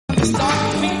The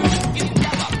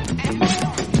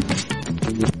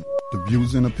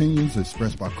views and opinions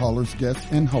expressed by callers, guests,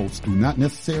 and hosts do not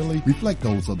necessarily reflect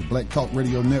those of the Black Talk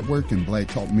Radio Network and Black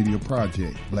Talk Media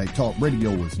Project. Black Talk Radio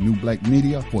is new black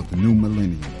media for the new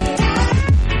millennium.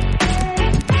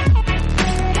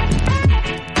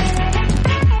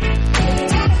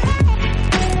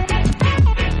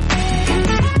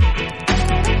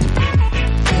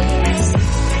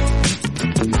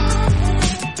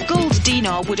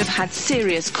 Would have had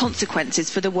serious consequences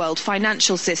for the world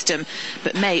financial system,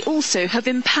 but may also have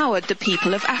empowered the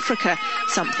people of Africa,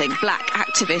 something black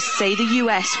activists say the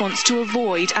US wants to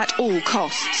avoid at all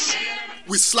costs.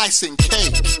 We're slicing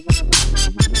cake.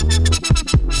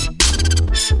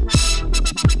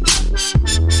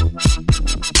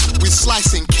 We're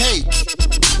slicing cake.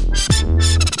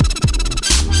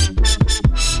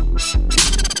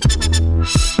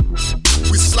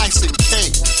 We're slicing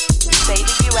cake. Say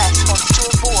the US wants to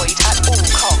avoid at all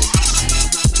costs.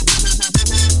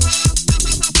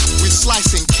 We're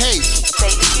slicing cake. Say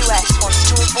the US wants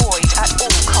to avoid at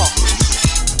all costs.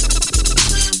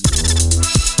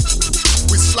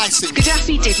 We're slicing.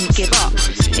 Gaddafi didn't give up.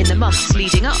 In the months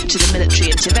leading up to the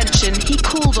military intervention, he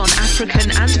called on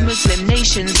African and Muslim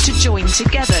nations to join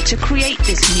together to create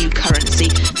this new currency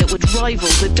that would rival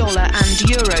the dollar and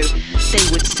euro. They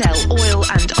would sell oil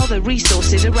and other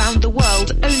resources around the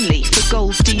world only for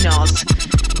gold dinars.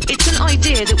 It's an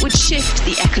idea that would shift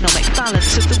the economic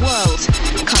balance of the world.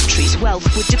 Countries'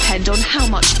 wealth would depend on how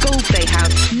much gold they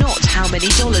have, not how many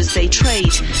dollars they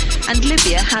trade. And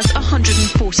Libya has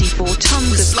 144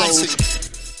 tons of gold.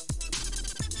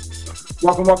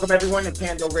 Welcome everyone to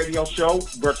Thando Radio Show,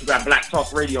 brought to you by Black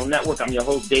Talk Radio Network. I'm your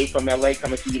host, Dave from LA,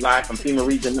 coming to you live from FEMA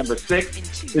Region number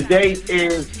 6. Today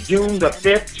is June the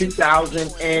 5th,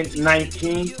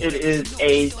 2019.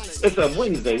 It's a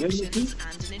Wednesday, isn't it?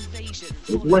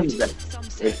 It's Wednesday.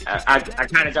 I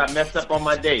kind of got messed up on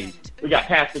my days. We got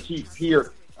Pastor Keith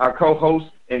here, our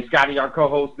co-host, and Scotty, our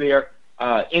co-host there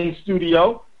in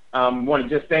studio. Want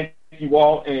to just thank you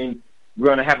all, and we're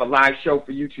going to have a live show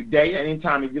for you today.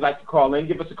 Anytime if you'd like to call in,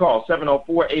 give us a call.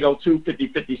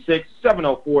 704-802-5056.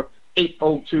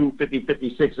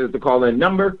 704-802-5056 is the call-in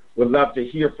number. We'd love to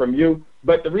hear from you.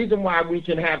 But the reason why we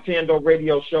can have Thando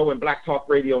Radio Show and Black Talk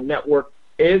Radio Network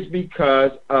is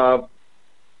because of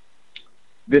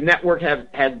the network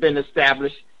has been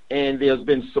established, and there's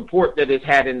been support that it's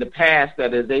had in the past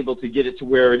that is able to get it to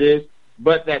where it is.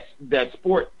 But that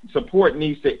support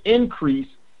needs to increase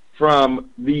from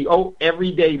the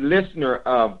everyday listener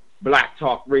of Black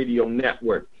Talk Radio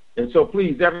Network. And so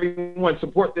please, everyone,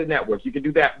 support the network. You can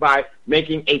do that by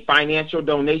making a financial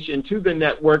donation to the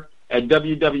network at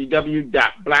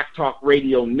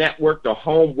www.blacktalkradionetwork, the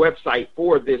home website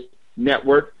for this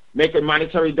network. Make a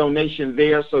monetary donation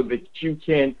there so that you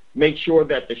can make sure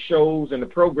that the shows and the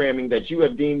programming that you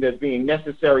have deemed as being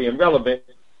necessary and relevant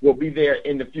will be there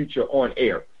in the future on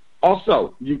air.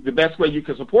 Also, the best way you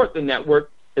can support the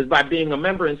network is by being a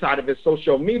member inside of its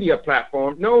social media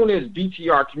platform known as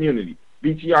BTR Community.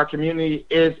 BTR Community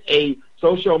is a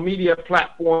social media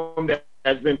platform that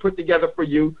has been put together for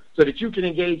you so that you can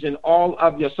engage in all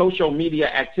of your social media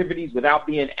activities without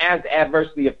being as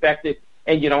adversely affected,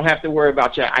 and you don't have to worry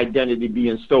about your identity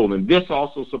being stolen. This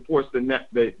also supports the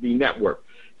network.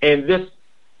 And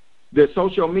the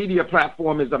social media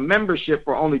platform is a membership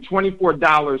for only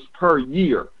 $24 per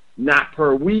year, not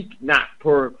per week, not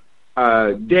per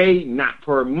day, not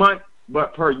per month,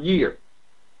 but per year.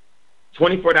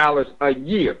 $24 a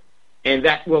year. And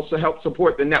that will help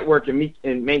support the network and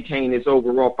maintain its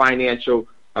overall financial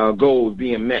goals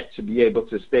being met to be able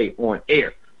to stay on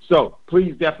air. So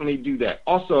please definitely do that.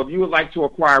 Also, if you would like to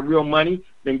acquire real money,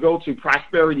 then go to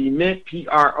Prosperity Mint,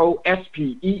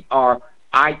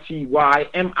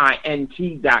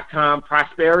 PROSPERITYMINT.com,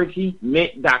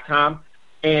 ProsperityMint.com,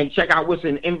 and check out what's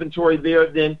in inventory there.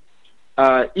 Then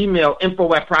email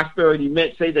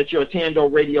info@ProsperityMint. Say that you're a Thando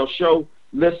Radio Show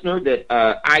listener, that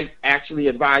I actually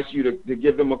advise you to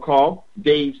give them a call.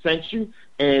 Dave sent you,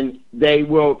 and they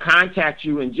will contact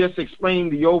you and just explain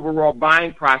the overall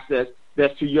buying process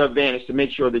that's to your advantage to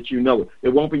make sure that you know it. It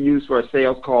won't be used for a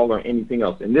sales call or anything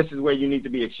else. And this is where you need to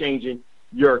be exchanging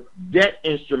your debt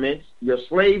instruments, your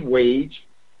slave wage,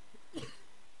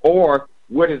 or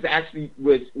what is actually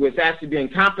was actually being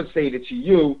compensated to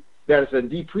you, that is a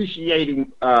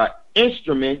depreciating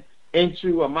instrument,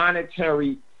 into a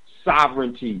monetary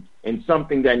sovereignty and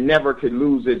something that never could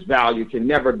lose its value, can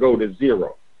never go to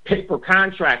zero. Paper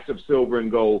contracts of silver and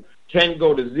gold can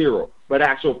go to zero, but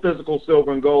actual physical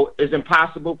silver and gold is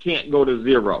impossible, can't go to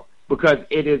zero, because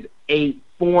it is a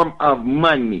form of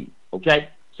money, okay?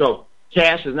 So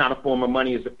Cash is not a form of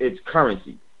money, it's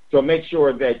currency. So make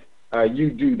sure that you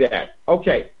do that.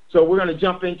 Okay, so we're going to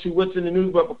jump into what's in the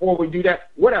news, but before we do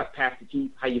that, what up, Pastor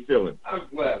Keith? How you feeling? I'm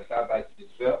blessed. How about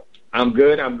yourself? I'm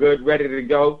good, ready to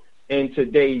go in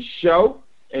today's show.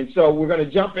 And so we're going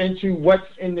to jump into what's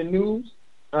in the news.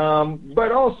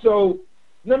 But also,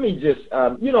 let me just,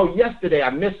 yesterday I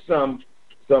missed some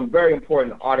very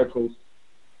important articles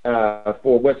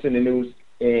for what's in the news.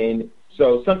 And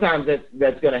so sometimes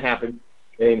that's going to happen,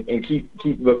 and keep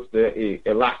looks a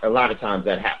lot of times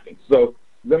that happens. So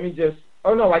let me just.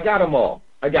 Oh no, I got them all.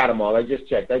 I just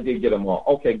checked. I did get them all.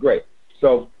 Okay, great.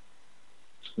 So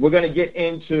we're going to get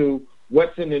into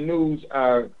what's in the news,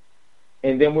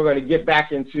 and then we're going to get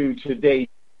back into today's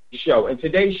show. And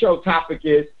today's show topic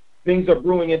is things are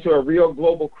brewing into a real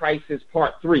global crisis,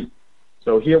 Part 3.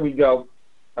 So here we go.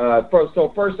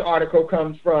 First article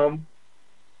comes from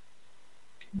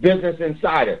Business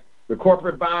Insider. The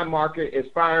corporate bond market is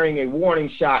firing a warning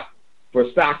shot for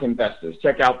stock investors.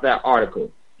 Check out that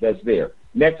article that's there.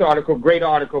 Next article, great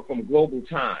article from Global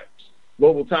Times.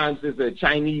 Global Times is a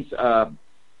Chinese,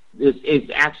 is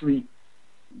actually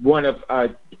one of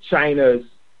China's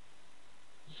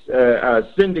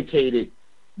syndicated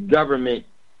government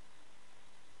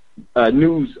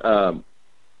news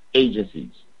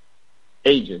agencies.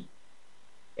 Excuse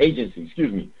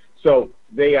me. So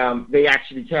they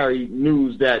actually carry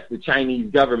news that the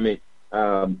Chinese government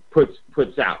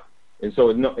puts out, and so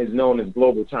it's known as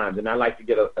Global Times. And I like to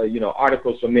get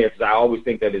articles from there because I always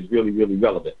think that is really, really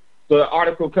relevant. So the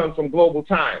article comes from Global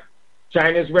Times.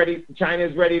 China is ready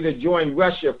to join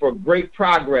Russia for great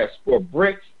progress for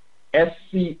BRICS,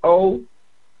 SCO.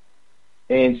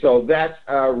 And so that's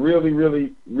really,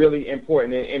 really, really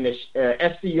important. In the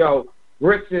SCO,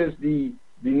 BRICS is the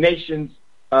nations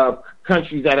of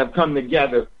countries that have come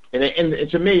together. And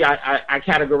to me, I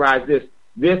categorize this.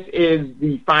 This is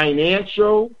the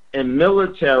financial and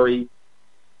military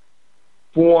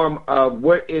form of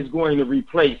what is going to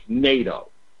replace NATO.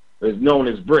 It's known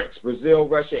as BRICS: Brazil,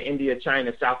 Russia, India,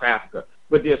 China, South Africa.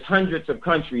 But there's hundreds of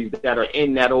countries that are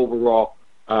in that overall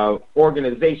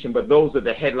organization, but those are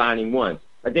the headlining ones.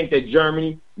 I think that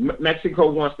Germany,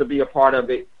 Mexico wants to be a part of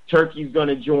it. Turkey's going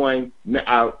to join.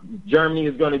 Germany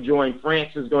is going to join.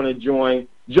 France is going to join.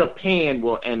 Japan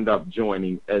will end up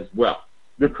joining as well.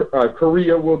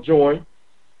 Korea will join.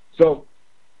 So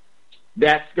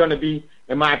that's going to be,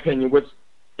 in my opinion, what's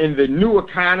in the new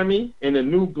economy, in the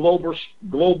new global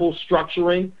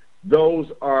structuring.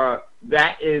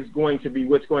 That is going to be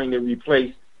what's going to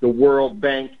replace the World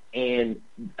Bank and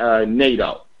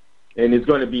NATO, and it's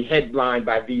going to be headlined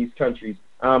by these countries.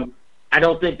 I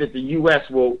don't think that the U.S.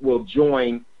 will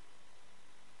join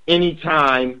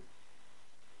anytime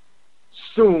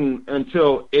soon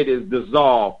until it is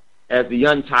dissolved as the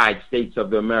untied states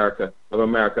of America.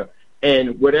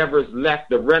 And whatever's left,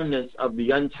 the remnants of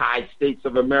the untied states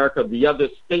of America, the other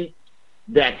states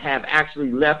that have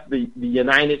actually left the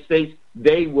United States,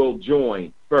 they will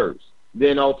join first.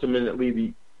 Then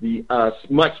ultimately the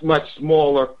much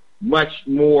smaller, much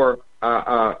more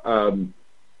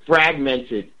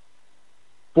fragmented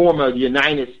form of the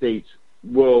United States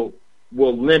will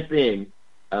limp into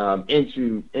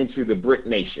the BRIC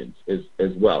nations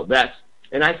as well.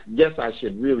 And I guess I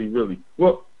should really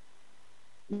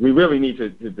we really need to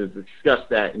discuss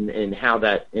that and how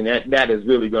that is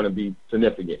really going to be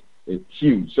significant. It's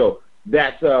huge. So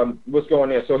that's what's going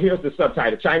there. So here's the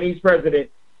subtitle. Chinese president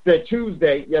said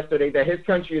yesterday, that his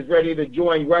country is ready to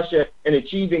join Russia in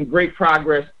achieving great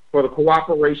progress for the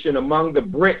cooperation among the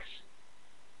BRICS: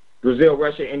 Brazil,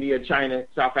 Russia, India, China,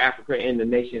 South Africa, and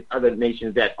the other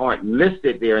nations that aren't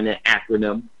listed there in the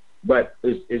acronym, but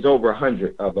is over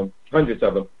 100 of them, hundreds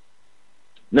of them.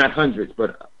 Not hundreds,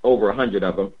 but over 100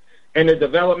 of them. And the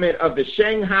development of the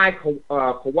Shanghai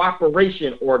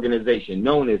Cooperation Organization,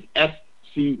 known as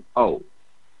SCO.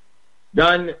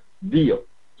 Done deal.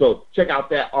 So check out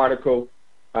that article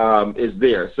is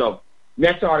there. So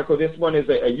next article, this one is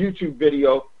a YouTube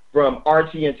video from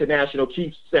RT International.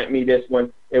 Keith sent me this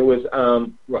one. It was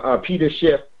Peter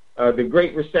Schiff, the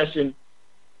Great Recession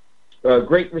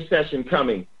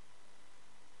coming.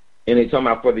 And they're talking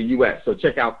about for the U.S. So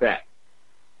check out that.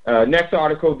 Next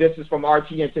article, this is from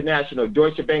RT International.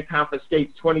 Deutsche Bank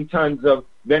confiscates 20 tons of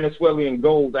Venezuelan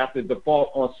gold after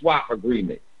default on swap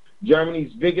agreement.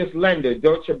 Germany's biggest lender,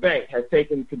 Deutsche Bank, has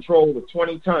taken control of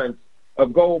 20 tons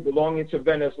of gold belonging to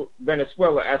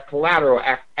Venezuela as collateral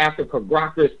after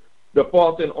Caracas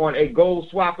defaulted on a gold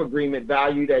swap agreement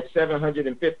valued at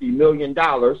 $750 million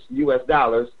U.S.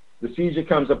 dollars. The seizure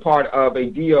comes a part of a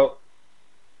deal.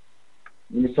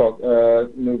 Let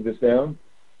me move this down.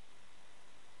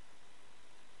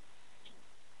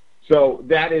 So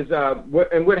that is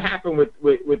what happened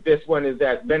with this one is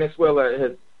that Venezuela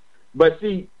has, but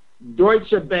see,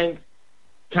 Deutsche Bank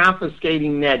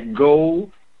confiscating that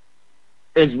gold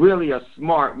is really a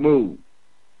smart move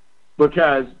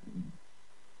because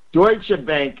Deutsche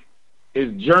Bank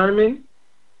is German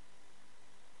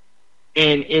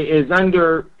and it is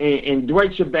under, and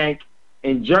Deutsche Bank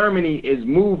in Germany is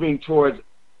moving towards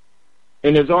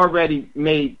and has already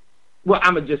made, well,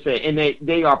 I'm going to just say, and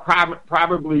they are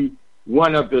probably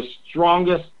one of the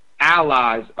strongest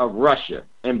allies of Russia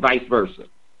and vice versa.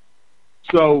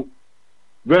 So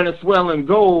Venezuelan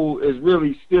gold is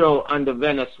really still under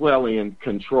Venezuelan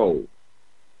control.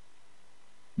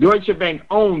 Deutsche Bank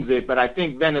owns it, but I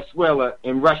think Venezuela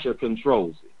and Russia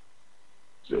controls it.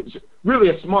 So it's really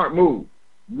a smart move.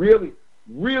 Really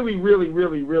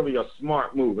a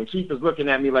smart move. And Keith is looking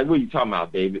at me like, what are you talking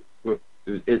about, David? Am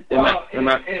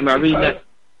I reading that?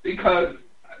 Because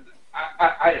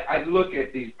I look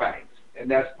at these banks,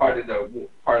 and that's part of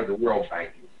the world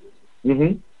banking system.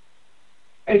 Mm-hmm.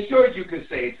 And sure, you could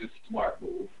say it's a smart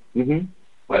move. Mm-hmm.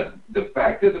 But the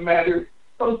fact of the matter,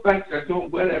 those banks are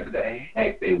doing whatever the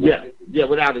heck they want. Yeah,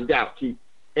 without a doubt, Keith.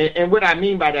 And what I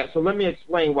mean by that, so let me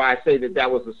explain why I say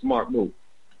that was a smart move.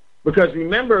 Because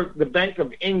remember, the Bank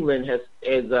of England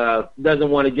doesn't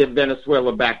want to give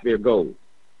Venezuela back their gold.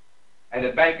 And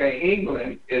the Bank of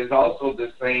England is also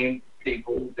the same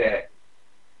people that,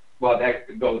 well,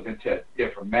 that goes into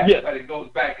different matters, but it goes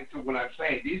back into what I'm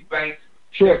saying. These banks,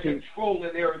 they're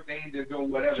controlling everything, they're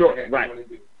doing whatever the heck they want to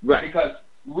do. Right. Because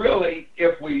really,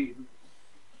 if we...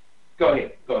 Go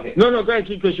ahead. No, go ahead,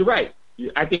 Keith, because you're right.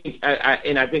 I think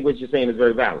what you're saying is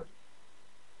very valid.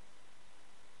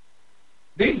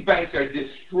 These banks are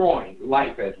destroying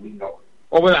life as we know it.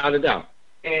 Oh, without a doubt.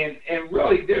 And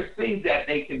really, there's things that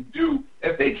they can do.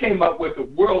 If they came up with a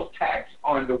world tax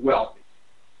on the wealthy,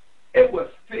 it would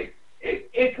fix.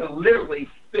 It could literally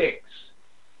fix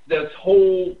this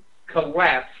whole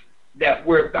collapse that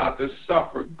we're about to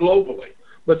suffer globally.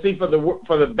 But see, for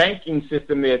the banking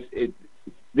system,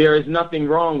 there is nothing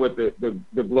wrong with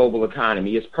the global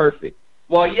economy. It's perfect.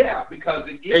 Well, yeah, because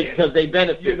they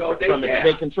benefit from it.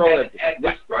 They control it. At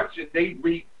destruction, they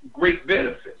reap great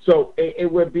benefits. So it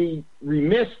would be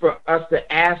remiss for us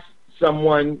to ask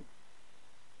someone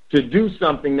to do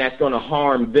something that's going to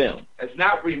harm them. It's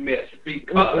not remiss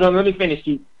because... No, let me finish,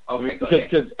 Keith. Okay, go ahead.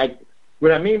 Because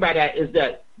what I mean by that is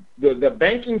that the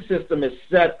banking system is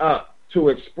set up to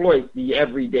exploit the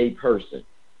everyday person,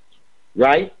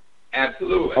 right?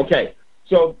 Absolutely. Okay,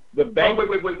 so the bank...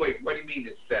 Wait. What do you mean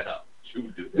it's set up?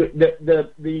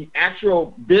 The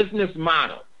actual business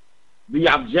model, the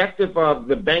objective of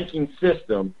the banking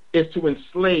system is to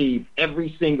enslave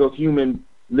every single human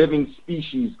living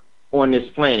species on this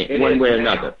planet, one way or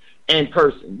another, and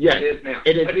person. Yes, it is now.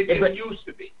 It is, but it used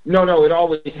to be. No, it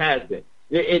always has been.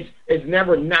 It's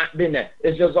never not been that.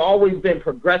 It's just always been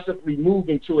progressively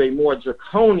moving to a more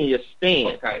draconian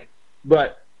stance. Okay.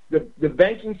 But the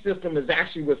banking system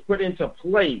was put into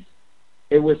place.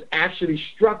 It was actually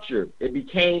structured. It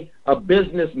became a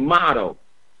business model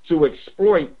to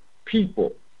exploit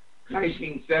people.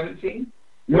 1917?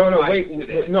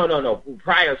 No.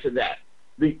 Prior to that,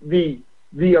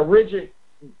 the origin,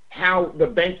 how the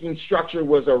banking structure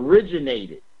was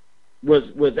originated,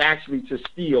 was actually to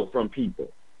steal from people,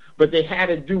 but they had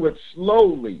to do it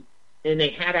slowly, and they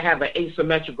had to have an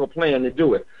asymmetrical plan to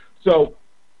do it. So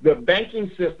the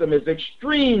banking system is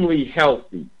extremely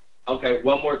healthy. Okay,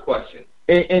 one more question.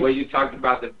 When you talked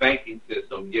about the banking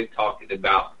system, you're talking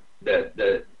about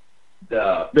the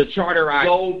charterized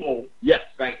global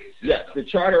banking system. Yes, the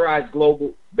charterized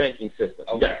global banking system.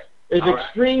 Okay. Yes. It's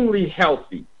extremely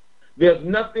healthy. There's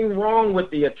nothing wrong with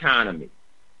the economy.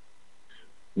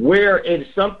 Where is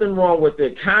something wrong with the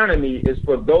economy is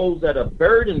for those that are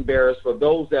burden bearers, for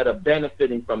those that are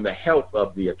benefiting from the health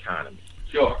of the economy.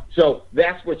 Sure. So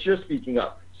that's what you're speaking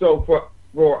of. So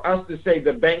for us to say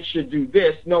the banks should do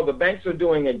this, no, the banks are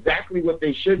doing exactly what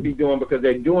they should be doing because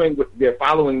they're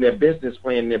following their business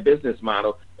plan, their business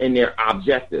model, and their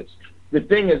objectives. The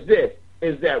thing is this,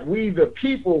 is that we, the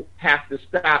people, have to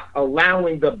stop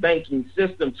allowing the banking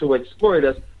system to exploit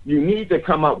us. You need to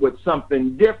come up with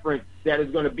something different that is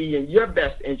going to be in your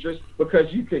best interest,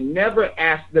 because you can never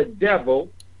ask the devil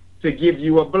to give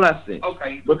you a blessing.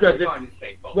 Okay. Because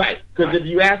if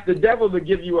you ask the devil to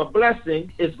give you a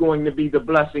blessing, it's going to be the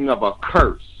blessing of a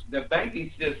curse. The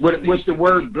banking system. Which the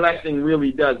word blessing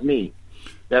really does mean.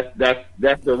 That's the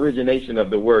origination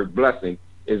of the word blessing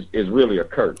is really a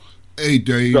curse. Hey,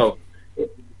 Dave. So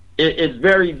it's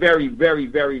very, very, very,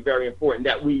 very, very important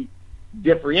that we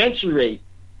differentiate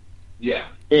Yeah.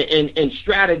 And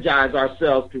strategize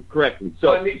ourselves correctly.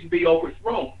 So it needs to be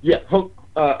overthrown. Yeah.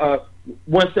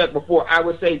 One step before, I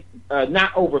would say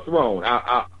not overthrown.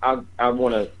 I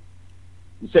want to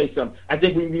say something. I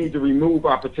think we need to remove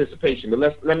our participation.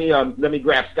 But let me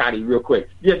grab Scotty real quick.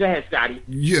 Yeah, go ahead, Scotty.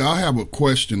 Yeah, I have a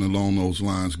question along those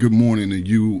lines. Good morning to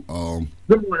you.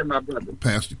 Good morning, my brother,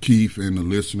 Pastor Keith, and the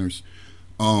listeners.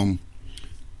 I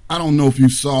don't know if you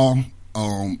saw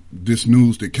this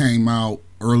news that came out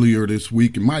earlier this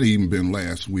week. It might have even been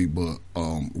last week, but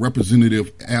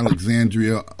Representative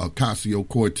Alexandria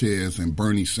Ocasio-Cortez and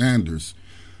Bernie Sanders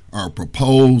are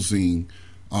proposing,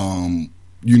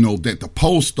 that the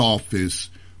post office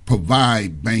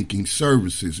provide banking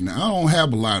services. Now, I don't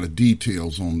have a lot of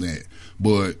details on that,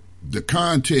 but the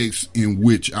context in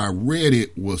which I read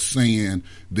it was saying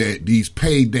that these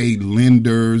payday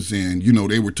lenders and,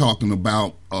 they were talking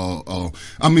about,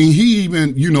 he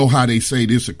even, how they say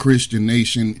this a Christian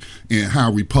nation and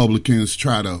how Republicans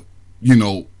try to,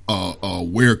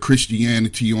 wear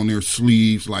Christianity on their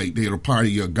sleeves like they're a part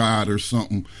of God or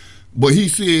something. But he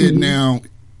said now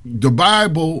the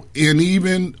Bible and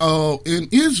even in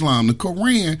Islam, the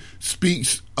Quran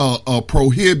speaks,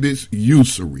 prohibits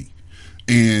usury.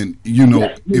 And,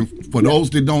 for those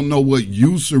that don't know what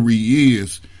usury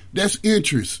is, that's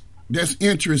interest. That's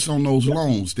interest on those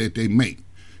loans that they make.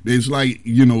 There's like,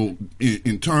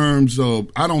 in terms of,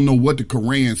 I don't know what the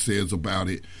Quran says about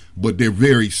it, but they're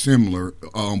very similar.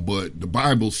 But the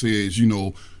Bible says,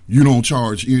 you don't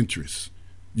charge interest.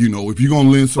 If you're going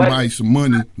to lend somebody some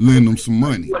money, lend them some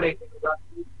money.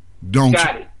 Don't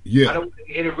you? Yeah. I don't want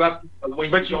to interrupt you,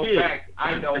 but you go back.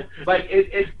 I know. But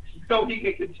it's so he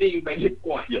can continue to make his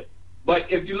point. Yeah.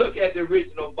 But if you look at the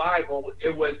original Bible,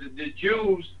 it was the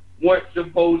Jews weren't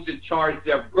supposed to charge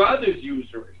their brothers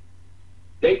usury.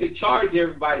 They could charge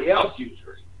everybody else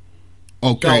usury.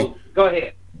 Okay. So, go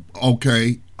ahead.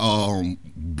 Okay.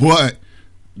 But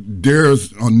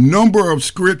there's a number of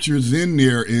scriptures in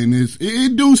there, and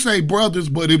it do say brothers,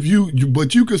 but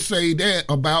but you could say that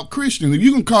about Christians. If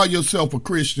you can call yourself a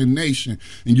Christian nation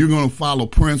and you're going to follow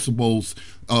principles,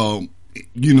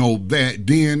 that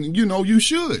then, you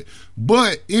should.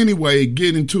 But anyway,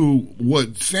 getting to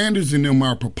what Sanders and them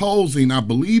are proposing, I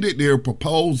believe that they're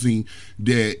proposing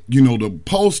that, the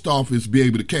post office be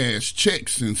able to cash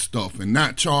checks and stuff and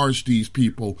not charge these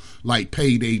people like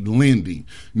payday lending.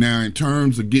 Now, in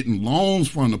terms of getting loans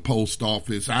from the post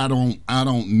office, I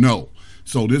don't know.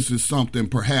 So this is something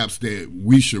perhaps that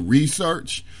we should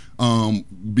research.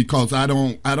 Because I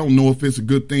don't know if it's a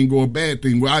good thing or a bad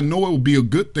thing. Well, I know it would be a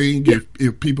good thing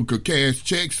if people could cash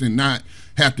checks and not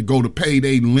have to go to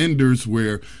payday lenders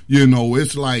where,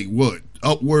 it's like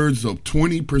upwards of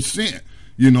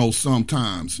 20%,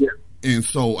 sometimes. Yeah. And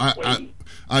so I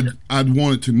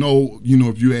wanted to know,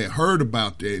 if you had heard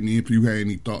about that and if you had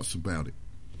any thoughts about it.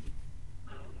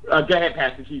 Go ahead,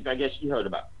 Pastor Keith. I guess you heard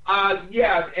about it.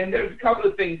 Yeah, and there's a couple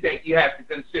of things that you have to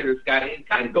consider, Scott. It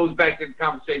kind of goes back to the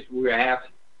conversation we were having.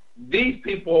 These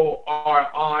people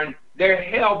they're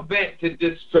hell-bent to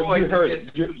destroy. So you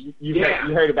heard, you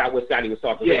heard about what Scotty was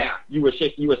talking about. Yeah. You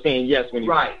were saying yes when you...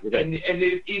 Right, okay. and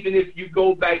even if you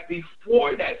go back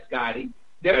before that, Scotty,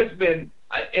 there's been,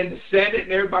 and the Senate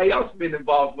and everybody else has been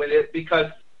involved with it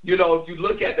because, if you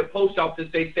look at the post office,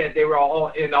 they said they were all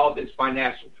in all this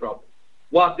financial trouble.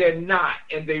 Well, they're not,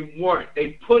 and they weren't.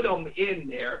 They put them in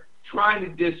there trying to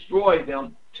destroy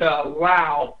them to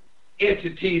allow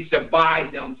entities to buy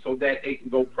them so that they can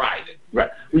go private. Right.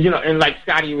 Well, and like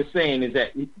Scotty was saying is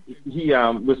that he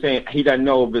was saying he doesn't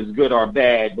know if it's good or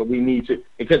bad, but we need to,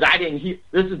 because I didn't hear,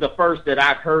 this is the first that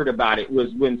I've heard about it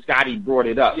was when Scotty brought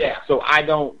it up. Yeah. So I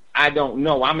don't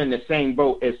know. I'm in the same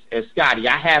boat as Scotty.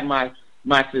 I have my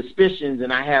suspicions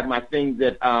and I have my things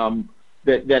that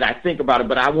I think about it,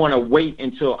 but I want to wait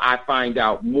until I find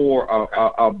out more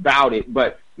about it.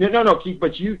 But no, Keith.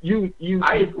 But you.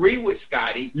 I agree with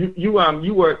Scotty. You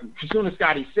were, as soon as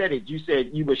Scotty said it, you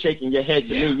said you were shaking your head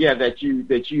to me. Yeah, that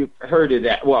you heard of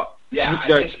that. Well, yeah,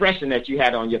 the expression that you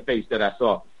had on your face that I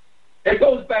saw. It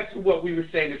goes back to what we were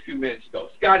saying a few minutes ago.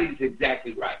 Scotty's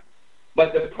exactly right.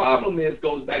 But the problem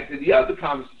goes back to the other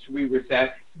conversation we were saying.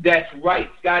 That's right.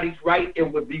 Scotty's right. It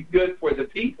would be good for the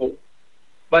people,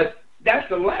 but that's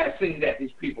the last thing that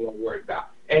these people are worried about.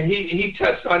 And he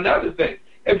touched on another thing.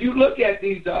 If you look at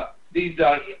these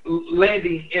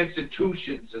lending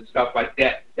institutions and stuff like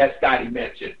that Scotty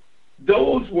mentioned,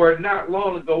 those were not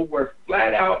long ago were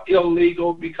flat out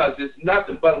illegal because it's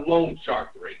nothing but loan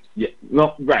sharkery. Yeah,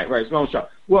 no, right, it's loan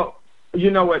shark. Well, you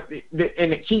know what?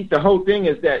 Keith, the whole thing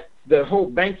is that the whole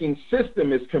banking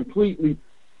system is completely.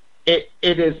 It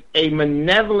is a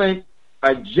malevolent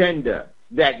agenda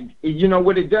that, you know,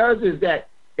 what it does is that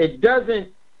it doesn't.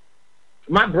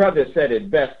 My brother said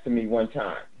it best to me one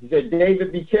time. He said,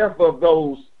 David, be careful of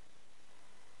those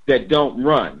that don't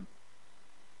run,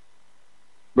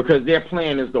 because their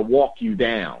plan is to walk you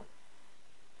down.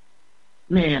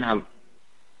 Man,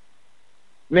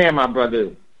 my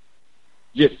brother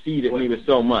just seeded me with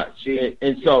so much.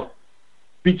 And so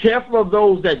be careful of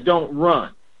those that don't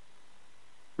run,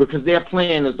 because their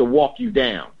plan is to walk you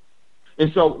down.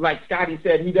 And so, like Scotty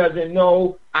said, he doesn't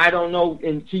know, I don't know,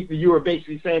 and Chief, you were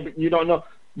basically saying, but you don't know,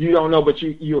 but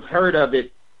you've heard of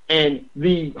it. And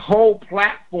the whole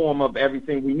platform of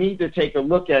everything we need to take a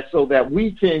look at so that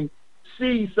we can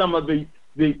see some of the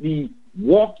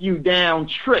walk you down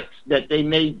tricks that they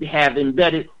may have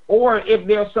embedded, or if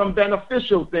there's some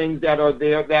beneficial things that are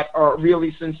there that are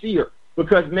really sincere.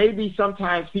 Because maybe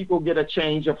sometimes people get a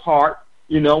change of heart,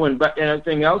 you know, and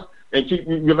everything else. And keep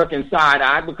you looking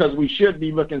side-eye, because we should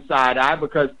be looking side-eye,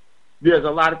 because there's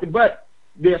a lot of things. But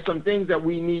there's some things that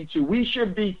we need to. We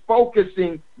should be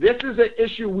focusing. This is an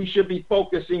issue we should be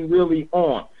focusing really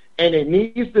on. And it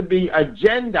needs to be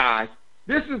agendized.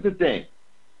 This is the thing.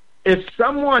 If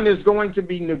someone is going to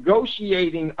be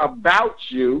negotiating about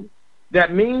you,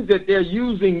 that means that they're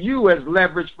using you as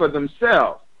leverage for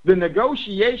themselves. The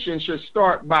negotiation should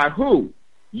start by who?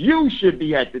 You should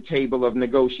be at the table of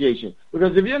negotiation.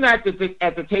 Because if you're not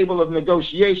at the table of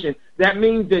negotiation, that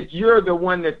means that you're the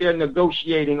one that they're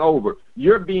negotiating over.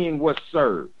 You're being what's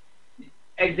served.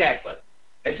 Exactly.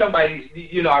 And somebody,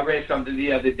 you know, I read something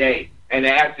the other day, and it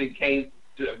actually came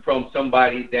from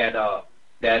somebody that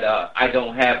I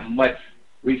don't have much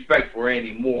respect for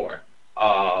anymore.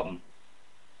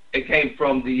 It came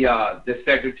from the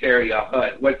Secretary of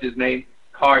HUD. What's his name?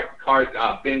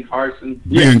 Ben Carson.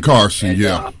 Ben Carson,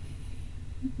 yeah.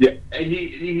 Yeah. And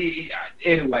he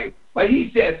anyway, but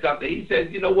he said something. He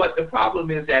said, you know what? The problem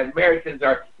is that Americans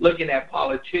are looking at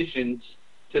politicians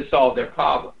to solve their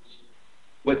problems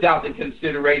without the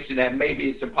consideration that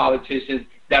maybe it's the politicians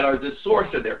that are the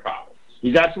source of their problems.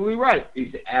 He's absolutely right.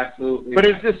 He's absolutely right. But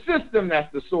it's the system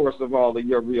that's the source of all of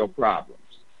your real problems.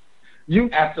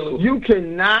 Absolutely. You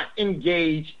cannot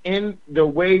engage in the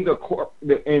way the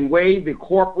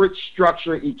corporate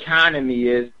structure economy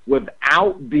is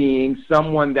without being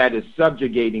someone that is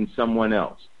subjugating someone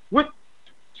else.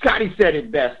 Scotty said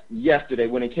it best yesterday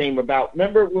when it came about.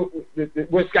 Remember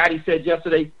what Scotty said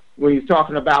yesterday when he was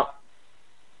talking about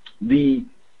the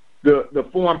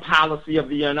foreign policy of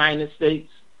the United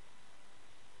States?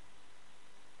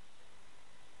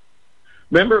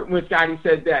 Remember when Scotty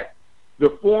said that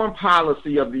the foreign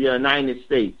policy of the United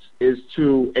States is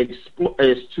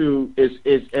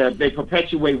they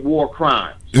perpetuate war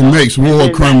crimes. It makes war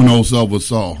criminals of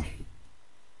us all.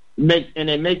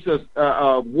 It makes us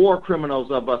war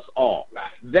criminals of us all.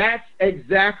 That's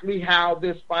exactly how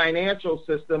this financial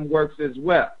system works as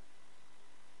well.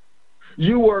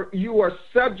 You are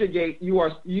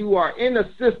in a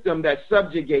system that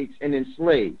subjugates and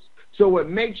enslaves. So it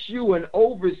makes you an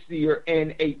overseer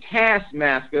and a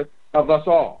taskmaster of us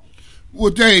all.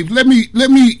 Well, Dave, let me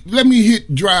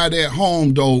drive that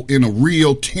home though in a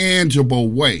real tangible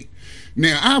way.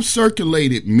 Now, I've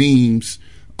circulated memes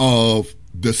of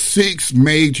the 6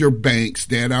 major banks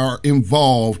that are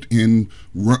involved in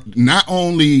not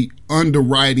only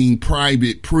underwriting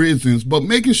private prisons, but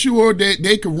making sure that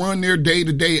they can run their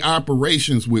day-to-day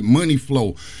operations with money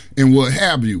flow and what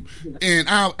have you. And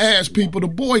I'll ask people to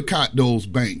boycott those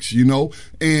banks, you know,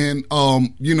 and,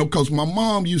 because my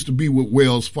mom used to be with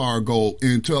Wells Fargo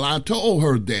until I told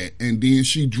her that. And then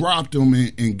she dropped them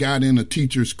and got in a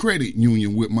teacher's credit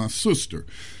union with my sister.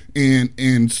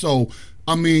 And so,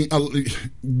 I mean,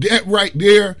 that right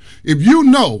there, if you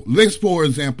know, let's, for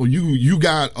example, you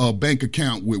got a bank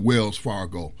account with Wells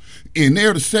Fargo, and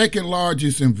they're the second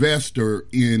largest investor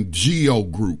in Geo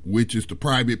Group, which is the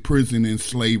private prison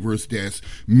enslavers that's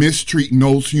mistreating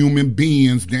those human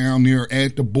beings down there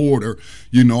at the border.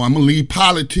 You know, I'm going to leave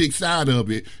politics out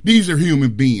of it. These are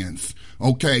human beings,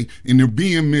 okay, and they're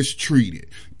being mistreated.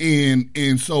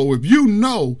 And so if you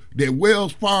know that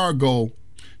Wells Fargo,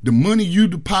 the money you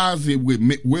deposit with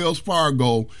Wells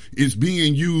Fargo is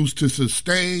being used to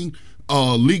sustain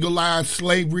legalized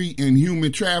slavery and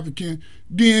human trafficking,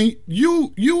 then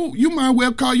you might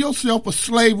well call yourself a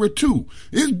slaver too.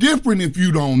 It's different if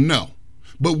you don't know.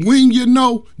 But when you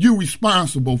know, you're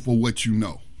responsible for what you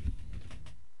know.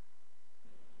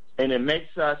 And it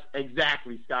makes us,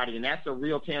 exactly, Scotty, and that's a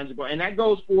real tangible, and that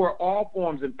goes for all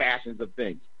forms and fashions of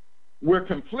things. We're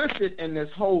complicit in this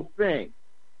whole thing.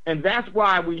 And that's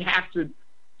why we have to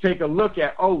take a look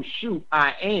at, oh, shoot,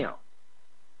 I am.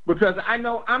 Because I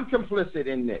know I'm complicit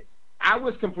in this. I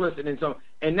was complicit in some.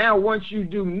 And now once you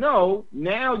do know,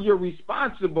 now you're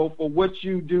responsible for what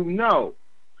you do know.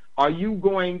 Are you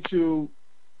going to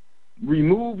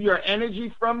remove your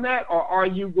energy from that, or are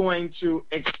you going to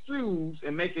excuse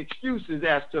and make excuses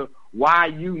as to why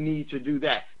you need to do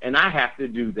that? And I have to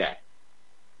do that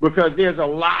because there's a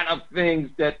lot of things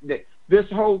that this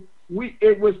whole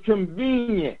it was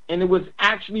convenient, and it was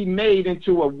actually made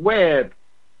into a web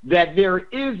that there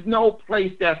is no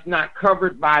place that's not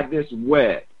covered by this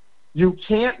web. You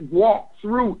can't walk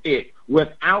through it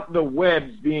without the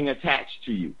webs being attached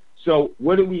to you. So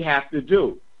what do we have to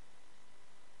do?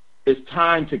 It's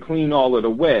time to clean all of the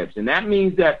webs. And that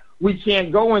means that we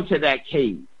can't go into that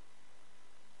cave.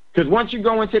 Because once you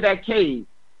go into that cave,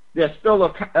 there's still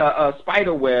a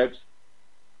spider webs.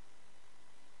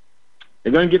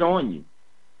 They're going to get on you.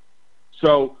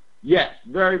 So, yes,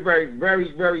 very, very,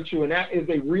 very, very true. And that is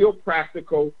a real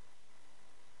practical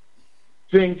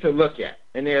thing to look at.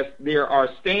 And there are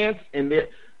stance,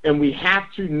 and we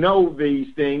have to know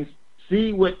these things,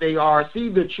 see what they are, see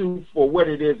the truth for what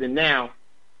it is. And now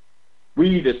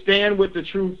we either stand with the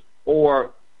truth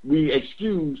or we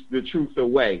excuse the truth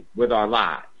away with our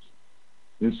lives.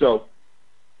 And so,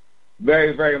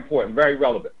 very, very important, very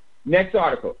relevant. Next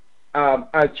article.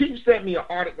 Chief sent me an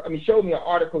article. Showed me an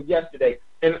article yesterday,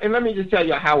 and let me just tell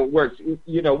you how it works.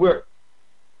 You know,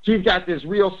 Chief got this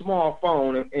real small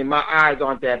phone, and my eyes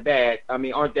aren't that bad.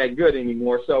 Aren't that good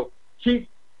anymore. So Chief,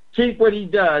 what he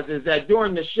does is that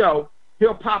during the show,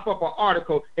 he'll pop up an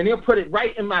article and he'll put it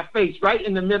right in my face, right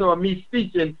in the middle of me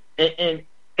speaking, and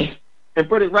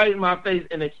put it right in my face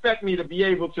and expect me to be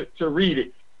able to read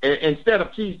it. Instead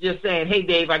of Keith just saying, "Hey,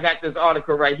 Dave, I got this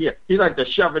article right here," he liked to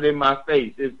shove it in my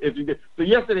face. So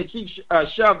yesterday, Keith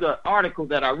shoved an article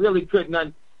that I really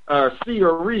couldn't see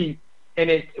or read,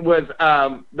 and it was,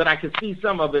 but I could see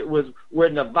some of it, was where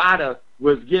Nevada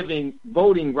was giving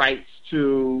voting rights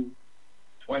to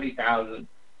 20,000.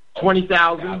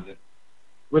 20,000.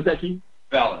 What's that, Keith?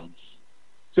 Felons.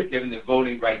 So, giving the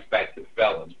voting rights back to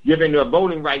felons. Giving the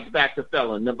voting rights back to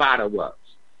felons. Nevada was.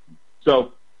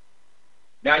 So.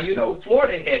 Now, you know,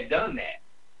 Florida had done that,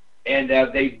 and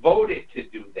they voted to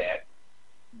do that.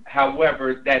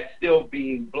 However, that's still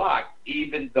being blocked,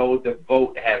 even though the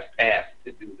vote has passed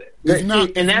to do that. It's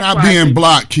not being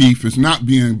blocked, Keith. It's not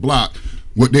being blocked.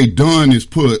 What they done is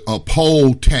put a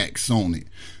poll tax on it.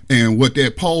 And what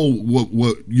that poll,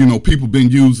 what people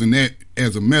been using that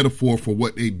as a metaphor for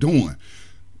what they doing.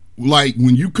 Like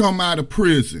when you come out of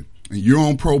prison, and you're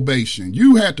on probation,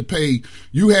 you had to pay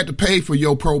for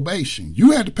your probation.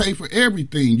 You had to pay for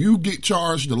everything. You get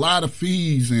charged a lot of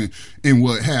fees and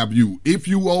what have you. If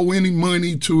you owe any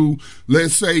money to,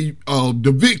 let's say,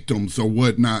 the victims or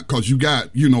whatnot, because you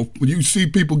got, you see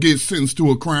people get sentenced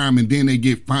to a crime and then they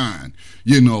get fined,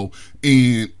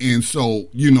 and so,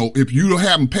 if you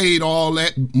haven't paid all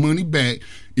that money back,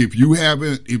 if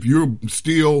you're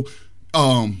still,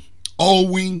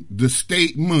 owing the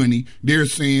state money, they're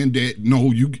saying that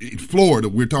Florida,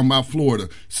 we're talking about Florida,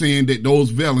 saying that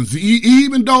those felons,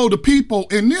 even though the people,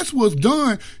 and this was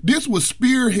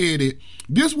spearheaded,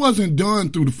 this wasn't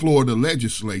done through the Florida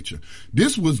legislature.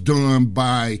 This was done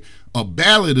by a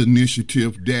ballot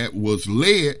initiative that was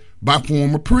led by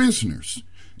former prisoners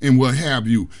and what have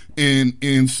you.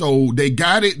 And so they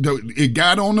got it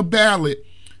got on the ballot,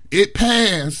 it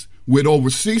passed, with over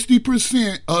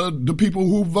 60% of the people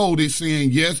who voted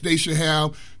saying yes, they should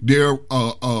have their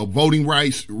voting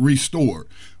rights restored.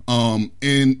 And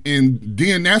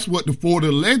then that's what the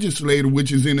Florida legislature,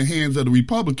 which is in the hands of the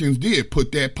Republicans, did,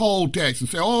 put that poll tax and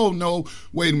say, oh, no,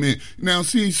 wait a minute. Now,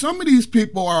 see, some of these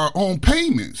people are on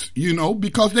payments,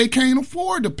 because they can't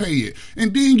afford to pay it.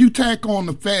 And then you tack on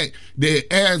the fact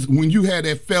that when you had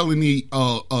that felony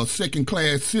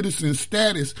second-class citizen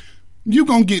status, you're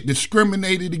going to get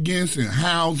discriminated against in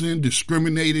housing,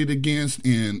 discriminated against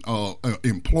in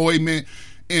employment.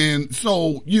 And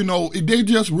so, they're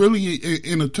just really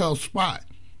in a tough spot.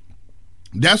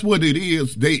 That's what it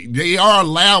is. They are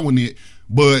allowing it,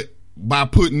 but by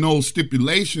putting those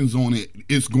stipulations on it,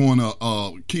 it's going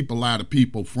to keep a lot of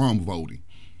people from voting.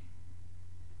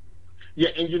 Yeah,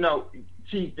 and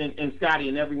Chief and Scotty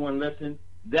and everyone listen,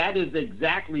 that is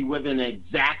exactly what an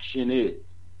exaction is.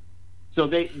 So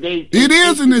it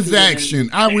is an exaction.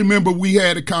 I remember we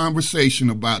had a conversation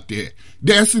about that.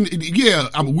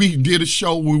 We did a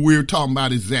show where we were talking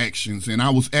about exactions, and I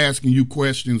was asking you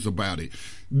questions about it.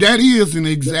 That is an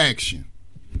exaction.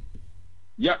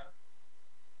 Yep.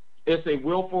 It's a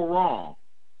willful wrong.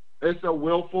 It's a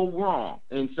willful wrong,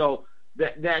 and so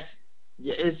that's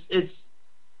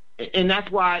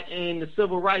why in the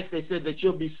civil rights they said that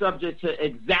you'll be subject to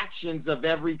exactions of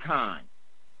every kind.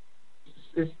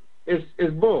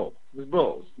 it's bull. It's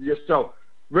bulls. So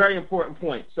very important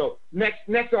point. So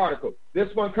next article.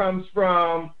 This one comes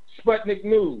from Sputnik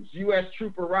News. U.S.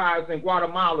 troop arrives in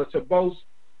Guatemala to boost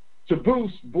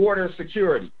border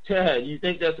security. Ted, you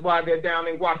think that's why they're down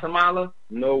in Guatemala?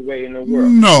 No way in the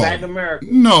world. No. Latin America.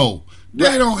 No.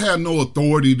 They don't have no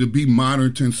authority to be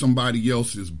monitoring somebody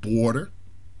else's border.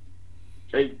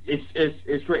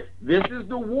 It's great. This is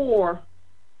the war.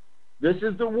 This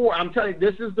is the war. I'm telling you,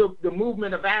 this is the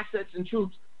movement of assets and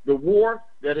troops. The war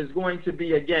that is going to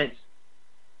be against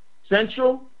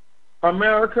Central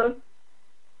America,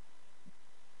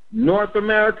 North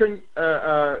American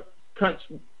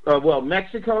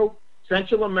Mexico,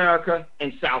 Central America,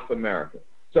 and South America.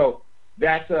 So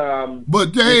that's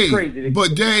crazy.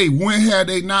 But Dave, when had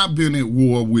they not been at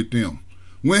war with them?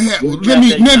 Let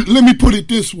me put it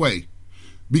this way.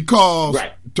 Because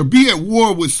to be at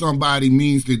war with somebody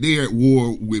means that they're at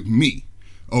war with me.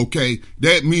 Okay?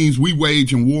 That means we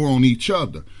waging war on each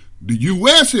other. The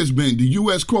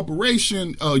U.S.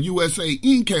 corporation, USA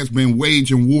Inc. has been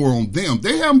waging war on them.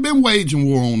 They haven't been waging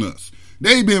war on us.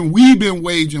 We've been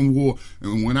waging war.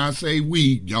 And when I say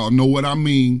we, y'all know what I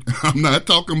mean. I'm not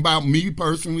talking about me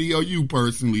personally or you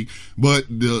personally, but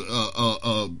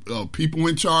the people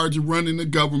in charge of running the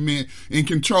government and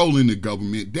controlling the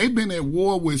government. They've been at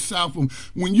war with South.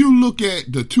 When you look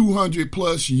at the 200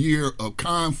 plus year of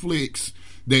conflicts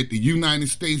that the United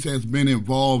States has been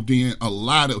involved in,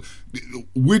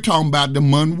 we're talking about the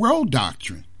Monroe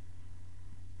Doctrine.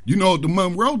 You know what the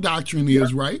Monroe Doctrine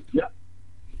is, right? Yeah.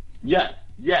 Yes,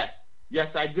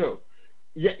 I do.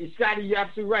 Yeah, Scotty, you're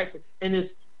absolutely right. And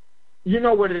it's, you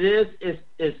know what it is?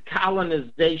 It's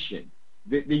colonization.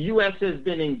 The U.S. has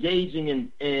been engaging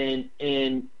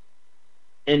in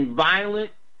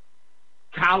violent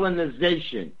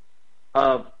colonization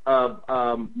of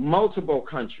multiple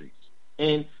countries,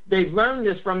 and they've learned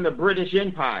this from the British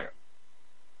Empire,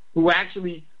 who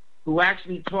actually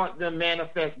taught them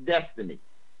manifest destiny.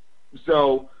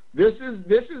 So. This has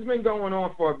been going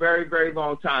on for a very, very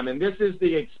long time, and this is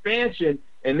the expansion,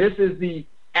 and this is the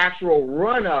actual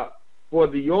run-up for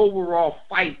the overall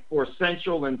fight for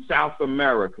Central and South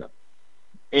America.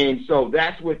 And so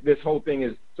that's what this whole thing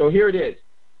is. So here it is.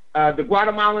 The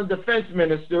Guatemalan defense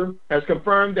minister has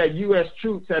confirmed that U.S.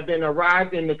 troops have been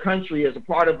arrived in the country as a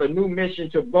part of a new mission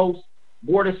to boost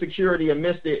border security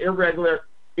amidst the irregular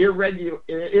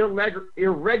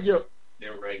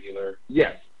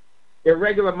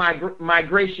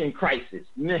migration crisis.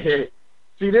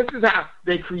 See, this is how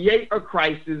they create a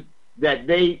crisis that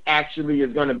they actually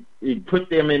is going to put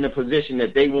them in the position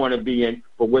that they want to be in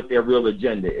for what their real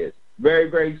agenda is. Very,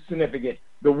 very significant.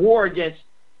 The war against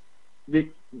the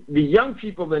young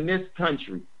people in this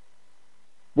country.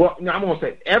 Well, no, I'm going to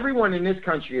say everyone in this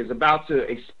country is about to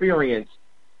experience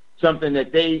something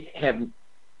that they haven't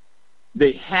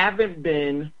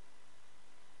been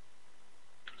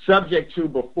subject to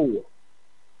before,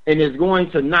 and is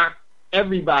going to knock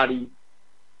everybody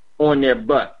on their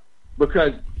butt,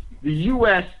 because the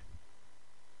U.S.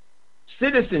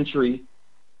 citizenry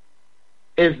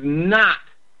is not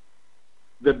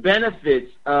the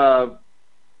benefits of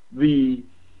the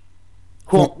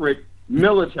corporate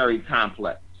military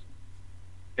complex.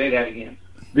 Say that again.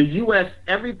 The U.S.,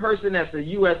 every person that's a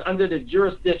U.S. under the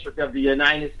jurisdiction of the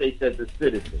United States as a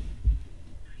citizen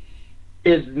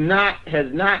has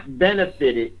not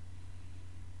benefited.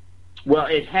 Well,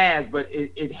 it has, but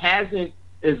it hasn't.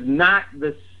 Is not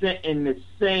in the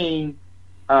same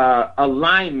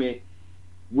alignment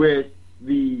with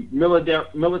the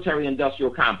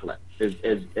military-industrial complex,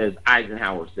 as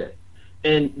Eisenhower said,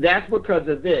 and that's because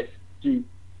of this. See,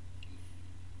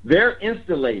 they're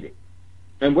insulated,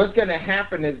 and what's going to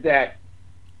happen is that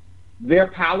their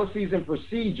policies and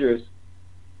procedures.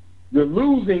 The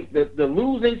losing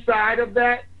side of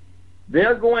that,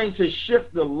 they're going to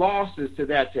shift the losses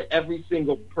to every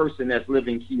single person that's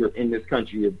living here in this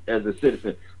country as a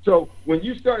citizen. So when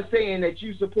you start saying that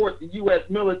you support the U.S.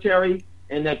 military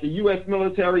and that the U.S.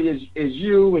 military is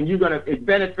you and you're going to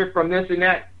benefit from this and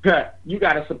that, you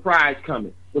got a surprise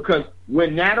coming. Because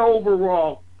when that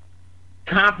overall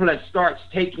complex starts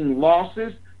taking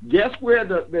losses, guess where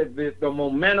the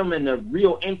momentum and the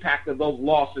real impact of those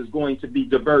losses is going to be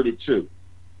diverted to?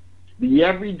 The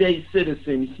everyday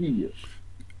citizen here.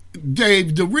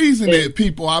 Dave, the reason that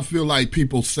I feel like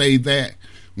people say that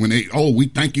when we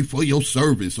thank you for your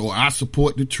service, or I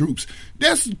support the troops,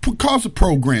 that's because of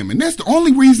programming. That's the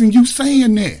only reason you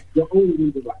saying that. The only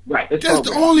reason, right. That's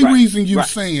the only reason you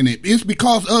saying it. It's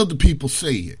because other people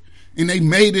say it. and they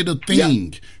made it a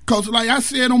thing. Because like I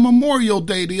said on Memorial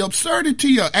Day, the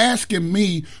absurdity of asking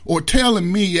me or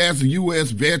telling me as a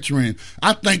U.S. veteran,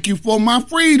 I thank you for my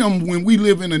freedom, when we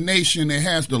live in a nation that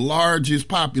has the largest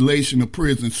population of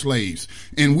prison slaves.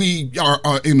 And we are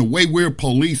in the way we're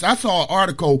policed. I saw an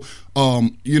article,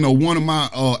 one of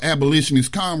my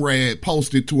abolitionist comrade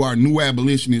posted to our New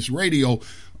Abolitionist Radio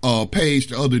page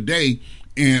the other day.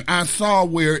 And I saw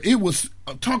where it was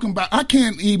talking about, I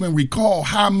can't even recall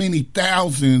how many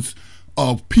thousands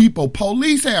of people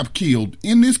police have killed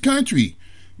in this country,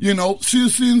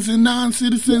 citizens and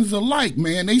non-citizens alike,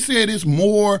 man. They said it's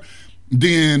more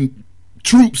than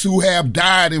troops who have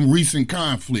died in recent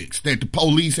conflicts, that the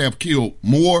police have killed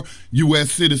more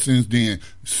U.S. citizens than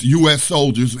U.S.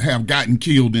 soldiers have gotten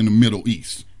killed in the Middle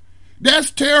East.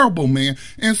 That's terrible, man.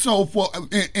 And so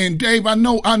and Dave, I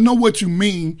know what you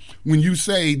mean when you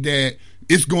say that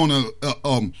it's going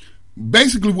to,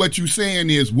 basically what you're saying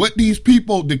is what these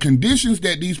people, the conditions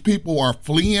that these people are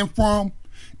fleeing from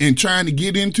and trying to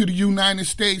get into the United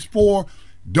States for,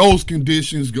 those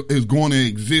conditions is going to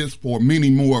exist for many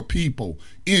more people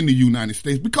in the United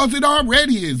States, because it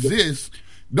already exists.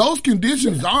 Those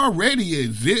conditions already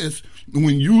exist.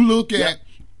 When you look at,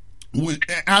 when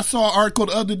I saw an article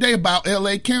the other day about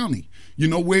L.A. County,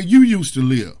 where you used to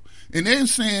live, and they're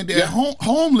saying that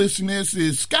homelessness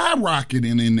is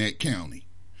skyrocketing in that county.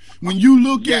 When you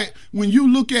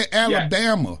look at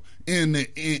Alabama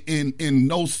in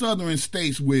those southern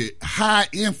states with high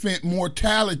infant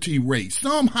mortality rates,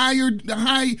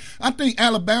 I think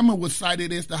Alabama was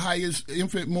cited as the highest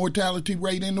infant mortality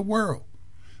rate in the world.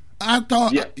 I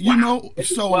thought, Well, the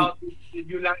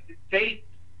United States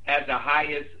has the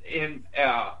highest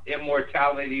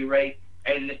immortality rate,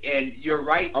 and you're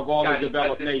right, of all the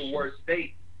developed nations. The worst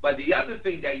state. But the other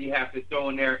thing that you have to throw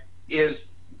in there is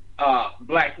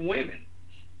black women,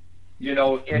 in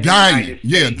dying,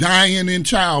 dying in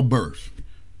childbirth.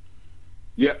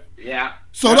 Yeah.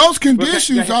 So those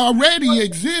conditions already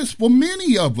exist for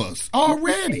many of us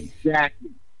already.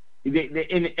 Exactly.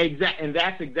 And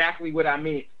that's exactly what I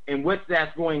mean. And what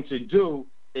that's going to do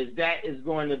is that is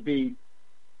going to be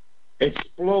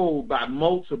explode by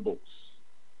multiples.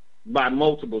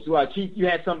 So, Keith, you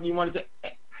had something you wanted to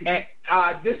add?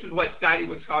 This is what Scotty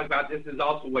was talking about. This is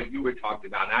also what you were talking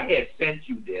about. And I had sent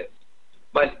you this,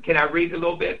 but can I read a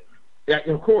little bit? Yeah,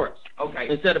 of course. Okay.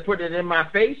 Instead of putting it in my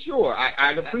face, sure.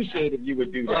 I'd appreciate if you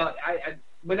would do that.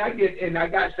 I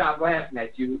got to stop laughing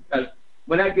at you, because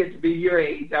when I get to be your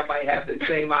age, I might have the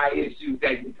same eye issues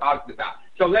that you talked about.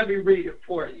 So let me read it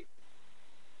for you.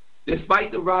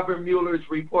 Despite the Robert Mueller's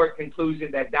report conclusion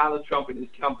that Donald Trump and his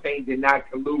campaign did not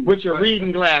collude with your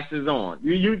reading glasses on.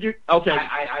 You okay.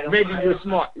 Maybe you're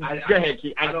smart. Go ahead,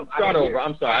 Keith. Start over.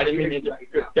 I'm sorry. I didn't mean to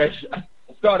interrupt.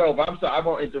 Start over. I'm sorry. I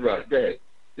won't interrupt. Go ahead.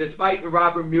 Despite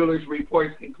Robert Mueller's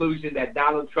report's conclusion that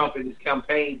Donald Trump and his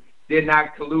campaign did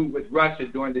not collude with Russia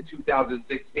during the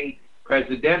 2016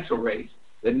 presidential race,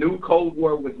 the new Cold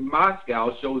War with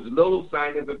Moscow shows little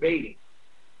sign of abating.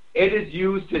 It is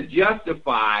used to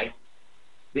justify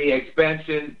the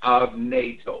expansion of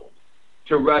NATO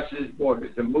to Russia's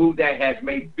borders, a move that has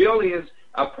made billions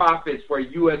of profits for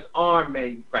U.S. arm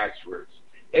manufacturers.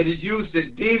 It is used to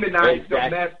demonize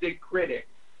domestic critics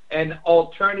and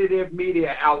alternative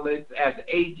media outlets as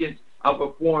agents of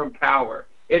a foreign power.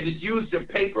 It is used to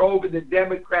paper over the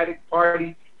Democratic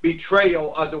Party's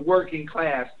betrayal of the working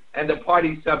class and the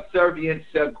party's subservience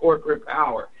to corporate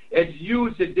power. It's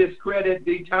used to discredit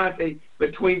detente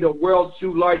between the world's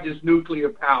two largest nuclear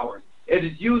powers. It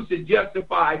is used to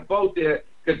justify both the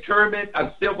curtailment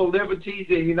of civil liberties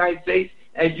in the United States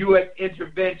and U.S.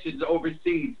 interventions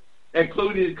overseas,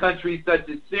 including countries such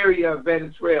as Syria and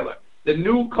Venezuela. The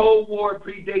new Cold War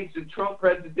predates the Trump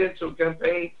presidential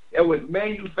campaign. It was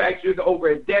manufactured over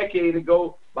a decade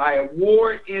ago by a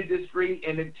war industry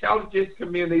and intelligence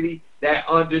community that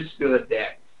understood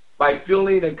that. By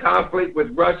fueling a conflict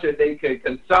with Russia, they could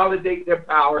consolidate their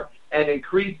power and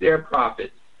increase their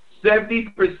profits.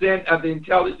 70% of the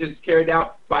intelligence carried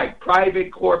out by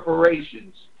private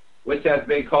corporations, which has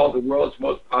been called the world's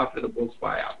most profitable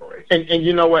spy operation. And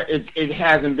you know what? It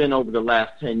hasn't been over the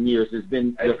last 10 years. It's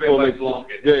been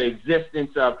the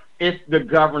existence of the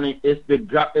government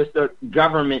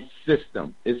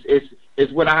system.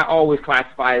 It's what I always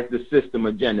classify as the system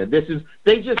agenda.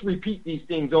 They just repeat these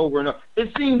things over and over.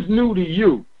 It seems new to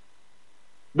you,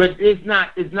 but it's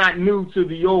not new to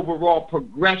the overall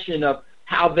progression of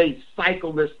how they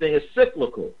cycle this thing. It's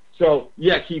cyclical. So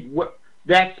yeah, Keith,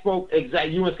 that spoke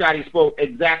exactly. You and Scotty spoke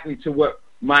exactly to what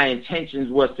my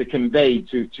intentions was to convey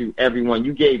to everyone.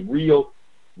 You gave real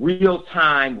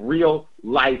time, real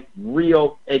life,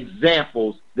 real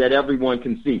examples that everyone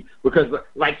can see. Because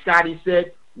like Scotty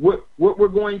said, what we're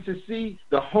going to see,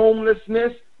 the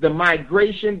homelessness, the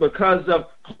migration because of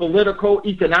political,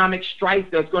 economic strife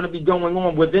that's going to be going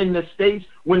on within the states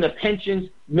when the pensions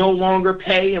no longer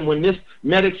pay and when this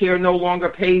Medicare no longer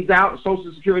pays out,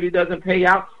 Social Security doesn't pay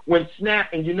out, when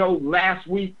SNAP, and last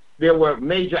week there were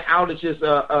major outages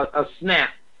of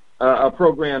SNAP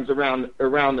programs around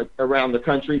the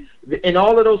country, and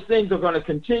all of those things are going to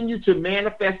continue to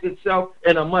manifest itself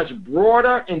in a much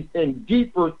broader and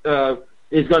deeper.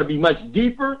 Is going to be much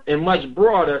deeper and much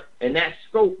broader, and that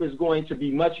scope is going to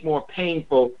be much more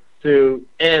painful to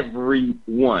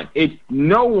everyone.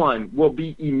 No one will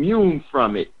be immune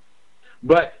from it.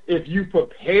 But if you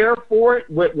prepare for it,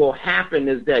 what will happen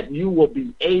is that you will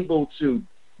be able to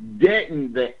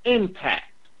deaden the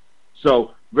impact.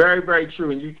 So very, very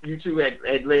true, and you two had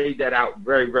laid that out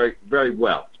very, very, very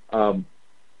well.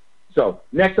 So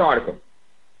next article.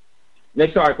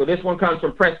 This one comes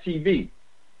from Press TV.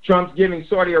 Trump's giving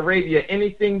Saudi Arabia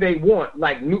anything they want,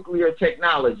 like nuclear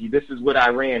technology. This is what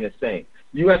Iran is saying.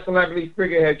 U.S. celebrity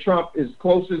figurehead Trump is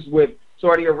closest with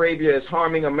Saudi Arabia is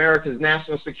harming America's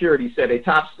national security, said a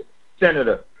top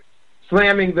senator,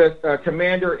 slamming the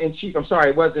commander-in-chief. I'm sorry,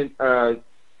 it wasn't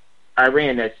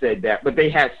Iran that said that, but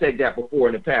they had said that before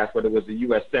in the past, but it was a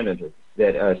U.S. senator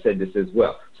that said this as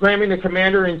well. Slamming the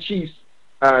commander-in-chief's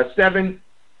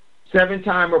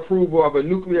seven-time approval of a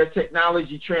nuclear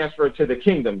technology transfer to the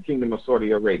Kingdom of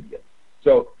Saudi Arabia.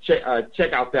 So check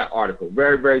out that article.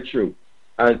 Very, very true.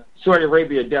 Saudi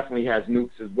Arabia definitely has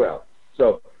nukes as well.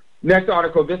 So next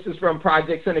article, this is from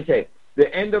Project Syndicate.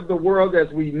 The End of the World as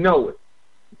We Know It.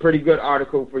 Pretty good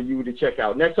article for you to check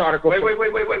out. Next article. Wait.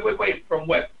 From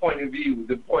what point of view?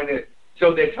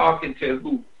 So they're talking to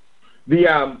who?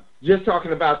 Just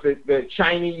talking about the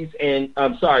Chinese and,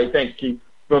 I'm sorry, thanks, Keith.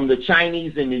 From the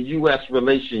Chinese and the U.S.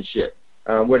 relationship,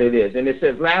 what it is. And it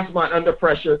says, last month, under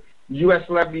pressure, U.S.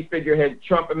 celebrity figurehead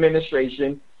Trump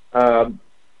administration,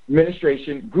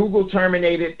 Google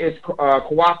terminated its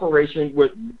cooperation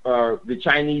with the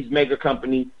Chinese mega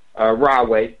company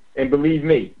Huawei. And believe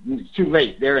me, it's too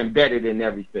late. They're embedded in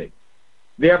everything.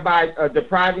 Thereby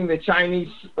depriving the Chinese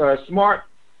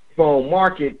smartphone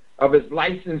market of its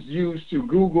license used to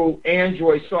Google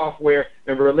Android software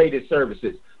and related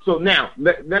services. So now,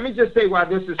 let me just say why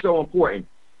this is so important.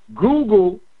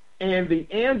 Google and the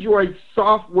Android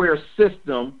software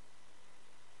system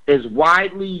is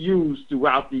widely used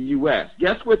throughout the U.S.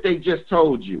 Guess what they just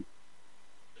told you?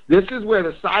 This is where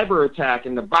the cyber attack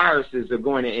and the viruses are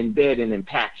going to embed and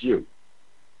impact you.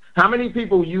 How many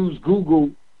people use Google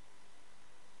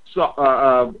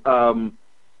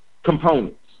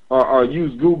components or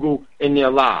use Google in their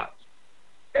lives?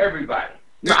 Everybody.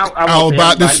 I was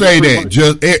about to say that.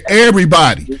 Just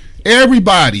everybody.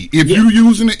 If you're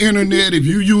using the internet, if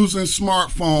you're using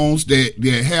smartphones that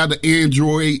have the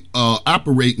Android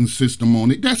operating system on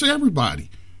it, that's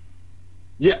everybody.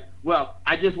 Yeah. Well,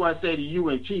 I just want to say to you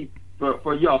and Chief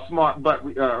for your smart butt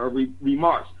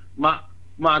remarks. My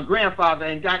grandfather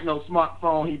ain't got no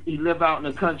smartphone. He live out in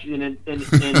the country and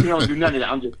he don't do none of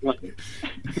that. I'm just playing.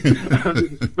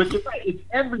 But you're right. It's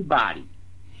everybody.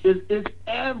 It's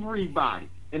everybody.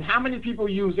 And how many people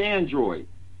use Android?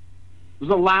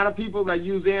 There's a lot of people that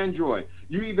use Android.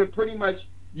 You either pretty much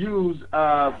use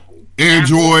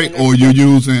Android or you're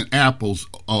using Apple's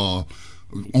on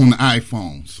the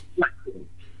iPhones.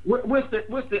 What's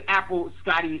the Apple,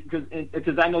 Scotty?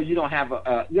 Because I know you don't have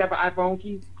you have an iPhone,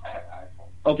 Keith? I have an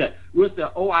iPhone. Okay. What's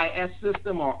the OIS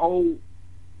system or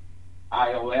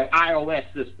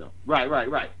iOS system?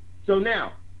 Right. So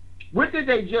now, what did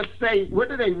they just say?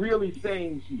 What are they really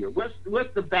saying here? What's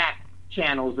the back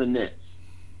channels in this?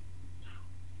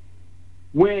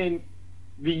 When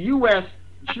the U.S.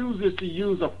 chooses to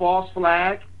use a false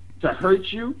flag to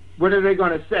hurt you, what are they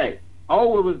going to say?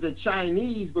 Oh, it was the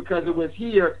Chinese because it was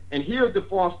here, and here's the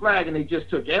false flag, and they just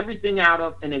took everything out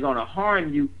of, and they're going to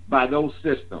harm you by those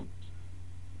systems.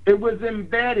 It was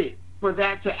embedded for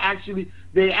that to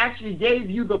they actually gave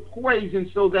you the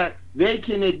poison so that they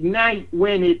can ignite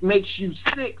when it makes you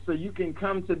sick, so you can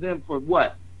come to them for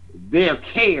what? Their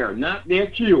care, not their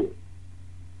cure.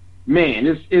 Man,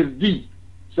 it's deep.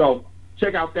 So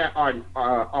check out that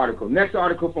article. Next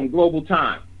article from Global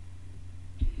Times.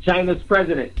 China's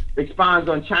president expounds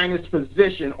on China's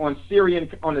position on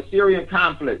the Syrian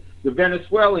conflict, the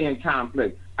Venezuelan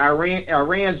conflict,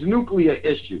 Iran's nuclear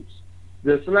issues.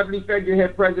 The celebrity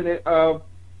figurehead president of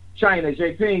China,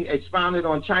 Jinping, expounded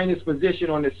on China's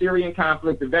position on the Syrian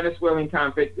conflict, the Venezuelan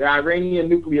conflict, the Iranian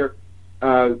nuclear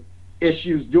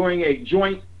issues during a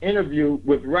joint interview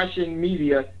with Russian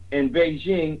media in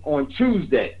Beijing on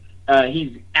Tuesday.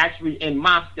 He's actually in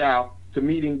Moscow to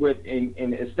meeting with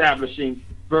and establishing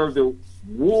further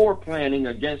war planning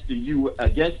against the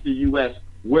U.S.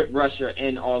 with Russia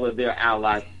and all of their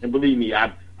allies. And believe me,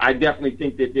 I definitely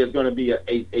think that there's going to be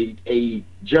a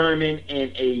German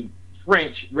and a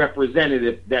French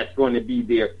representative that's going to be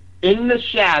there in the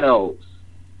shadows.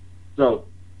 So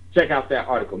check out that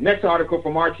article. Next article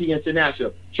from RT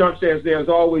International. Trump says there's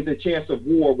always a chance of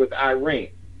war with Iran.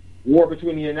 War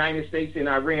between the United States and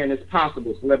Iran is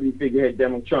possible, celebrity figurehead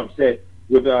Donald Trump said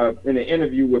in an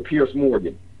interview with Piers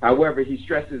Morgan. However, he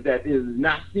stresses that it is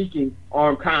not seeking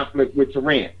armed conflict with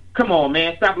Iran. Come on,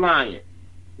 man, stop lying.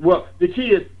 Well, the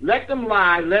key is let them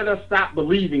lie. Let us stop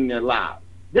believing their lies.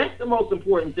 That's the most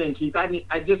important thing, Keith.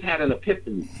 I just had an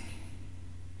epiphany.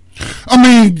 I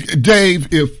mean, Dave,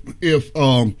 if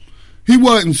he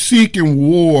wasn't seeking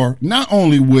war, not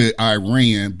only with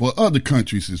Iran, but other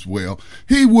countries as well,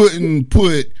 he wouldn't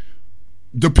put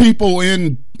the people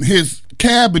in his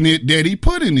cabinet that he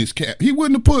put in his cabinet. He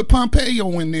wouldn't have put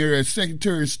Pompeo in there as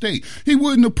Secretary of State. He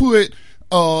wouldn't have put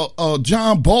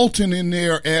John Bolton in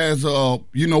there as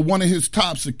one of his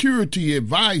top security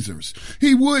advisors.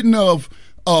 He wouldn't have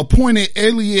appointed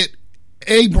Elliot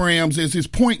Abrams as his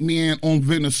point man on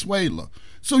Venezuela.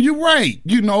 So you're right.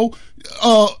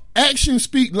 Actions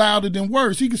speak louder than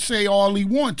words. He could say all he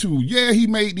want to. Yeah, he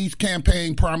made these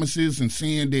campaign promises and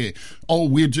saying that,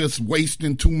 we're just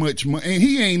wasting too much money. And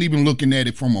he ain't even looking at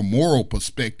it from a moral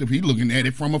perspective. He's looking at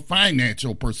it from a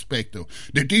financial perspective,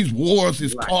 that these wars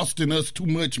is costing us too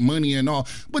much money and all.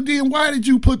 But then why did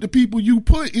you put the people you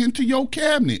put into your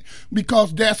cabinet?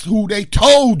 Because that's who they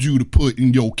told you to put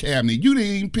in your cabinet. You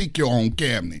didn't even pick your own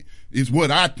cabinet, is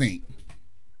what I think.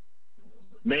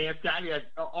 Man, Scotty,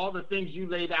 all the things you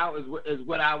laid out is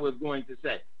what I was going to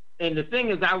say. And the thing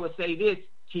is, I would say this,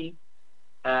 Keith,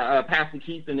 Pastor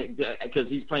Keith, because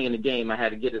he's playing the game, I had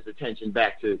to get his attention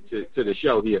back to the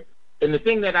show here. And the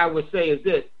thing that I would say is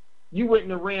this: you wouldn't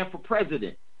have ran for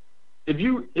president. If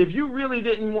you really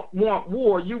didn't want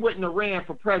war, you wouldn't have ran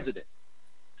for president.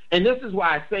 And this is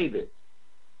why I say this: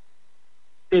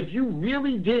 if you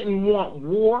really didn't want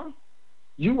war,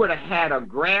 you would have had a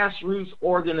grassroots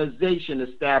organization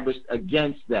established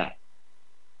against that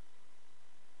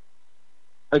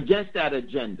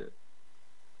agenda.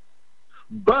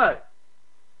 But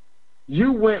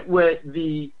you went with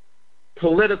the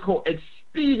political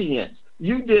expedience.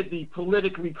 You did the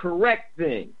politically correct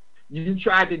thing. You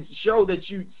tried to show that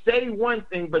you say one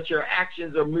thing, but your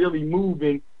actions are really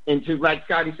moving into, like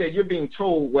Scotty said, you're being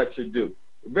told what to do.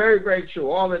 Very, very true.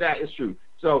 All of that is true.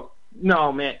 So,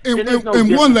 no, man. And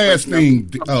one last thing,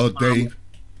 Dave.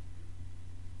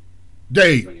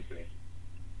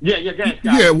 Yeah, go ahead, Scott.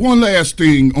 Yeah, one last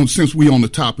thing since we on the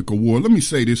topic of war. Let me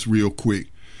say this real quick.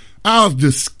 I was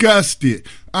disgusted.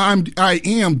 I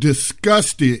am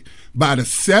disgusted by the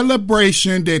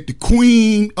celebration that the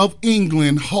Queen of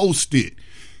England hosted.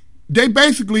 They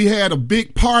basically had a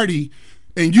big party,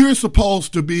 and you're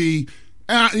supposed to be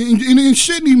and it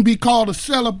shouldn't even be called a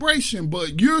celebration,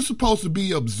 but you're supposed to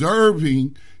be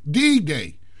observing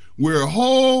D-Day, where a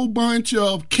whole bunch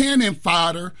of cannon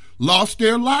fodder lost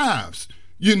their lives,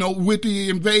 with the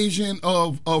invasion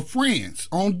of France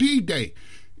on D-Day.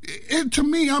 To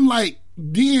me, I'm like,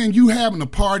 then you having a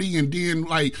party, and then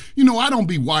I don't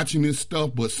be watching this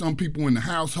stuff, but some people in the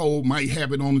household might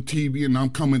have it on the TV, and I'm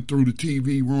coming through the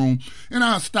TV room, and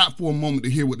I'll stop for a moment to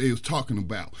hear what they was talking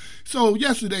about. So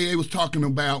yesterday they was talking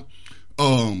about,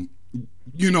 the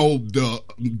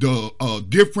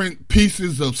different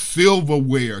pieces of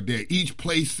silverware that each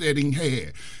place setting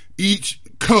had. Each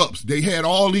cups, they had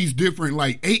all these different,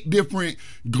 8 different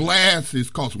glasses,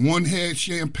 cause one had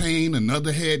champagne,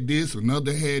 another had this,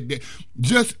 another had that.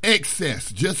 Just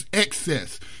excess,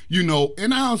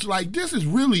 and I was like, this is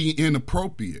really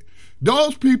inappropriate.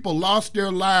 Those people lost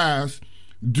their lives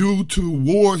due to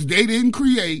wars they didn't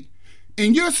create,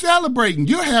 and you're celebrating,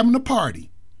 you're having a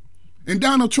party. And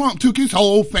Donald Trump took his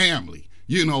whole family.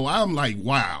 I'm like,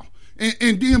 wow.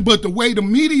 And then, but the way the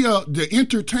media, the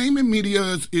entertainment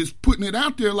media is putting it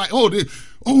out there,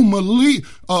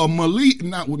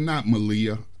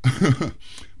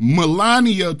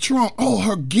 Melania Trump,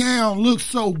 her gown looks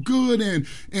so good, and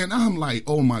I'm like,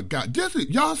 oh my God,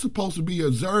 y'all supposed to be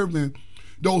observing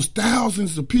those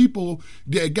thousands of people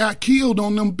that got killed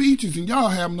on them beaches, and y'all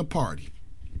having a party.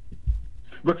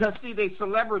 Because see, they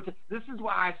celebrity. This is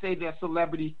why I say they're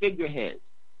celebrity figureheads.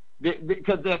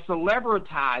 Because they're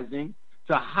celebritizing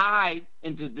to hide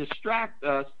and to distract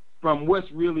us from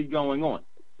what's really going on.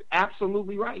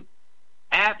 Absolutely right.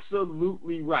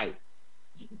 Absolutely right.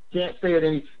 Can't say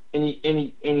it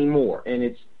any more. And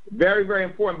it's very, very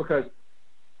important, because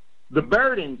the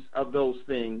burdens of those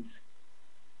things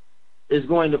is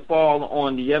going to fall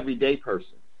on the everyday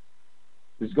person.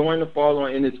 It's going to fall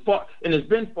on, and it's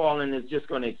been falling. It's just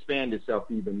going to expand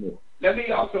itself even more. Let me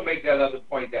also make that other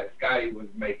point that Scotty was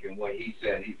making when he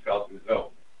said he felt as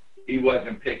though he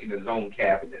wasn't picking his own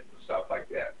cabinet and stuff like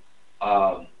that.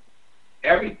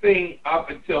 Everything up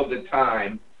until the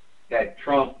time that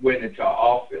Trump went into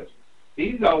office,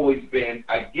 he's always been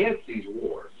against these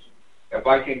wars. If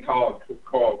I can call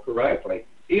correctly,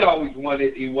 he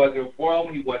wasn't for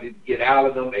them. He wanted to get out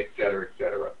of them, et cetera, et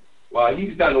cetera. Well,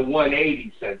 he's done a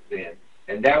 180 since then,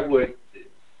 and that would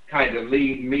kind of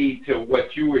lead me to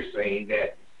what you were saying,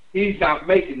 that he's not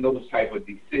making those type of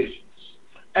decisions.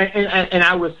 And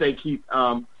I would say, Keith,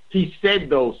 he said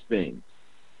those things,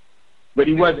 but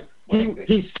he wasn't.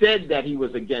 He said that he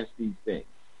was against these things.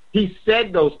 He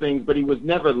said those things, but he was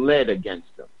never led against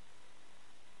them.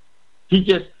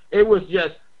 It was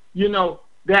just,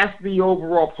 that's the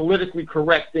overall politically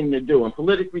correct thing to do, and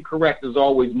politically correct is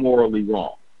always morally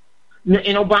wrong.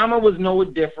 And Obama was no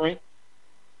different.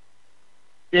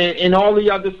 And all the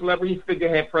other celebrity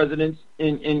figurehead presidents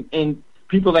and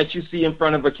people that you see in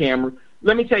front of a camera,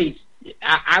 let me tell you,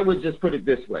 I would just put it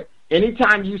this way.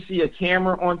 Anytime you see a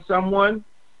camera on someone,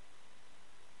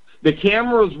 the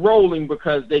camera is rolling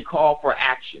because they call for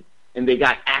action, and they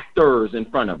got actors in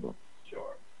front of them.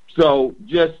 Sure. So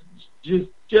just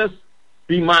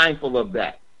be mindful of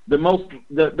that. The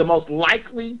most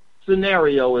likely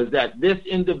scenario is that this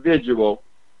individual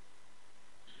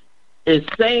is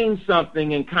saying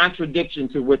something in contradiction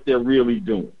to what they're really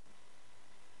doing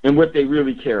and what they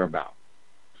really care about.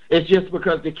 It's just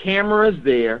because the camera is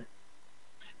there,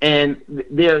 and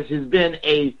there has been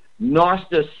a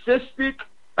narcissistic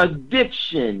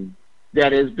addiction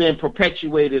that has been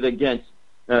perpetuated against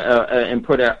and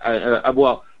put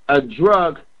a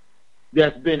drug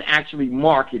that's been actually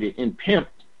marketed and pimped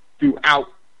throughout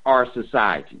our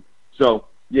society. So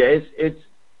yeah,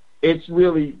 it's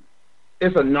really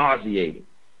nauseating.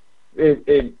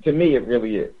 To me, it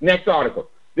really is. Next article.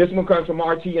 This one comes from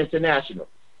RT International.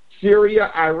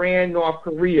 Syria, Iran, North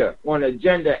Korea on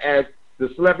agenda as the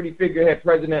celebrity figurehead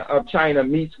president of China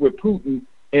meets with Putin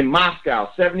in Moscow,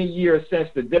 70 years since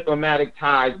the diplomatic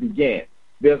ties began.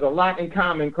 There's a lot in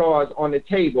common cause on the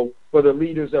table for the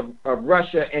leaders of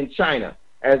Russia and China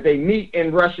as they meet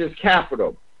in Russia's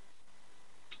capital.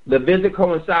 The visit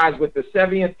coincides with the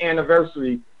 70th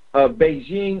anniversary of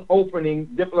Beijing opening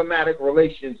diplomatic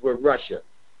relations with Russia.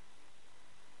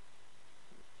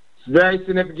 It's very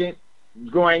significant.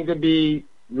 It's going to be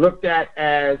looked at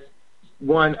as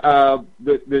one of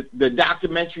the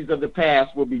documentaries of the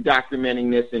past will be documenting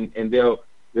this, and they'll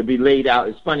be laid out.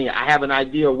 It's funny, I have an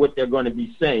idea of what they're going to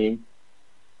be saying,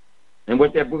 and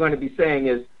what they're going to be saying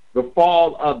is the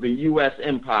fall of the U.S.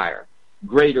 empire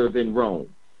greater than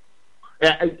Rome.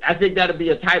 I think that'll be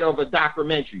a title of a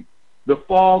documentary, The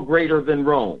Fall Greater Than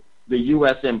Rome, the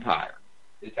U.S. empire.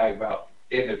 You're talking about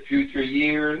in the future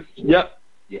years? Yep.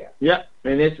 Yeah. Yep,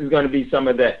 and this is going to be some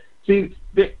of that. See,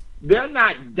 they're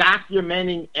not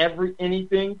documenting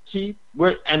anything, Keith.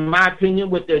 In my opinion,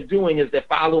 what they're doing is they're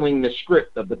following the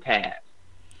script of the past.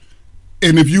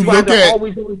 And if you look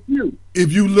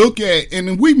at,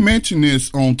 and we mentioned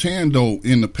this on Thando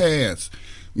in the past,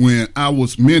 when I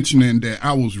was mentioning that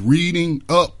I was reading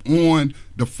up on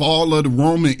the fall of the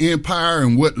Roman Empire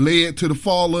and what led to the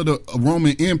fall of the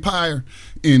Roman Empire,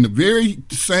 and the very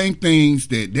same things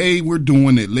that they were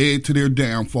doing that led to their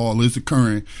downfall is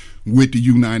occurring with the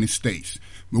United States.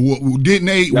 Wasn't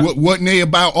they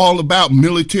all about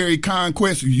military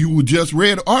conquest? You just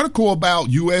read an article about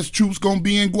U.S. troops going to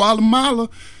be in Guatemala,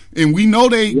 and we know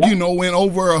they, in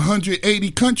over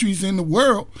 180 countries in the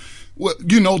world. Well,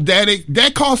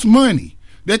 that costs money.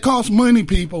 That costs money,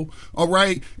 people. All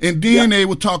right, and then they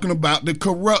were talking about the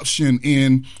corruption,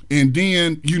 and then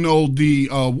the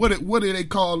what do they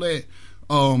call that?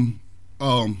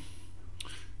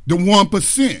 The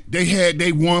 1%. They had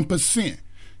their 1%.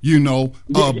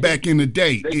 Back in the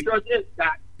day. They sure did,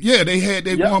 Scott. Yeah, they had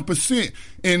their 1%,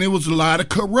 and it was a lot of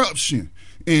corruption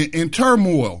and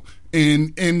turmoil.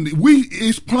 And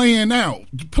it's playing out.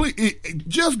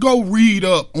 Just go read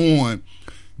up on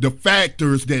the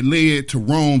factors that led to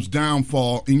Rome's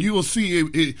downfall, and you will see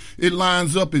it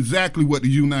lines up exactly what the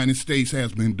United States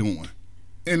has been doing.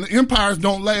 And empires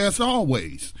don't last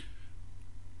always.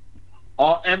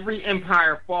 Every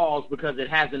empire falls because it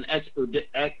has an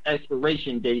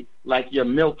expiration date, like your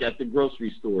milk at the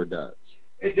grocery store does.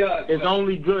 It does. It's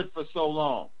only good for so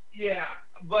long. Yeah.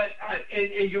 But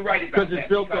and you're right about that. Because it's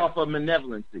built off of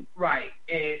malevolency. Right.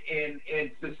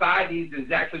 And societies,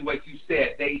 exactly what you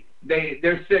said,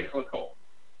 they're cyclical.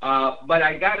 But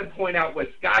I got to point out what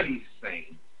Scotty's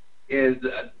saying is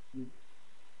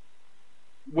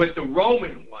with the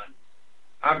Roman one.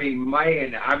 I mean,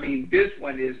 this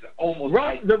one is almost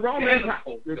like the Roman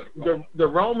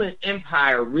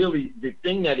Empire. Really, the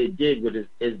thing that it did with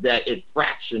is that it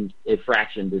fractioned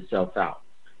itself out,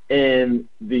 and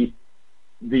the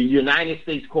United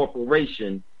States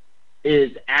Corporation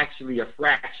is actually a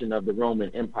fraction of the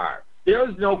Roman Empire. There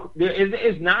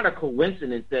is not a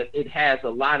coincidence that it has a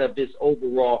lot of this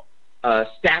overall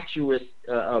statuesque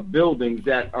buildings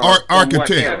that are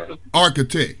architect. The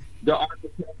architect.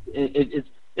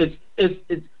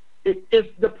 It's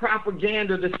the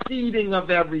propaganda, the seeding of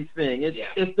everything.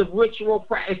 It's the ritual,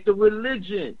 it's the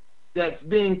religion that's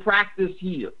being practiced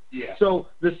here. Yeah. So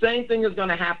the same thing is going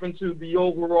to happen to the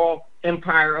overall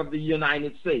empire of the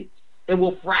United States. It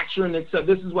will fracture in itself.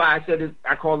 This is why I said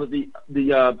I call it the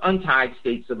untied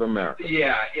states of America.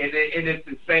 Yeah, and it's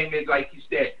the same as, like you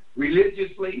said,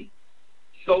 religiously,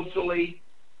 socially,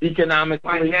 economically,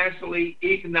 financially,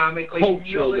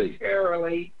 culturally,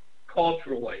 militarily,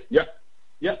 culturally. Yep.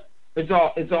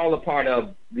 It's all a part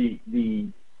of the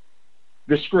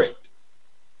script,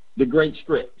 the great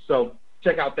script. So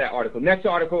check out that article. Next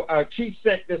article, Chief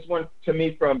sent this one to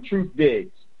me from Truth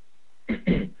Digs.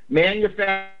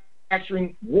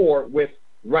 Manufacturing war with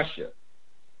Russia.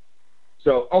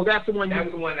 So, that's the one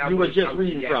you were just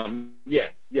reading from. Yeah,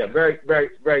 very,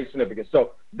 very, very significant.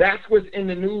 So that's what's in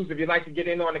the news. If you'd like to get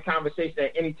in on the conversation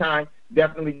at any time,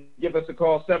 definitely give us a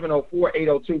call,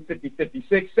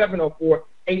 704-802-5056,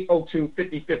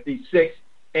 704-802-5056.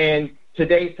 And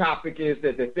today's topic is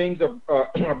that the things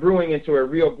are brewing into a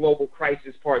real global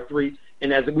crisis, part 3.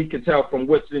 And as we can tell from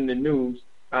what's in the news,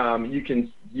 you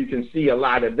can see a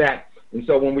lot of that. And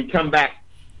so when we come back,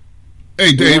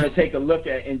 hey, Dave, we want to take a look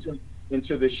at into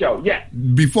the show. Yes.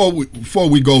 Before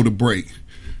we go to break,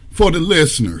 for the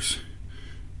listeners,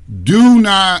 do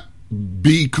not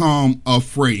become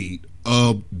afraid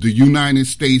of the United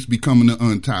States becoming the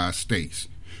untied states,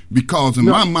 because in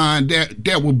my mind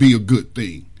that would be a good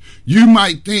thing. You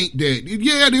might think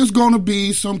that, there's going to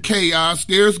be some chaos.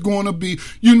 There's going to be,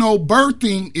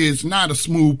 birthing is not a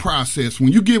smooth process.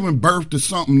 When you're giving birth to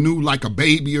something new, like a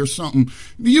baby or something,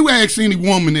 you ask any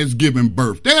woman that's giving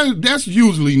birth, that's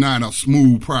usually not a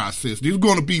smooth process. There's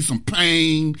going to be some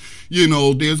pain,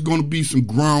 there's going to be some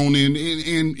groaning,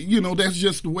 and that's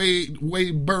just the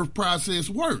way birth process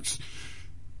works.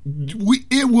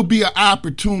 It will be an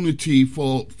opportunity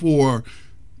for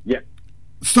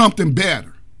something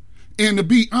better. And to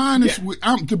be honest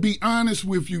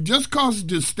with you, just because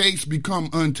the states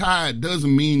become untied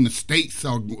doesn't mean the states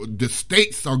are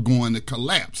going to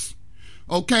collapse.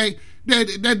 Okay,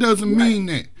 that doesn't mean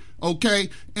that. Okay,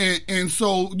 and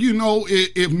so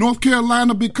if North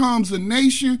Carolina becomes a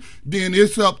nation, then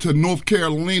it's up to North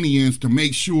Carolinians to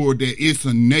make sure that it's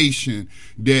a nation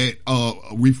that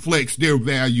reflects their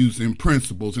values and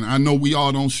principles. And I know we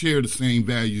all don't share the same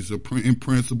values and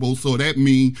principles, so that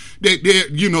means that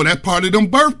that's part of them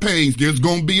birth pains. There's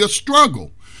going to be a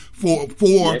struggle for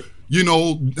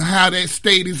how that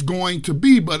state is going to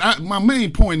be. But my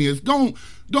main point is don't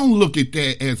look at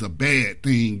that as a bad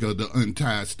thing of the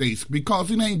untied states, because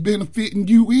it ain't benefiting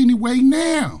you anyway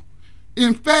now.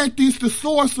 In fact, it's the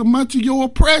source of much of your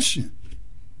oppression.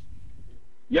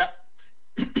 Yep.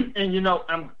 And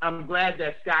I'm glad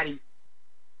that Scotty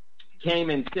came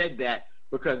and said that,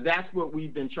 because that's what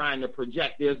we've been trying to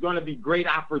project. There's going to be great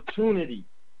opportunities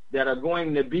that are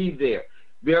going to be there.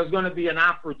 There's going to be an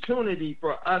opportunity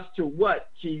for us to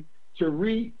Chief? To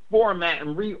reformat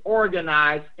and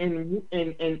reorganize and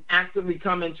actively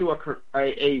come into a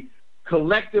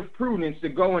collective prudence to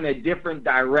go in a different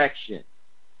direction.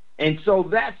 And so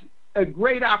that's a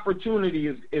great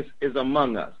opportunity is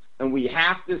among us, and we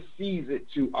have to seize it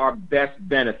to our best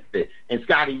benefit. And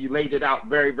Scotty, you laid it out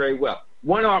very, very well.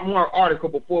 One more article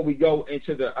before we go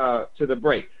into the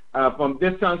break.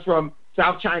 This comes from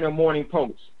South China Morning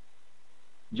Post.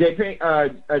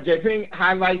 Jinping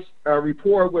highlights a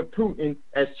rapport with Putin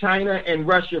as China and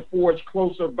Russia forge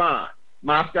closer bond.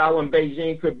 Moscow and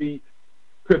Beijing could be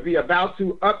about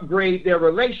to upgrade their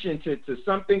relationship to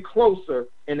something closer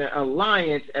in an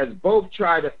alliance as both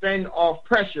try to fend off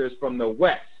pressures from the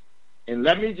West. And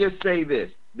let me just say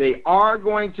this. They are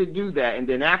going to do that, and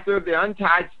then after the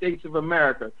untied states of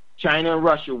America, China and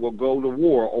Russia will go to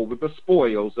war over the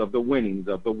spoils of the winnings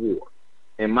of the war,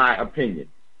 in my opinion.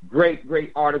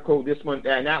 Great article, this one,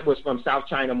 and that was from South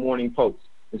China Morning Post.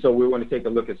 And so we want to take a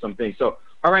look at some things. So,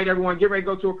 all right, everyone, get ready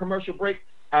to go to a commercial break.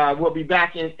 We'll be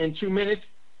back in 2 minutes.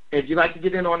 If you'd like to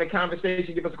get in on the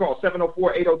conversation, give us a call,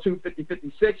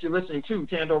 704-802-5056. You're listening to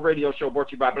Thando Radio Show, brought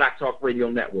to you by Black Talk Radio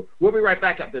Network. We'll be right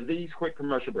back after these quick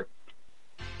commercial breaks.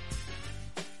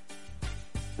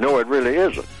 No, it really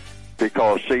isn't.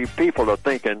 Because, see, people are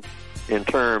thinking in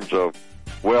terms of,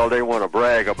 well, they want to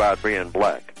brag about being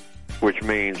black, which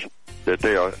means that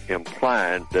they are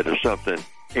implying that there's something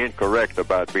incorrect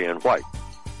about being white,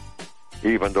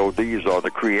 even though these are the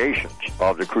creations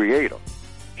of the Creator.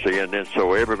 See, and then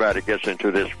so everybody gets into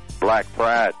this black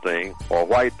pride thing or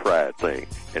white pride thing,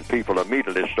 and people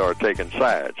immediately start taking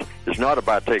sides. It's not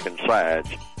about taking sides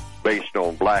based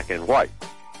on black and white.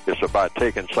 It's about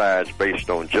taking sides based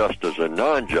on justice and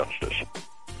non-justice.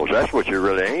 Well, that's what you're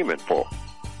really aiming for.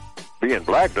 Being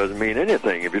black doesn't mean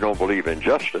anything if you don't believe in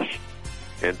justice.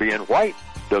 And being white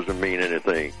doesn't mean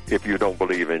anything if you don't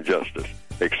believe in justice,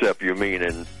 except you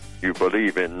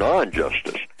believe in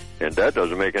non-justice. And that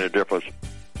doesn't make any difference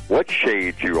what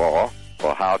shade you are,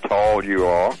 or how tall you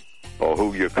are, or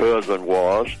who your cousin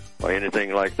was, or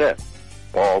anything like that,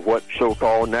 or what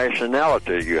so-called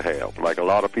nationality you have. Like a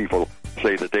lot of people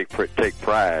say that they take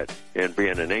pride in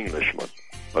being an Englishman,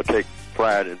 or take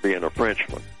pride in being a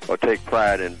Frenchman, or take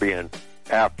pride in being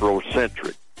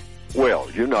Afrocentric.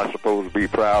 Well, you're not supposed to be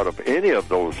proud of any of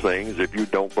those things if you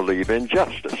don't believe in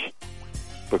justice,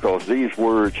 because these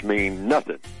words mean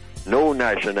nothing. No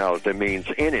nationality means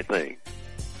anything.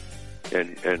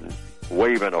 And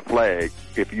waving a flag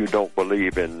if you don't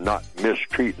believe in not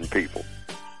mistreating people.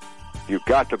 You've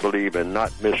got to believe in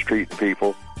not mistreating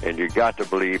people, and you got to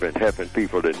believe in helping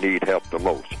people that need help the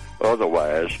most.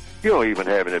 Otherwise, you don't even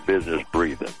have any business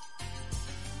breathing.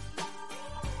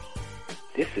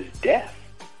 This is death.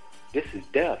 This is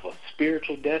death, a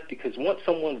spiritual death, because once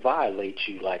someone violates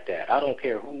you like that, I don't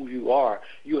care who you are,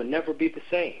 you will never be the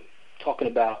same. Talking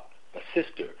about a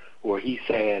sister, where he's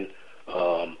saying,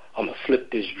 I'm going to slip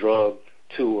this drug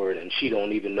to her and she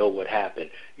don't even know what happened.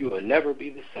 You will never be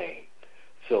the same.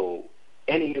 So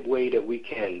any way that we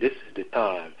can, this is the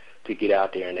time to get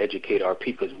out there and educate our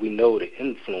people, because we know the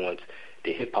influence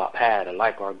that hip-hop had. And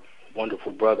like our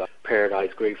wonderful brother,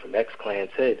 Paradise Gray from X-Clan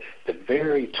said, the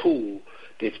very tool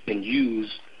that's been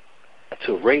used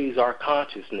to raise our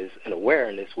consciousness and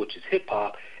awareness, which is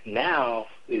hip-hop, now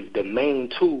is the main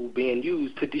tool being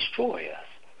used to destroy us.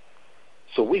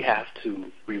 So we have to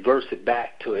reverse it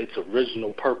back to its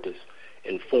original purpose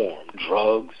and form.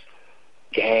 Drugs,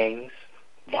 gangs,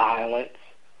 violence,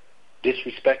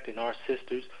 disrespecting our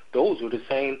sisters, those were the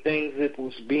same things that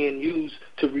was being used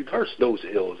to reverse those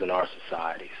ills in our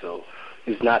society. So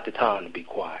it's not the time to be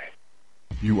quiet.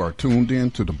 You are tuned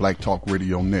in to the Black Talk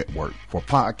Radio Network. For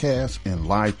podcasts and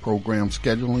live program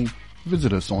scheduling,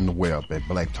 visit us on the web at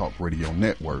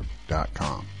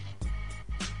blacktalkradionetwork.com.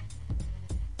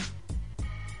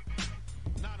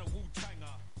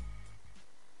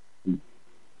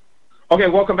 Okay,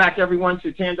 welcome back, everyone,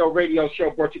 to Thando Radio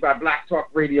Show, brought to you by Black Talk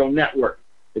Radio Network.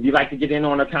 If you'd like to get in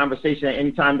on a conversation at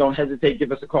any time, don't hesitate.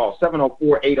 Give us a call.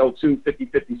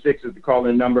 704-802-5056 is the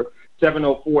call-in number.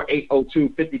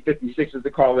 704-802-5056 is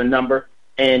the call-in number.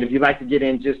 And if you'd like to get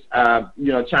in, just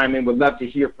chime in. We'd love to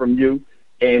hear from you.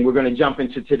 And we're going to jump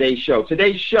into today's show.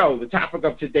 Today's show, the topic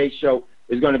of today's show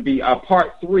is going to be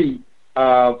part 3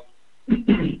 of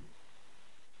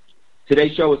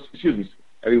today's show is,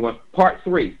 part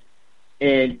 3.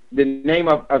 And the name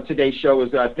of today's show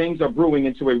is Things Are Brewing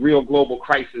into a Real Global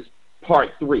Crisis,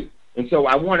 Part 3. And so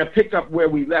I want to pick up where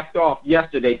we left off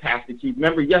yesterday, Pastor Keith.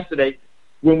 Remember yesterday,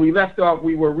 when we left off,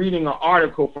 we were reading an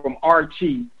article from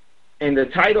RT, and the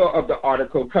title of the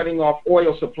article, Cutting Off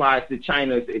Oil Supplies to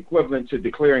China is Equivalent to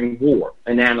Declaring War,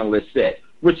 an analyst said,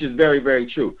 which is very, very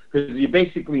true. Because you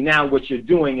basically now what you're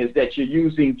doing is that you're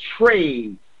using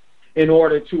trade in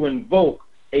order to invoke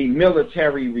a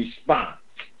military response.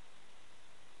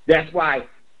 That's why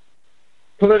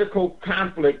political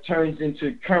conflict turns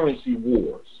into currency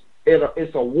wars.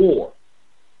 It's a war.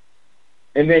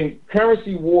 And then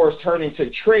currency wars turn into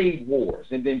trade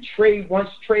wars. And then once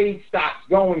trade stops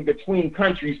going between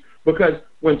countries, because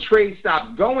when trade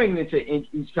stops going into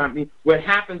each country, what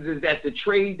happens is that the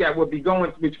trade that would be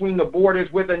going between the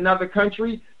borders with another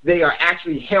country, they are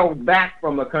actually held back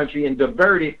from a country and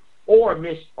diverted or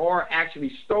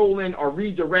actually stolen or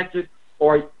redirected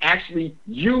or actually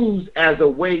used as a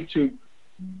way to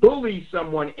bully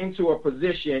someone into a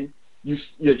position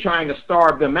you're trying to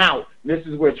starve them out. This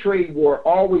is where trade war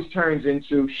always turns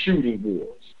into shooting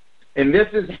wars. And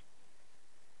this is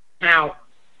how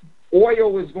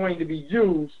oil is going to be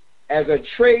used as a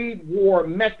trade war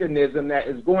mechanism that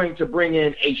is going to bring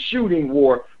in a shooting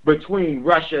war between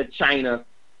Russia, China,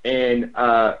 and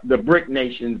the BRIC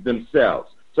nations themselves.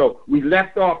 So we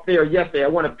left off there yesterday. I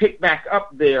want to pick back up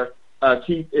there,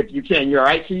 Keith, if you can. You all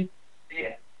right, Keith?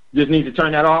 Yeah. Just need to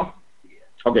turn that off? Yeah.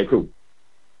 Okay, cool.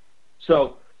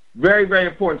 So very, very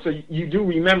important. So you do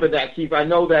remember that, Keith. I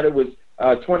know that it was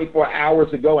 24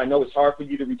 hours ago. I know it's hard for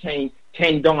you to retain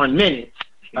 10 darn minutes.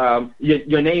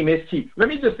 Your name is Keith. Let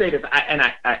me just say this,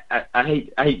 I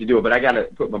hate to do it, but I got to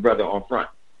put my brother on front.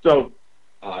 So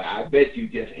I bet you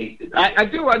just hate to do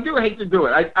it. I do hate to do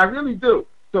it. I really do.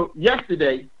 So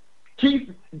yesterday, Keith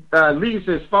leaves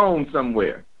his phone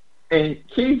somewhere, and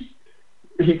he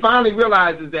finally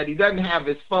realizes that he doesn't have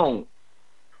his phone.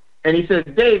 And he says,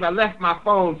 Dave, I left my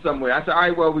phone somewhere. I said, all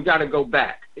right, well, we got to go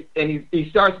back. And he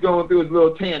starts going through his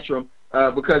little tantrum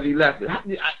because he left it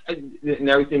and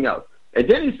everything else. And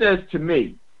then he says to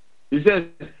me, he says,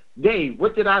 Dave,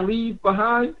 what did I leave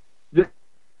behind?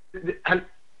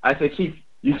 I said, Keith,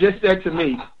 you just said to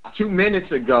me 2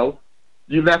 minutes ago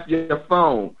you left your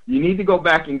phone. You need to go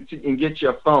back and get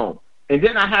your phone. And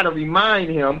then I had to remind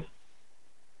him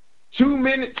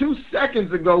 2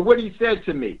 seconds ago what he said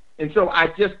to me. And so I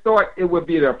just thought it would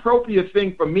be the appropriate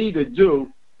thing for me to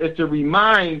do is to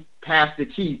remind Pastor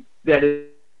Keith that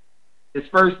his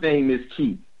first name is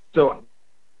Keith. So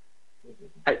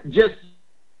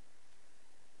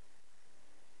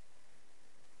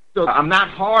so I'm not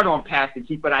hard on Pastor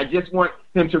Keith, but I just want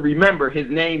him to remember his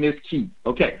name is Keith.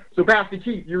 Okay, so Pastor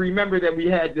Keith, you remember that we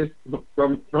had this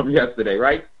from yesterday,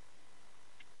 right?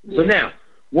 Yeah. So now,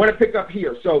 want to pick up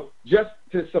here. So just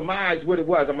to surmise what it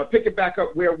was, I'm going to pick it back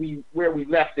up where we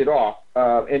left it off,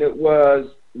 and it was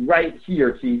right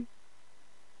here, Keith.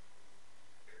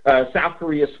 South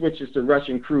Korea switches to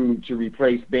Russian crude to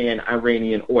replace banned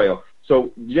Iranian oil.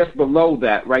 So just below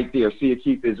that, right there, see it,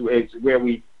 Keith, is where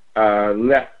we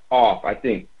left off, I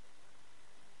think.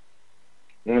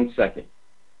 1 second.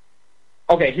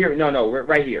 Okay, here, no,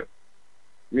 right here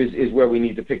is where we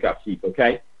need to pick up, Keith,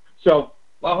 okay? So,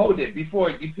 well, hold it. Before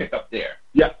you pick up there,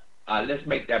 yeah. Let's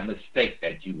make that mistake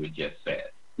that you had just said.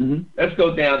 Mm-hmm. Let's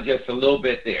go down just a little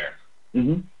bit there.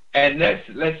 Mm-hmm. And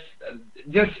let's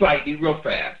just slightly, real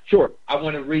fast. Sure. I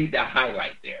want to read the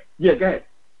highlight there. Yeah, go ahead.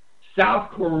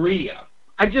 South Korea.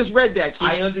 I just read that, Keith.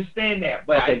 I understand that,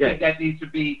 but okay, I think that needs to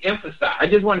be emphasized. I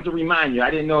just wanted to remind you.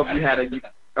 I didn't know if you had a...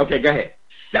 Okay, go ahead.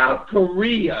 South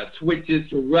Korea switches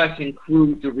to Russian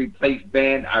crude to replace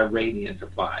banned Iranian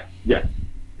supply. Yes.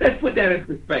 Let's put that in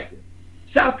perspective.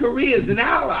 South Korea is an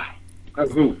ally.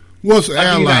 Of who? What's an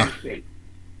ally?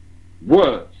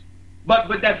 Was.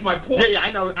 But that's my point. Yeah,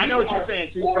 I know what you're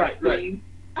saying, Keith. Right.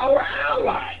 Our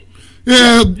allies.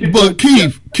 Yeah, but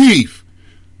Keith,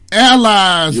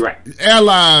 allies, right.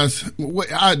 Allies,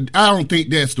 I don't think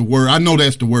that's the word. I know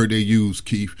that's the word they use,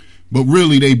 Keith, but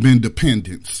really they've been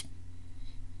dependents.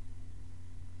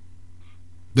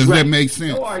 Does that make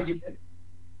sense? No argument.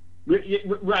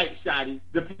 Right, Scotty.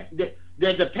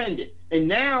 They're dependent. And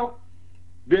now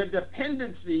their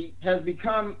dependency has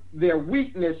become their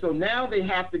weakness, so now they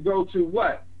have to go to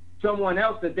what? Someone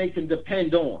else that they can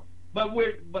depend on. But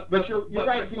you're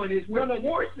right. The point is, we're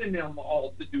forcing them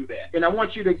all to do that. And I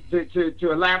want you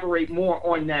to elaborate more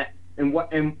on that and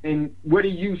what are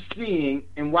you seeing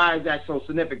and why is that so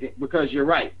significant? Because you're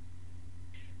right.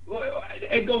 Well,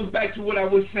 it goes back to what I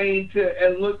was saying.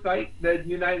 It looks like the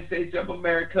United States of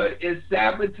America is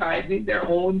sabotaging their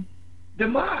own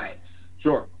demise.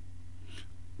 Sure.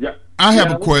 Yeah. I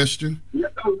have a question. Yeah,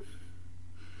 go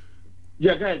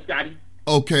ahead, Scotty.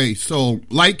 Okay, so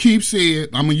like Keith said,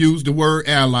 I'm going to use the word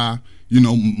ally,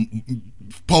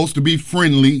 supposed to be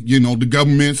friendly. The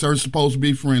governments are supposed to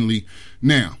be friendly.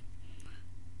 Now,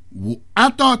 I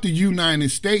thought the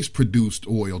United States produced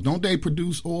oil. Don't they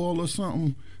produce oil or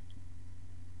something?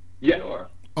 Yeah.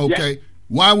 Okay. Yeah.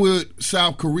 Why would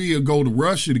South Korea go to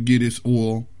Russia to get its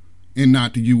oil and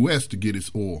not the U.S. to get its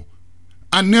oil?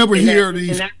 I never hear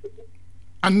these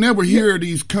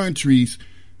countries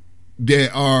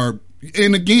that are,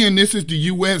 and again, this is the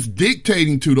U.S.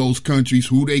 dictating to those countries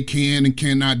who they can and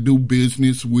cannot do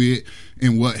business with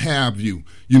and what have you.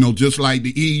 Just like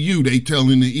the EU, they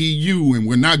telling the EU, and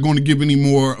we're not going to give any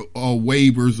more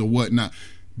waivers or whatnot.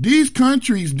 These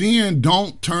countries then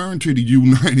don't turn to the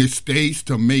United States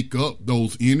to make up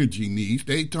those energy needs.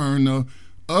 They turn to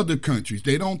other countries.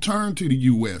 They don't turn to the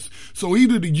U.S. So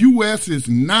either the U.S. is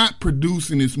not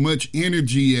producing as much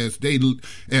energy as they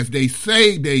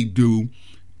say they do,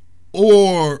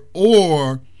 or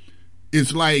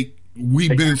it's like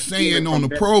we've been saying on the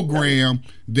program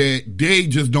that they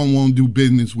just don't want to do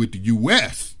business with the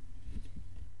U.S.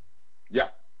 Yeah.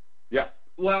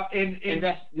 Well, and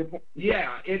that's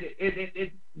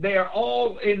they're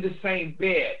all in the same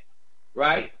bed,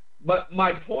 right? But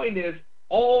my point is,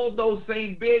 all those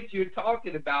same bids you're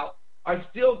talking about are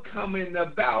still coming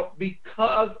about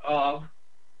because of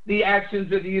the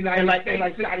actions of the United States. And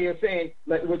like Scotty is saying,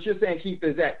 like what you're saying, Keith,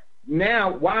 is that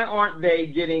now why aren't they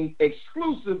getting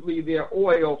exclusively their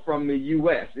oil from the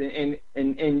U.S.? And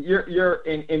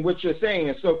what you're saying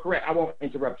is so correct. I won't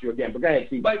interrupt you again, but go ahead,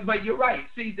 Keith. But you're right.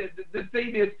 See, the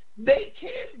thing is, they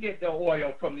can get the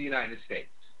oil from the United States,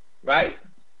 right?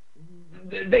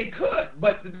 They could,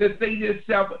 but the thing is,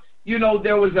 you know,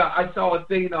 there was I saw a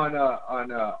thing on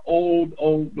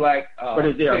old black. But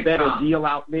is there a better deal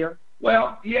out there?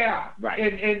 Well, yeah, right.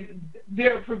 And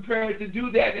they're prepared to do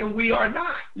that, and we are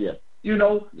not. Yeah. You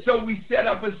know, so we set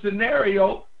up a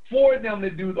scenario for them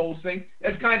to do those things.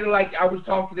 It's kind of like I was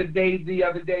talking to Dave the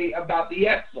other day about the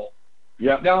Edsel.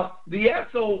 Yeah. Now, the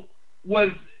Edsel was,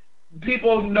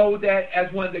 people know that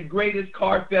as one of the greatest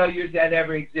car failures that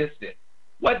ever existed.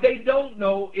 What they don't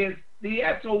know is the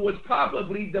Edsel was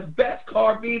probably the best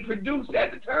car being produced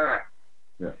at the time.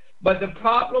 Yeah. But the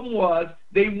problem was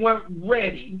they weren't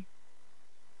ready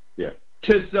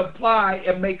to supply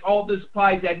and make all the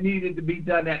supplies that needed to be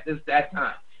done at that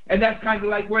time. And that's kind of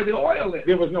like where the oil is.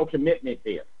 There was no commitment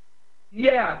there.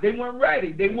 Yeah, they weren't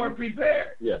ready. They weren't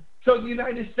prepared. Yeah. So the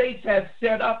United States has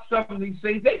set up some of these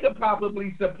things. They could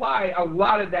probably supply a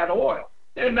lot of that oil.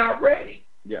 They're not ready.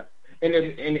 Yeah. And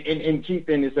Keith,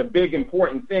 and it's a big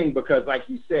important thing because, like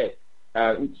you said,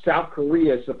 South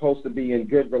Korea is supposed to be in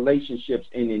good relationships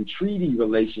and in treaty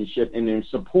relationship and in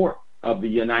support of the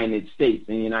United States,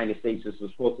 and the United States is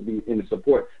supposed to be in the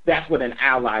support. That's what an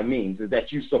ally means, is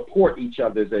that you support each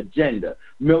other's agenda,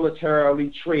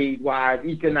 militarily, trade-wise,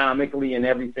 economically, and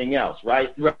everything else,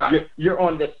 right? You're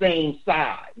on the same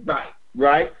side,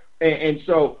 right? And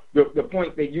so the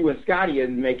point that you and Scotty are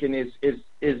making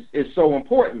is so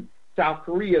important. South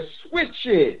Korea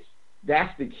switches.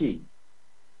 That's the key.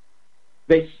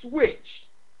 They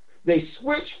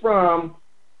switched from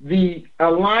the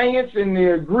alliance and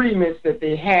the agreements that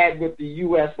they had with the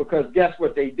U.S. because guess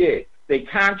what they did? They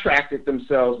contracted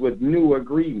themselves with new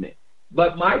agreements.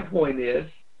 But my point is,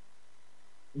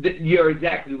 you're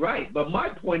exactly right, but my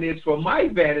point is, from my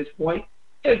vantage point,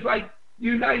 it's like the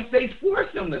United States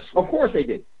forced them to switch. Of course they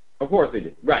did.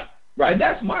 Right. And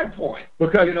that's my point.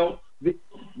 Because, you know,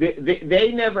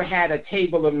 they never had a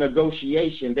table of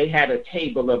negotiation. They had a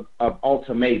table of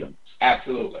ultimatums.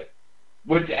 Absolutely.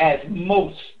 Which, as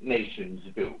most nations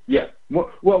do. Yeah.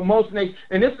 Well, most nations,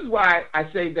 and this is why I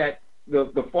say that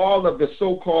the fall of the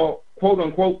so-called,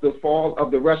 quote-unquote, the fall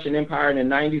of the Russian Empire in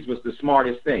the 90s was the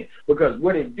smartest thing. Because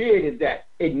what it did is that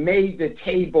it made the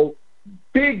table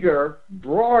bigger,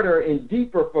 broader, and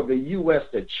deeper for the U.S.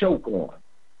 to choke on.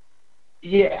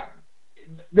 Yeah.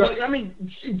 I mean,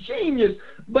 genius,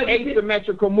 but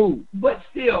asymmetrical move. But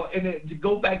still, and to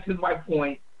go back to my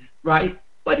point, right,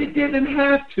 but it didn't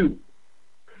have to.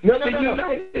 No.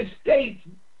 United States,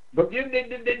 but the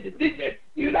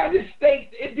United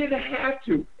States, it didn't have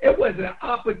to. It was an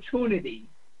opportunity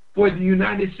for the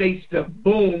United States to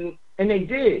boom, and they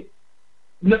did.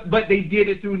 But they did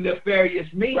it through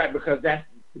nefarious means. Right, because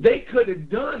they could have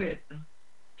done it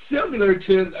similar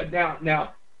to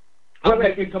now. I'm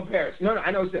making comparison. No,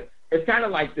 I know it's kind of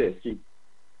like this, Keith.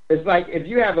 It's like if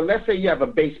you have let's say you have a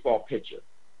baseball pitcher,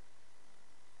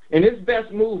 and his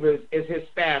best move is his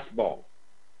fastball.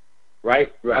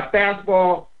 Right? A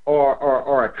fastball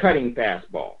or a cutting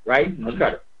fastball, right? Mm-hmm. A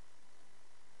cutter.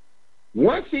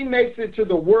 Once he makes it to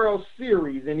the World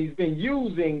Series and he's been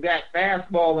using that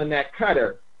fastball and that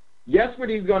cutter, guess what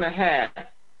he's going to have?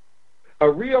 A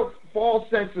real false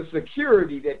sense of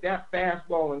security that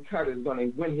fastball and cutter is going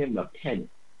to win him the pennant.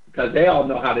 Because they all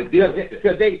know how to deal with it.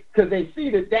 Because they see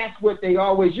that's what they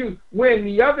always use. When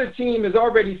the other team has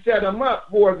already set them up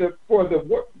for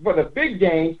the big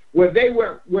games, where they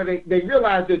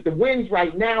realized that the wins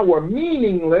right now were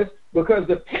meaningless because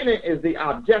the pennant is the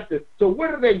objective. So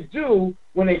what do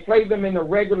when they play them in the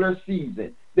regular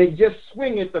season? They just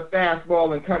swing at the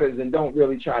fastball and cutters and don't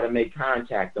really try to make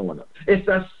contact on them. It's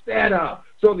a setup.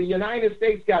 So the United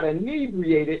States got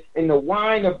inebriated in the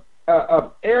wine of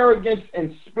arrogance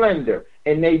and splendor,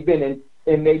 and they've been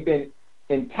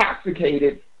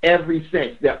intoxicated ever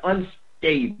since. They're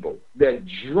unstable. They're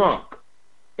drunk,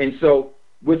 and so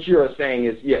what you're saying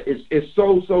is, it's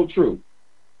so true.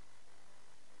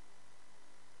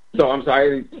 So I'm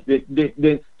sorry.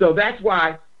 So that's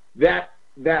why that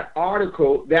that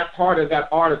article, that part of that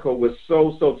article was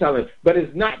so telling. But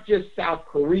it's not just South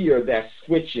Korea that's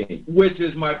switching. Which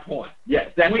is my point.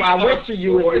 Yes, that's why I went to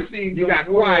you and you got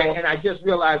quiet, and I just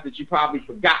realized that you probably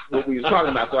forgot what we were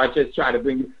talking about, so I just tried to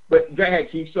bring you. But go ahead,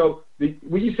 Keith. So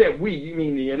when you said we, you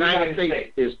mean the United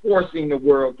States is forcing the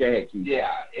world. Go ahead, Keith.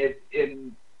 Yeah,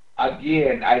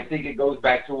 again, I think it goes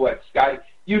back to what Scott,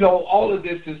 all of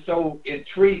this is so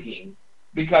intriguing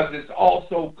because it's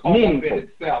also caught up in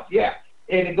itself. Yeah.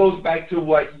 And it goes back to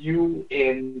what you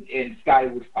and Scotty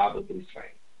was probably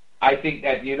saying. I think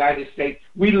that the United States,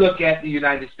 we look at the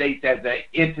United States as an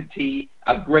entity,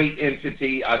 a great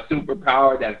entity, a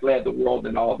superpower that's led the world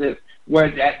and all this.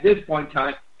 Whereas at this point in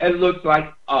time, it looks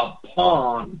like a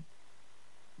pawn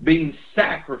being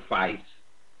sacrificed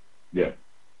to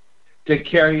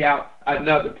carry out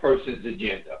another person's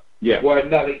agenda or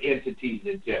another entity's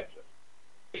agenda.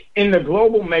 In the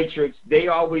global matrix, they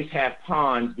always have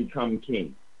pawns become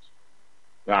kings.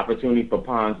 The opportunity for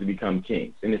pawns to become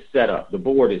kings. And it's set up. The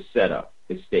board is set up.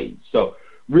 It's staged. So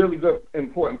really good,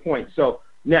 important point. So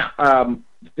now,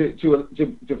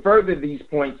 to further these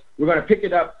points, we're going to pick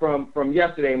it up from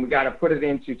yesterday, and we got to put it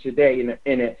into today.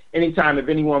 Anytime, if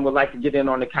anyone would like to get in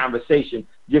on the conversation,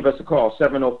 give us a call,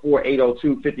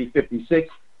 704-802-5056,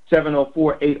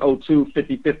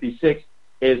 704-802-5056.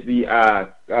 Is the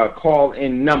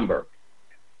call-in number.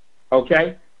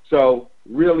 Okay? So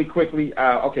really quickly,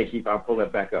 okay, Keith, I'll pull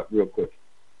that back up real quick.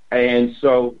 And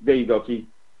so there you go, Keith.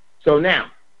 So now,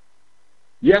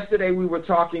 yesterday we were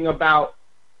talking about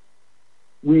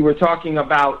the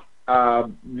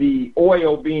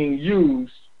oil being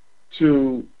used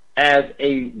as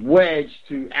a wedge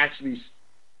to actually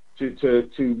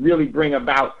to really bring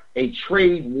about a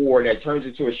trade war that turns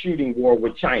into a shooting war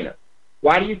with China.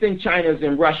 Why do you think China's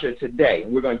in Russia today?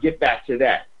 And we're going to get back to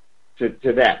that.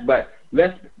 But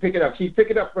let's pick it up. Keith, pick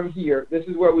it up from here. This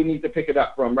is where we need to pick it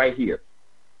up from, right here.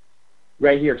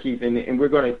 Right here, Keith. And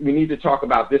we need to talk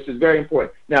about this. Is very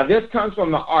important. Now, this comes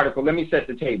from the article. Let me set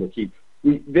the table, Keith.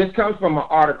 This comes from an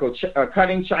article,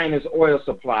 Cutting China's Oil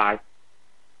Supply.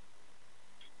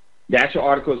 The actual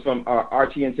article is from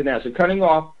RT International. Cutting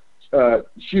off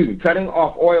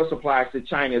oil supplies to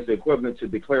China is the equivalent to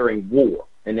declaring war.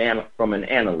 From an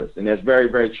analyst, and that's very,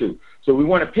 very true. So we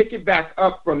want to pick it back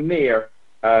up from there,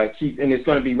 Keith, and it's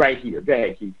going to be right here. Go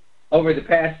ahead, Keith. Over the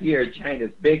past year, China's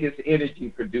biggest energy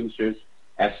producers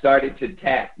have started to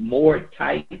tap more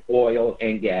tight oil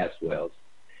and gas wells,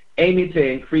 aiming to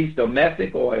increase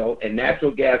domestic oil and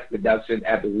natural gas production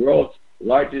as the world's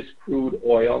largest crude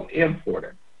oil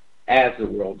importer. And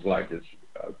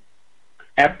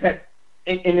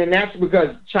that's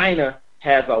because China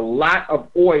has a lot of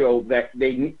oil that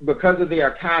because of their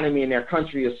economy and their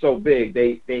country is so big,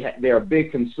 they're a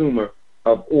big consumer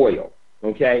of oil,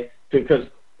 okay? Because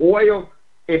oil,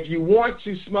 if you want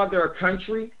to smother a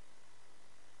country,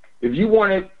 and you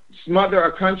want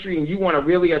to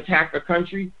really attack a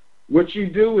country, what you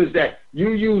do is that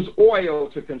you use oil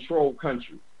to control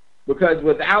countries. Because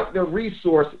without the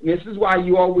resource, this is why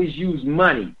you always use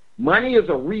money. Money is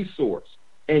a resource,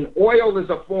 and oil is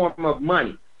a form of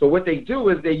money. So what they do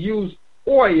is they use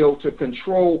oil to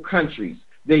control countries.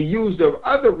 They use the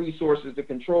other resources to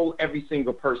control every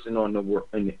single person on the world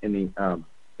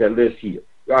that lives here.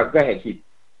 Go ahead, Keith.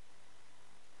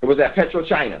 It was at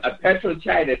PetroChina. A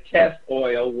PetroChina test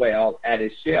oil well at a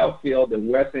shale field in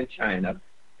western China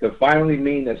could finally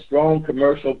mean a strong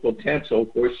commercial potential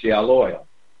for shale oil.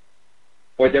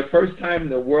 For the first time,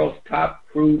 the world's top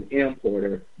crude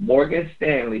importer, Morgan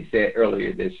Stanley, said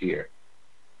earlier this year.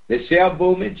 The shale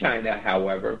boom in China,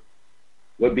 however,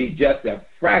 would be just a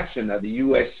fraction of the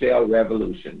U.S. shale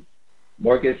revolution.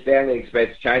 Morgan Stanley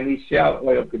expects Chinese shale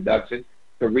oil production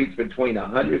to reach between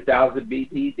 100,000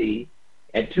 BPD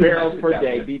and 200,000 barrels per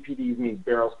day. BPD means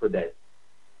barrels per day.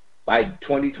 By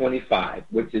 2025,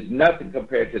 which is nothing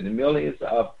compared to the millions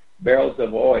of barrels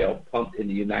of oil pumped in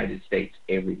the United States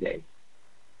every day.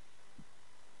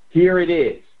 Here it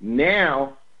is.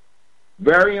 Now,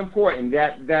 very important,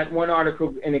 that one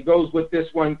article, and it goes with this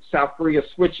one, South Korea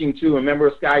switching to,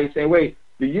 remember Scotty saying, wait,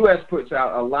 the U.S. puts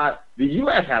out a lot, the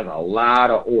U.S. has a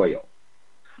lot of oil.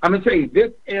 I'm going to tell you,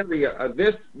 this area,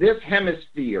 this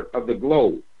hemisphere of the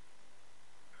globe,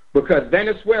 because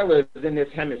Venezuela is in this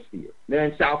hemisphere, they're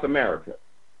in South America.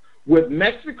 With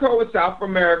Mexico and South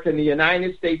America and the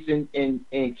United States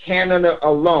and Canada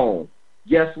alone,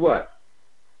 guess what?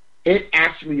 It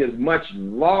actually is much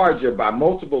larger by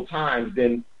multiple times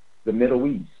than the Middle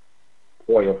East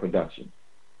oil production.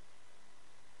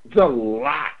 It's a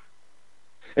lot.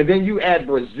 And then you add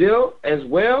Brazil as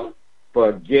well,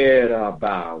 forget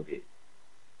about it.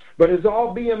 But it's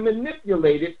all being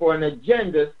manipulated for an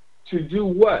agenda to do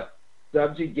what?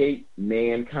 Subjugate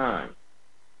mankind.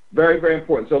 Very, very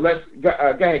important. So let's go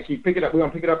ahead, Keith. Pick it up. We're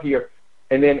going to pick it up here.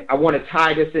 And then I want to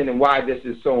tie this in and why this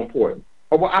is so important.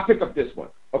 Oh, well, I'll pick up this one.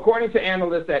 According to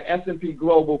analysts at S&P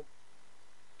Global,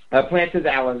 Planters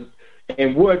Allen,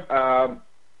 and Wood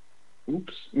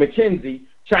McKinsey,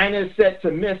 China is set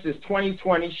to miss its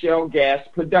 2020 shale gas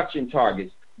production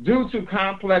targets due to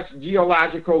complex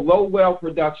geological low well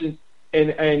productions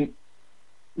and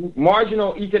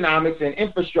marginal economics and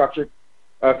infrastructure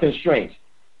constraints.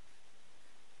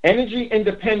 Energy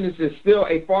independence is still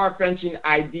a far-fetching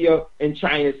idea in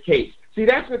China's case. See,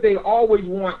 that's what they always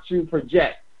want to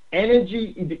project.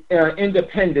 Energy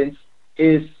independence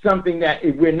is something that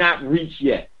we're not reached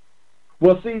yet.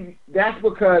 Well, see, that's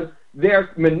because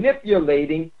they're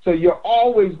manipulating, so you're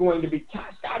always going to be,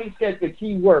 Scotty said the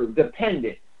key word,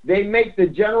 dependent. They make the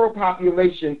general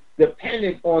population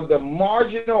dependent on the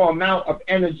marginal amount of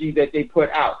energy that they put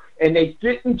out. And they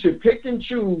get to pick and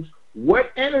choose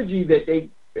what energy that they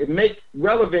make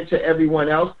relevant to everyone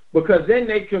else, because then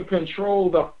they can control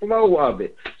the flow of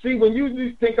it. See, when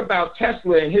you think about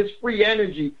Tesla and his free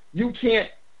energy, you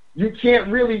can't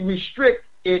really restrict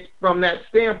it from that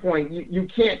standpoint. You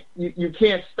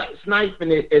can't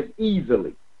snipen it as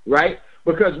easily, right?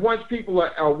 Because once people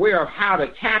are aware of how to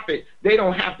tap it, they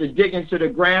don't have to dig into the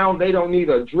ground. They don't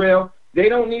need a drill. They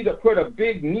don't need to put a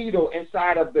big needle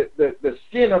inside of the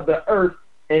skin of the earth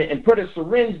and put a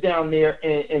syringe down there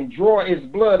and draw its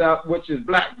blood up, which is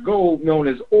black gold known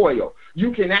as oil.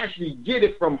 You can actually get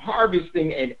it from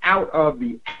harvesting and out of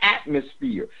the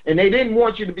atmosphere. And they didn't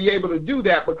want you to be able to do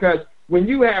that because when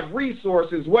you have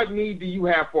resources, what need do you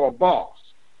have for a boss?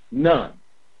 None.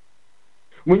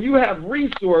 When you have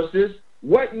resources,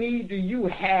 what need do you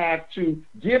have to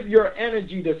give your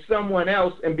energy to someone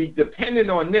else and be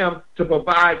dependent on them to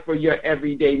provide for your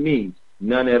everyday needs?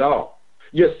 None at all.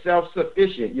 You're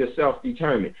self-sufficient. You're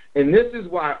self-determined. And this is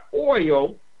why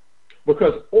oil,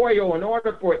 because oil, in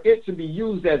order for it to be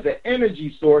used as an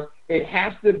energy source, it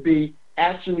has to be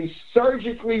actually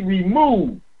surgically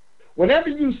removed. Whenever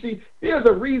you see, there's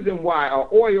a reason why an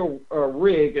oil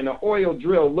rig and an oil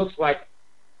drill looks like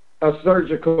a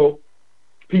surgical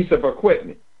piece of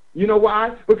equipment. You know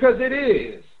why? Because it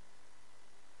is.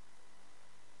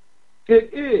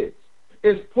 It is.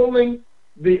 It's pulling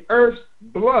the earth's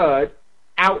blood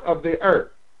out of the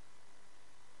earth.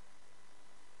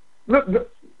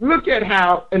 Look at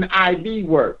how an IV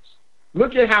works.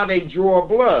 Look at how they draw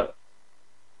blood.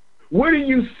 What are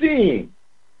you seeing?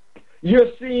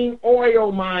 You're seeing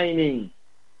oil mining.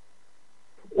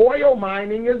 Oil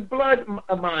mining is blood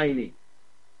mining.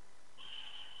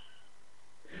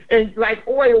 And like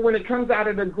oil, when it comes out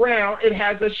of the ground, it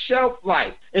has a shelf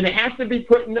life, and it has to be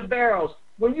put in the barrels.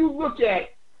 When you look at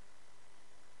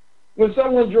when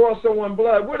someone draws someone's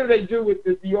blood, what do they do with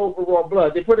the overall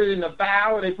blood? They put it in a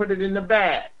vial or they put it in the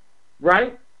bag,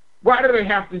 right? Why do they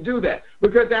have to do that?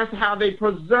 Because that's how they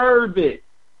preserve it.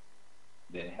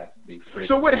 Then it has to be free.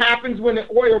 So what happens when the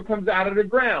oil comes out of the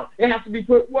ground? It has to be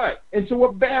put what? Into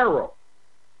a barrel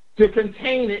to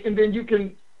contain it, and then you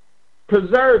can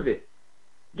preserve it.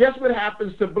 Guess what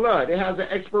happens to blood? It has an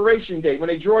expiration date. When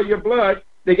they draw your blood,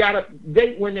 they got a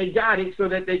date when they got it so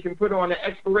that they can put on an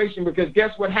expiration, because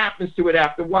guess what happens to it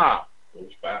after a while?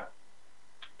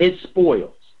 It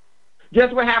spoils.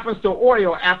 Guess what happens to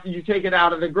oil after you take it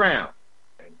out of the ground?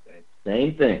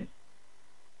 Same thing.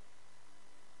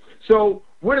 So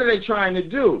what are they trying to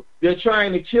do? They're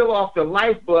trying to kill off the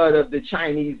lifeblood of the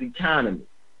Chinese economy.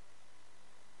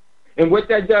 And what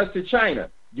that does to China,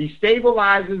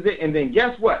 destabilizes it, and then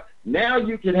guess what? Now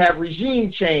you can have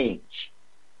regime change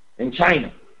in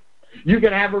China. You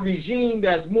can have a regime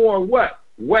that's more what?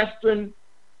 Western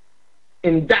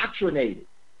indoctrinated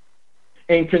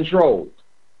and controlled.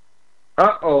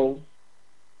 Uh-oh.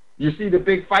 You see the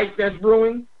big fight that's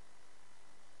brewing?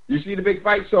 You see the big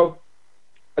fight? So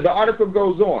the article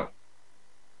goes on.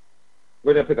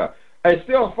 Where did I pick up? It's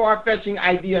still a far-fetching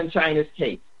idea in China's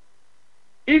case.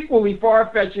 Equally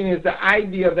far-fetching is the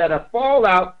idea that a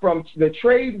fallout from the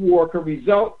trade war could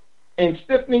result in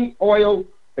stiffening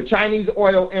the Chinese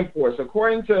oil imports.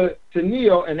 According to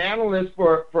Neil, an analyst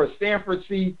for Stanford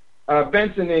C.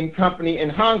 Benson and Company in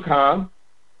Hong Kong,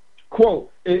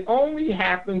 quote, it only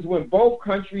happens when both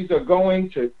countries are going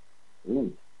to,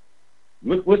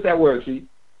 what's that word, Keith?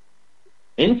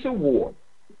 Into war.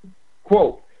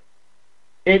 Quote,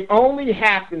 it only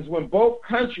happens when both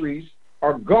countries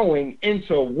are going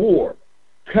into war.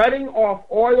 Cutting off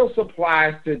oil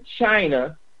supplies to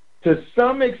China to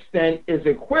some extent is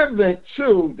equivalent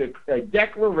to the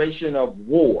declaration of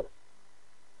war.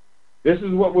 This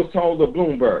is what was told to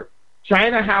Bloomberg.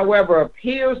 China, however,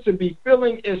 appears to be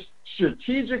filling its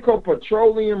strategical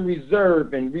petroleum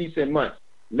reserve in recent months.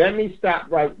 Let me stop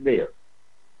right there.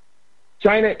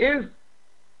 China is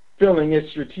filling its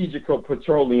strategical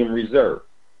petroleum reserve.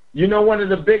 You know, one of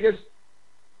the biggest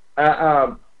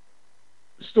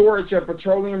storage of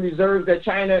petroleum reserves that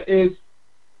China is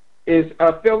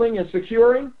filling and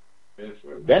securing?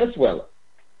 Venezuela.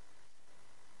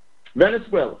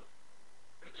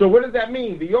 So what does that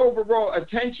mean? The overall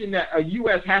attention that a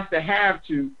U.S. has to have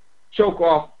to choke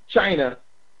off China,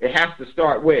 it has to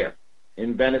start where?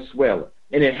 In Venezuela.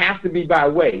 And it has to be by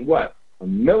way, what? A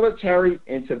military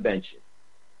intervention.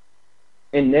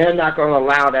 And they're not going to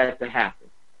allow that to happen.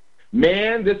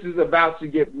 Man, this is about to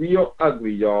get real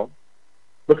ugly, y'all.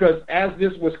 Because as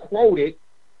this was quoted,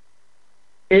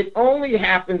 it only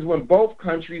happens when both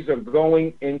countries are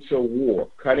going into war.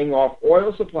 Cutting off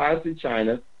oil supplies to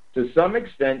China, to some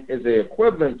extent, is the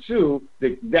equivalent to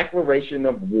the declaration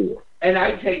of war. And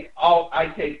I take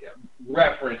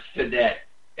reference to that.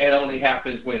 It only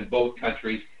happens when both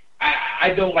countries.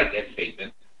 I don't like that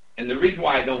statement, and the reason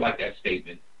why I don't like that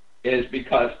statement is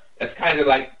because it's kind of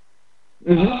like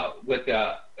with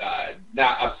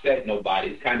not upset nobody.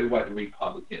 It's kind of what the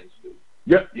Republicans do.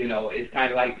 Yep. You know, it's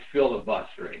kind of like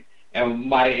filibustering. And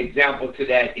my example to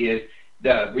that is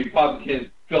the Republicans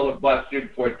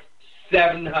filibustered for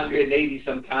 780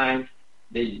 sometimes.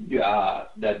 The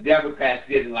Democrats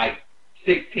did it like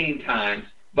 16 times.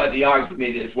 But the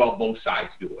argument is, well, both sides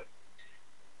do it.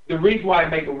 The reason why I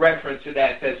make a reference to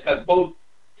that is because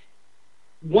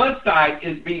one side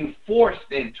is being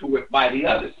forced into it by the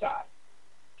other side.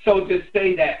 So to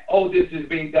say that, this is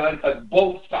being done because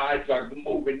both sides are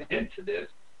moving into this,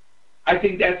 I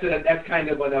think that's kind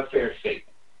of an unfair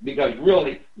statement. Because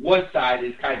really, one side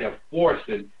is kind of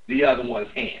forcing the other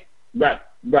one's hand. Right.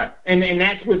 And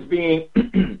that's what's being,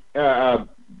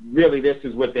 really, this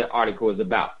is what the article is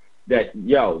about. That,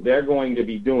 they're going to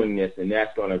be doing this, and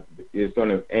it's going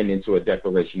to end into a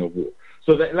declaration of war.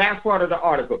 So the last part of the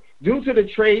article, due to the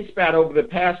trade spat over the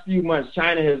past few months,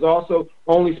 China has also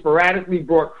only sporadically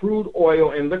brought crude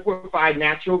oil and liquefied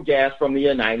natural gas from the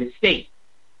United States.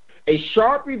 A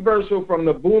sharp reversal from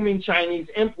the booming Chinese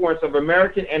imports of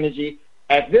American energy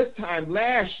at this time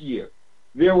last year.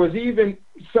 There was even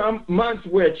some months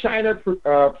where China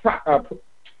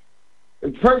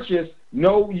purchased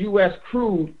no U.S.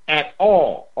 crude at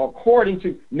all, according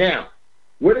to... Now,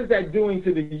 what is that doing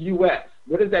to the U.S.?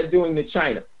 What is that doing to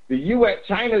China?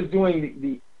 China's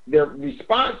doing their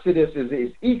response to this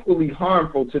is equally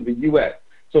harmful to the U.S.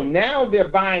 So now they're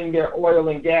buying their oil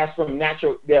and gas from their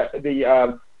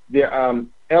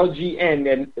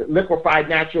LGN and liquefied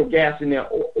natural gas and their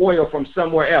oil from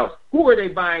somewhere else. Who are they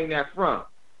buying that from?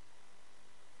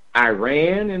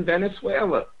 Iran and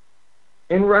Venezuela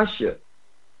and Russia.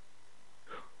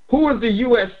 Who is the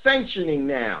U.S. sanctioning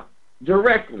now?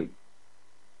 Directly.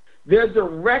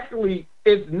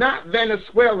 It's not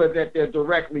Venezuela that they're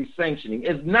directly sanctioning.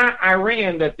 It's not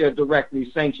Iran that they're directly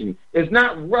sanctioning. It's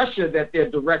not Russia that they're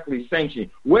directly sanctioning.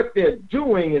 What they're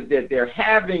doing is that they're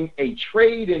having a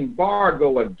trade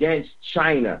embargo against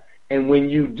China. And when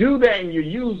you do that and you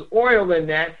use oil in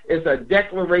that, it's a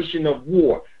declaration of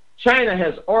war. China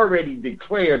has already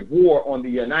declared war on the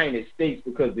United States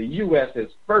because the U.S. has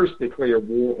first declared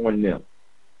war on them.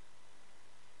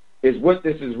 Is what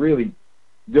this is really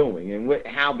doing and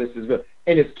how this is really.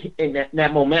 And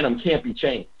that momentum can't be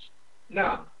changed.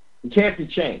 No. It can't be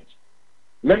changed.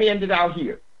 Let me end it out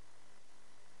here.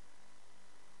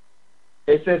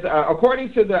 It says,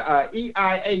 according to the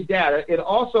EIA data, it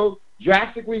also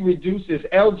drastically reduces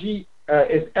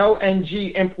its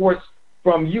LNG imports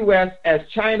from U.S. as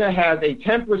China has a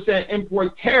 10%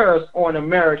 import tariff on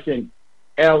American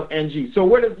LNG. So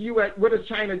what is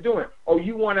China doing? Oh,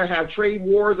 you want to have trade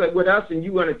wars with us and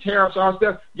you want to tariff our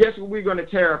stuff? Guess what we're going to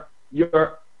tariff?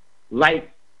 Your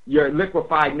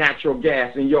liquefied natural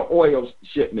gas and your oil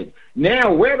shipments.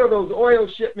 Now, where do those oil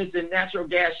shipments and natural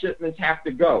gas shipments have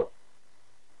to go?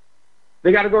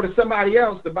 They got to go to somebody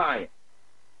else to buy it.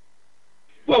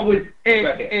 Well,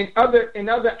 and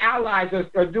other allies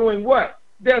are doing what?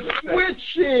 They're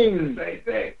switching. Same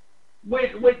thing.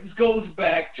 Which goes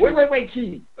back to... Wait,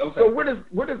 Keith. Okay. So what is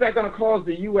that going to cause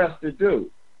the U.S. to do?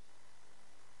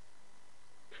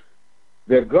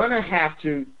 They're going to have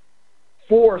to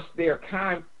enforce their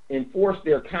contract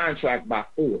by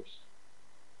force.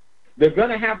 They're going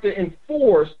to have to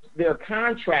enforce their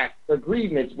contract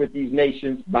agreements with these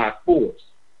nations by force.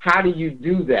 How do you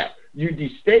do that? You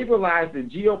destabilize the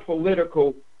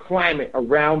geopolitical climate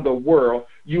around the world.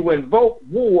 You invoke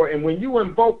war, and when you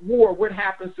invoke war, what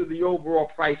happens to the overall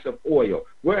price of oil?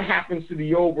 What happens to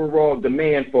the overall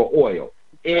demand for oil?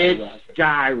 It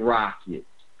skyrockets.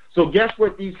 So guess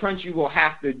what these countries will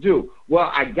have to do? Well,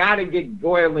 I got to get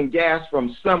oil and gas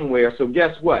from somewhere, so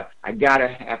guess what? I'm going to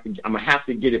have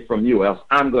to get it from you, else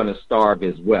I'm going to starve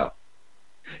as well.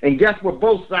 And guess what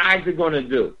both sides are going to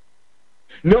do?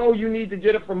 No, you need to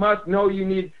get it from us. No, you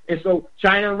need. And so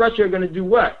China and Russia are going to do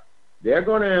what? They're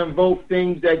going to invoke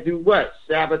things that do what?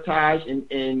 Sabotage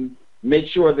and make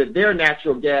sure that their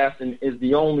natural gas is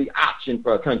the only option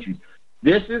for countries.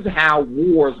 This is how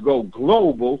wars go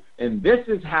global, and this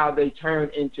is how they turn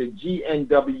into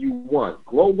GNW1,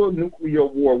 Global Nuclear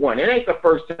War 1. It ain't the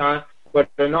first time,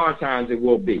 but in our times it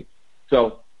will be.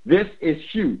 So this is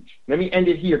huge. Let me end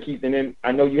it here, Keith, and then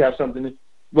I know you have something.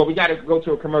 Well, we got to go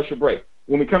to a commercial break.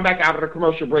 When we come back out of the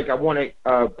commercial break, I want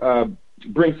to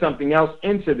bring something else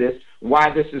into this,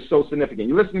 why this is so significant.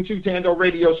 You're listening to Thando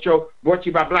Radio Show, brought to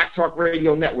you by Black Talk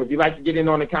Radio Network. If you'd like to get in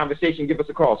on the conversation, give us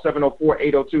a call.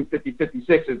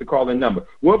 704-802-5056 is the call-in number.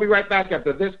 We'll be right back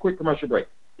after this quick commercial break.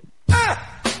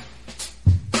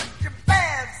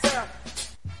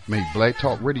 Make Black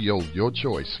Talk Radio your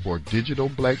choice for digital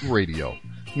black radio.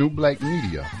 New black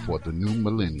media for the new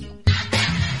millennium.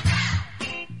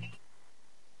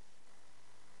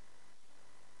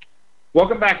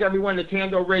 Welcome back, everyone, to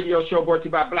Thando Radio Show, brought to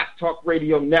you by Black Talk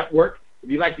Radio Network. If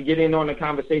you'd like to get in on the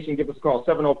conversation, give us a call,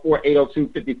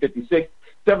 704-802-5056,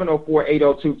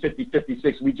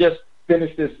 704-802-5056. We just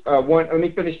finished this one. Let me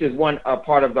finish this one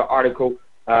part of the article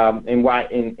and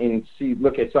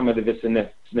look at some of the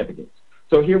significance.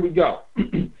 So here we go.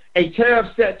 A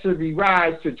tariff set to be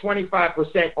rise to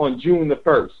 25% on June the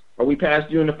 1st. Are we past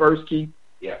June the 1st, Keith?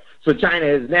 Yeah. So China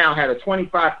has now had a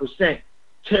 25%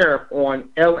 tariff on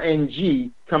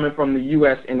LNG coming from the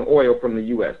U.S. and oil from the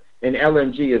U.S. And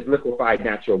LNG is liquefied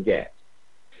natural gas.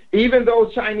 Even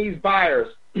those Chinese buyers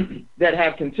that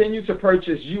have continued to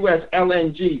purchase U.S.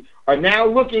 LNG are now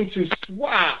looking to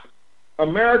swap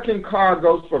American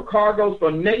cargoes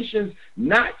for nations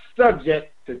not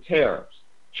subject to tariffs.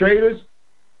 Traders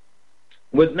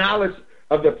with knowledge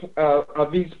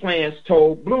of these plans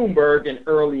told Bloomberg in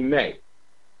early May.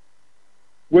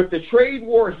 With the trade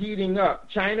war heating up,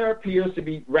 China appears to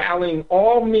be rallying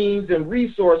all means and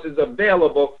resources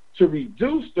available to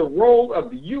reduce the role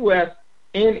of the U.S.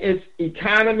 in its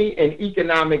economy and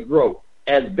economic growth,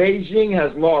 as Beijing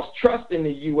has lost trust in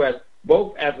the U.S.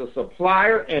 both as a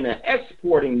supplier and an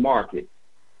exporting market.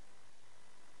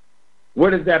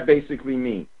 What does that basically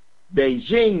mean?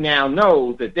 Beijing now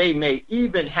knows that they may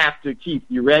even have to keep,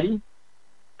 you ready,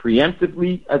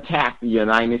 preemptively attack the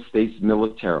United States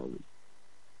militarily.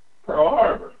 Pearl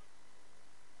Harbor.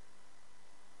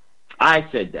 I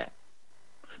said that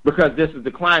because this is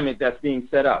the climate that's being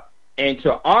set up. And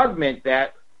to augment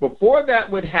that, before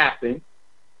that would happen,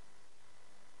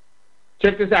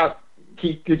 check this out,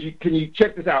 Keith. Can you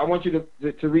check this out? I want you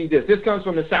to read this. This comes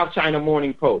from the South China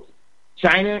Morning Post.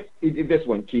 China, this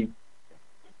one, Keith.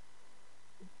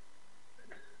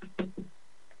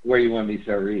 Where you want me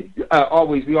to read?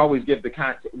 We always give the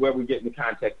context, where we're getting the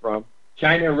context from.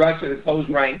 China and Russia to close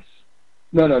ranks.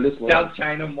 No, this one. South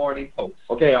China Morning Post.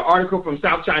 Okay, an article from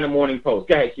South China Morning Post.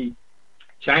 Go ahead, Keith.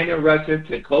 China and Russia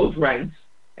to close ranks,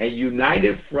 a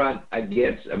united front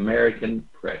against American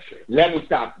pressure. Let me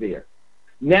stop there.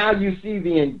 Now you see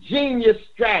the ingenious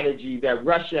strategy that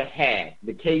Russia had,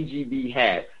 the KGB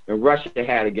had, and Russia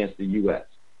had against the U.S.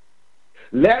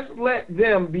 Let's let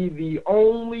them be the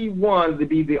only one to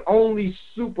be the only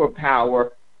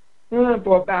superpower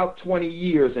for about 20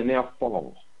 years, and they'll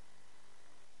fall.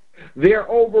 Their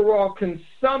overall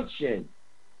consumption,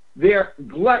 their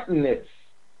gluttonous,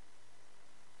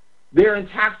 their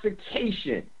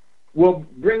intoxication will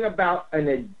bring about an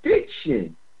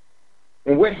addiction.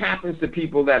 And what happens to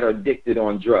people that are addicted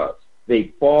on drugs?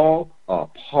 They fall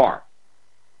apart.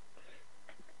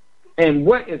 And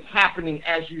what is happening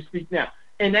as you speak now?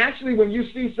 And actually, when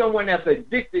you see someone that's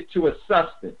addicted to a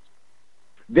substance,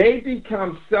 they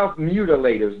become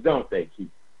self-mutilators, don't they, Keith?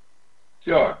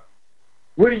 Sure.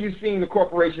 What are you seeing the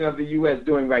corporation of the U.S.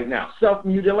 doing right now?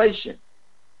 Self-mutilation.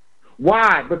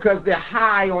 Why? Because they're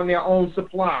high on their own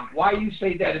supply. Why you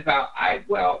say that about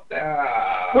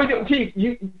Keith,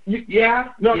 yeah.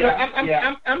 No,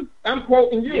 yeah. I'm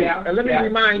quoting you. Yeah. And let me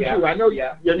remind you. I know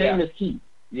your name is Keith.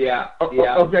 Yeah.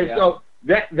 Okay, so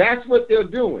that's what they're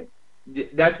doing.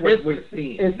 That's what we're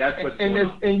seeing. That's what's going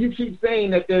on. And you keep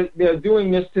saying that they're doing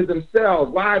this to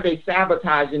themselves. Why are they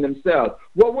sabotaging themselves?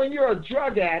 Well, when you're a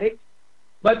drug addict,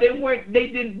 but they weren't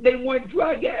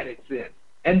drug addicts then.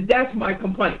 And that's my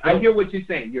complaint. I hear what you're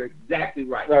saying. You're exactly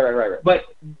right. Right. But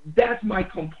that's my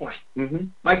complaint. Mm-hmm.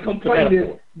 My complaint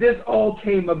is this all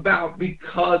came about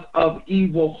because of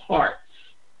evil hearts.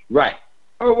 Right.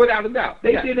 Oh, without a doubt.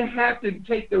 They didn't have to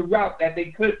take the route that they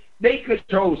could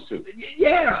chose to.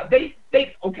 Yeah, they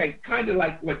okay, kind of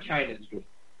like what China's doing,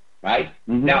 right?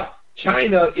 Mm-hmm. Now,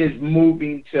 China is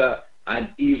moving to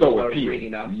an evil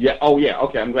arena. Yeah. Oh, yeah.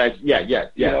 Okay, I'm glad. Yeah.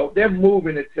 You know, they're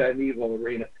moving it to an evil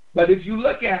arena. But if you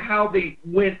look at how they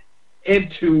went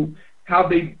into how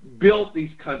they built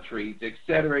these countries, et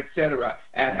cetera,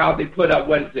 and how they put up,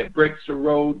 what is it, Bricks the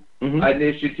Road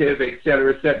Initiative, et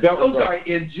cetera. Those are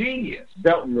ingenious.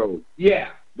 Belt and Road. Yeah.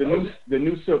 The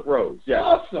new Silk Roads. Yeah.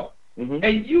 Awesome. Mm-hmm.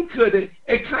 And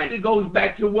it kind of goes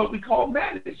back to what we call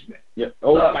management. Yeah.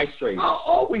 Spice trade. I'll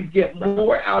always get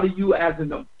more out of you as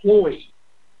an employee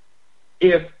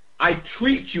if I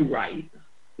treat you right.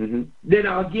 Mm-hmm. Then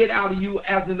I'll get out of you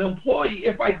as an employee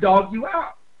if I dog you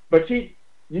out. But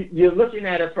you're looking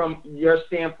at it from your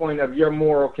standpoint of your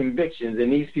moral convictions,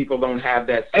 and these people don't have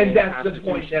that same And that's the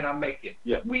point that I'm making.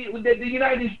 Yeah. The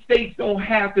United States don't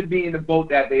have to be in the boat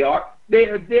that they are. They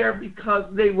are there because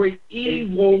they were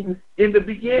evil in the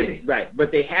beginning. Right,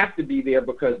 but they have to be there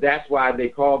because that's why they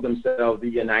call themselves the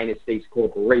United States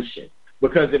Corporation.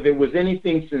 Because if it was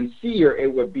anything sincere,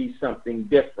 it would be something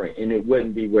different, and it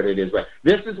wouldn't be what it is. Right.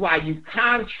 This is why you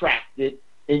contracted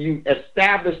and you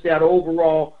established that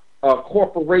overall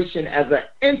corporation as an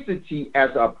entity, as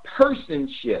a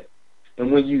personship.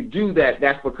 And when you do that,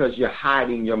 that's because you're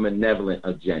hiding your malevolent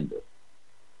agenda.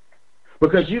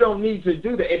 Because you don't need to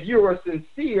do that. If you're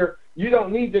sincere, you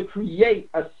don't need to create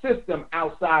a system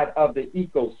outside of the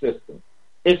ecosystem.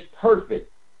 It's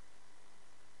perfect.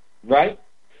 Right?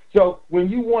 So when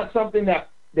you want something that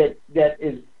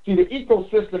is, see, the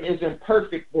ecosystem isn't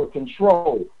perfect for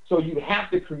control. So you have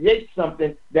to create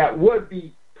something that would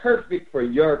be perfect for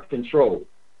your control,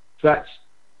 such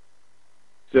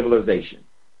civilization.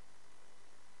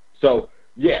 So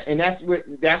yeah, and that's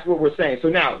what we're saying. So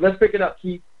now let's pick it up,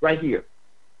 Keith, right here.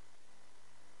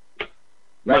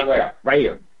 Right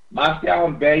here. Moscow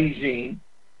and Beijing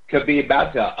could be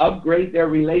about to upgrade their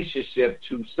relationship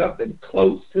to something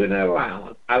close to an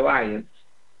alliance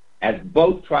as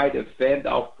both try to fend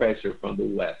off pressure from the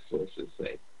West, sources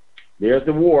say. There's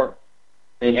the war.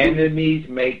 And enemies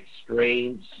make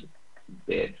strange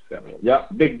bedfellows. Yep.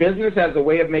 Big business has a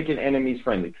way of making enemies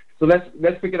friendly. So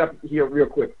let's pick it up here real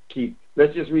quick, Keith.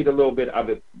 Let's just read a little bit of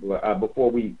it before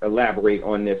we elaborate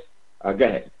on this. Go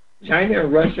ahead. China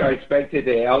and Russia are expected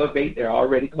to elevate their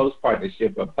already close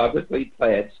partnership, but publicly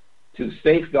pledged to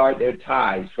safeguard their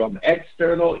ties from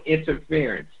external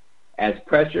interference as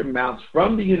pressure mounts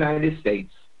from the United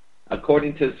States,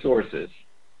 according to sources,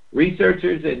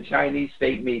 researchers, and Chinese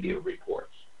state media reports.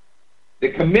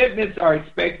 The commitments are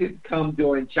expected to come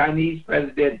during Chinese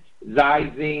President Xi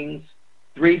Jinping's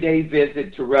 3-day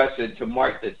visit to Russia to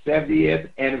mark the 70th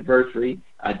anniversary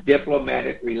of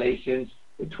diplomatic relations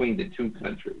between the two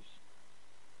countries.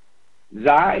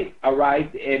 Xi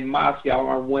arrived in Moscow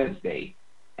on Wednesday,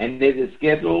 and it is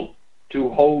scheduled to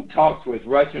hold talks with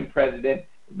Russian President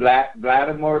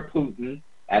Vladimir Putin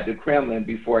at the Kremlin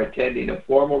before attending a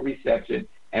formal reception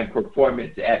and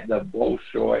performance at the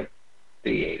Bolshoi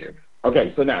Theater.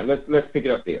 Okay, so now let's pick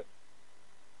it up there.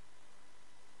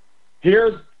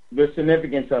 Here's the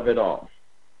significance of it all.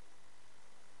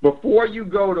 Before you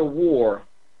go to war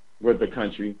with the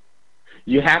country,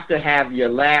 you have to have your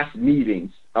last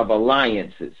meetings of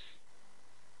alliances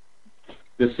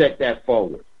to set that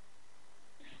forward.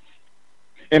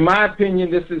 In my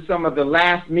opinion, this is some of the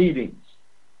last meetings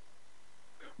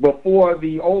before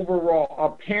the overall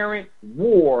apparent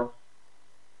war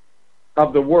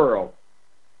of the world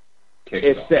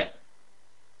is set.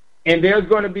 And there's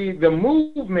going to be the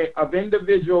movement of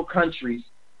individual countries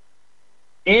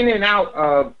in and out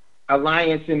of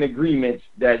alliance and agreements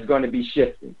that's going to be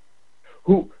shifting.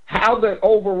 How the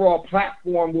overall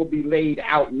platform will be laid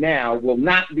out now will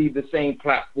not be the same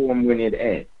platform when it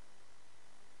ends.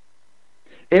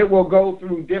 It will go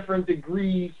through different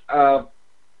degrees of,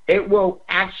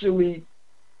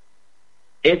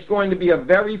 it's going to be a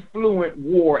very fluent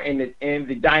war, and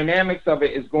the dynamics of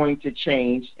it is going to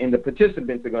change, and the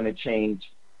participants are going to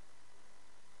change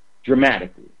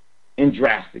dramatically, in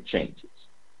drastic changes.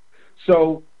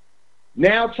 So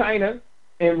now China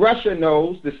and Russia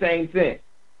knows the same thing,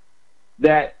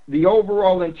 that the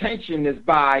overall intention is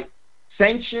by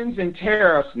sanctions and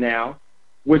tariffs now,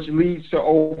 which leads to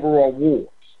overall wars.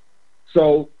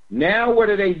 So now what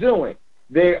are they doing?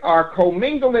 They are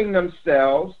commingling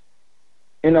themselves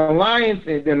and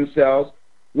alliancing themselves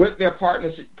with their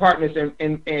partners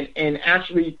and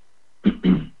actually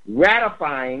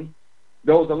ratifying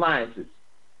those alliances.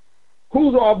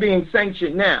 Who's all being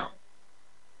sanctioned now?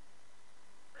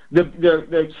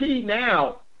 The key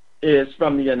now is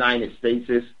from the United States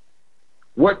is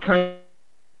what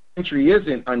country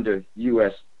isn't under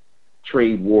U.S.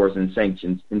 trade wars and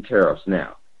sanctions and tariffs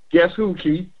now? Guess who,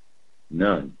 Keith?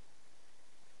 None.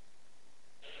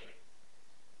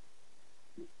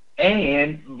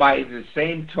 And by the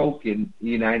same token, the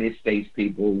United States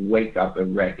people wake up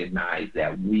and recognize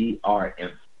that we are,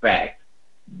 in fact,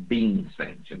 being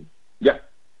sanctioned. Yep.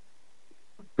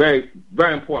 Very,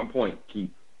 very important point,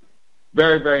 Keith.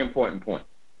 Very, very important point.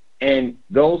 And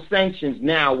those sanctions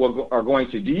now are going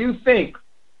to, do you think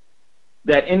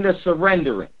that in the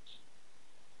surrenderance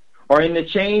or in the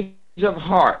change of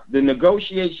heart, the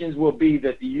negotiations will be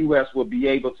that the U.S. will be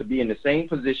able to be in the same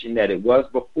position that it was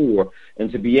before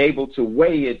and to be able to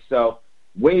weigh itself,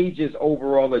 wage its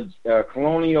overall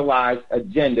colonialized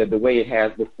agenda the way it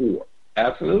has before?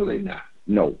 Absolutely not.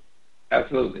 No.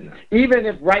 Absolutely not. Even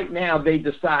if right now they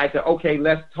decide to, okay,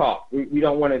 let's talk. We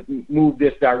don't want to move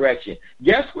this direction.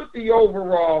 Guess what the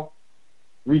overall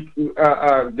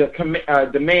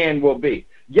demand will be?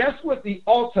 Guess what the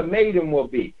ultimatum will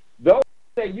be? Those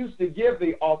that used to give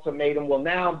the ultimatum will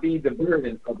now be the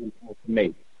burden of the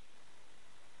ultimatum.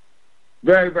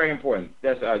 Very, very important.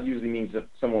 That usually means that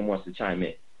someone wants to chime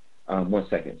in. 1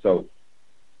 second. So,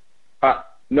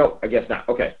 no, I guess not.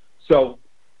 Okay. So,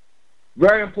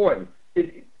 very important.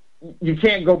 You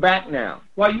can't go back now.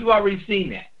 Well, you've already seen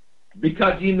that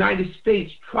because the United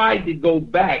States tried to go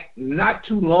back not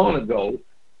too long ago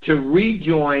to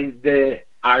rejoin the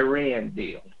Iran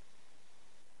deal.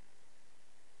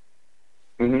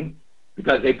 Mm-hmm.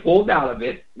 Because they pulled out of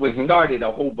it, which started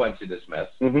a whole bunch of this mess.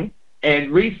 Mm-hmm.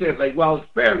 And recently, well,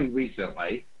 fairly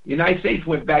recently, the United States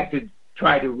went back to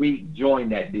try to rejoin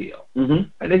that deal. Mm-hmm.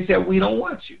 And they said, we don't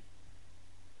want you.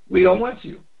 We don't want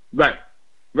you. Right.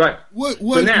 Right. Wait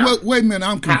a minute,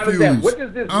 I'm confused. What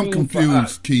does this I'm mean confused, for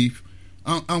us? Keith.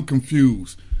 I'm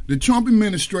confused. The Trump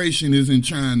administration isn't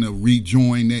trying to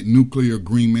rejoin that nuclear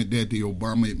agreement that the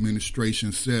Obama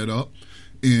administration set up.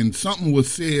 And something was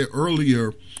said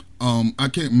earlier, I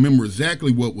can't remember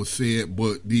exactly what was said,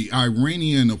 but the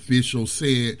Iranian official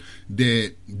said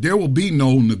that there will be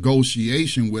no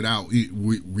negotiation without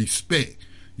respect.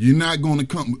 You're not going to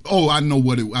come. Oh, I know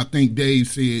what I think Dave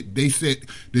said. They said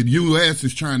the U.S.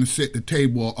 is trying to set the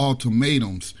table of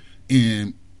ultimatums,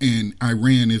 and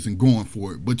Iran isn't going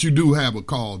for it. But you do have a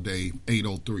call, Dave,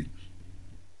 803.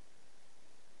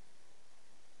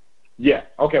 Yeah.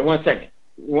 Okay. 1 second.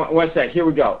 One second. Here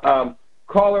we go.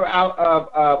 Caller out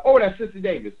of that's Sister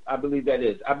Davis. I believe that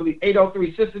is. I believe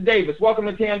 803. Sister Davis, welcome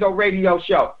to Thando Radio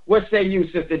Show. What say you,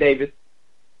 Sister Davis?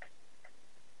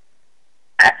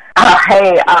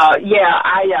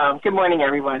 Good morning,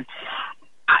 everyone.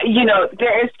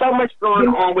 There is so much going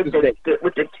on with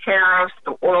the tariffs,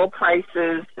 the oil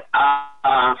prices.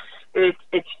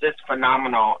 It's just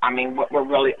phenomenal. I mean, what we're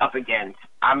really up against.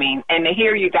 I mean, and to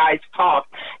hear you guys talk,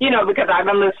 because I've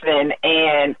been listening,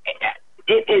 and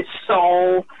it is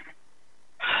so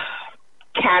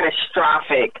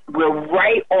catastrophic. We're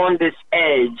right on this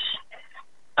edge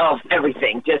of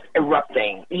everything just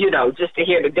erupting, just to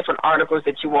hear the different articles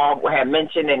that you all have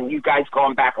mentioned and you guys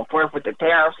going back and forth with the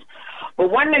tariffs. But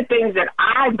one of the things that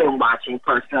I've been watching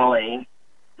personally,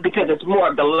 because it's more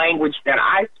of the language that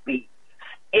I speak,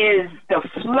 is the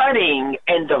flooding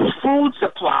and the food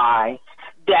supply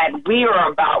that we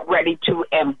are about ready to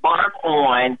embark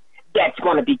on that's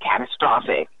going to be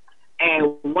catastrophic.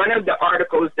 And one of the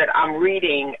articles that I'm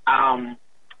reading,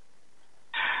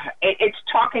 it's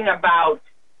talking about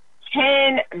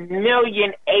 10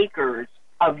 million acres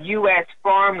of U.S.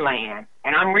 farmland.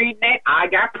 And I'm reading it. I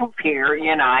got proof here.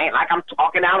 I ain't like I'm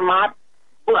talking out of my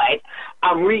butt.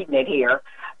 I'm reading it here.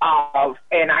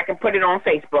 And I can put it on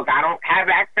Facebook. I don't have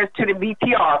access to the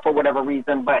BTR for whatever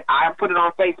reason, but I put it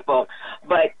on Facebook.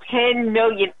 But 10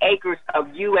 million acres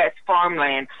of U.S.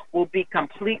 farmland will be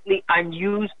completely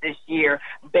unused this year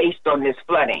based on this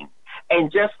flooding.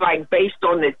 And just like based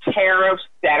on the tariffs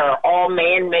that are all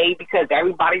man-made because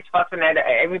everybody's fussing at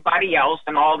everybody else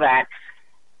and all that,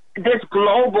 this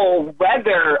global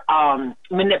weather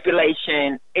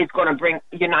manipulation is going to bring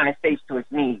the United States to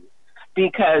its knees.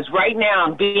 Because right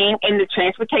now, being in the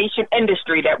transportation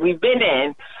industry that we've been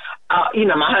in,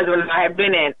 my husband and I have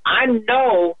been in, I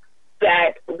know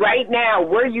that right now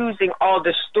we're using all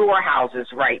the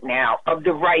storehouses right now of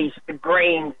the rice, the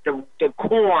grains, the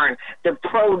corn, the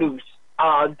produce,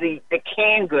 the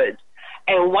canned goods.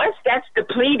 And once that's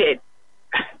depleted,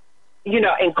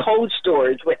 in cold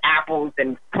storage with apples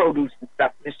and produce and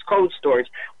stuff, this cold storage,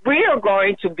 we are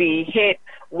going to be hit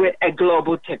with a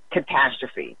global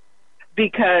catastrophe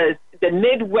because the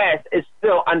Midwest is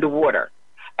still underwater.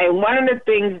 And one of the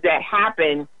things that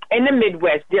happened in the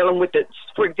Midwest dealing with,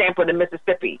 for example, the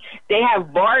Mississippi, they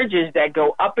have barges that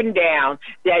go up and down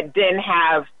that then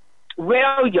have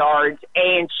rail yards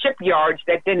and shipyards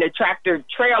that then the tractor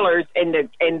trailers and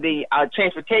the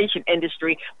transportation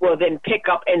industry will then pick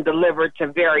up and deliver to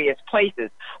various places.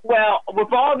 Well,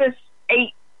 with all this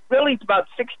it's about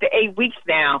 6 to 8 weeks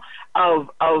now of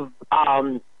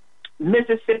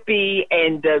Mississippi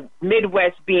and the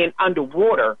Midwest being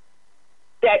underwater,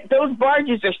 that those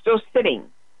barges are still sitting.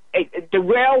 The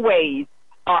railways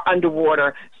are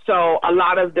underwater, so a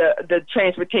lot of the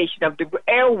transportation of the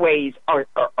airways are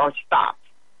stopped.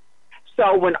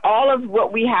 So when all of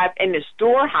what we have in the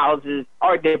storehouses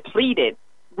are depleted,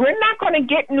 we're not going to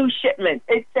get new shipments.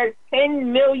 It says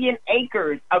 10 million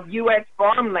acres of U.S.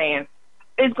 farmland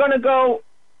is going to go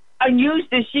unused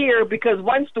this year because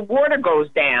once the water goes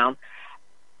down,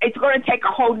 it's going to take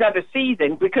a whole nother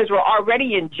season because we're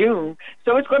already in June,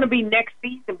 so it's going to be next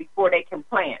season before they can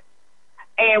plant.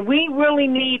 And we really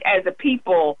need, as a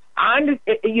people, I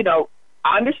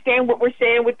understand what we're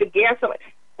saying with the gasoline.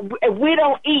 If we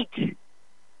don't eat,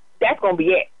 that's going to be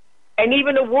it. And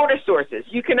even the water sources,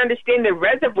 you can understand the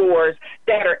reservoirs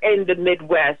that are in the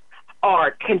Midwest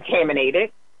are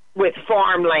contaminated with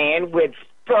farmland, with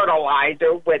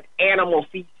fertilizer, with animal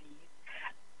feces.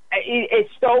 It's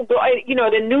so good.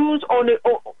 The news on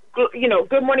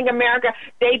Good Morning America,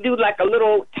 they do like a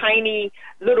little tiny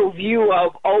little view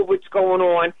of what's going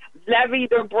on. Levees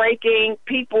are breaking,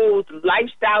 people's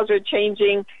lifestyles are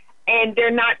changing, and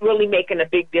they're not really making a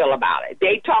big deal about it.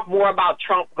 They talk more about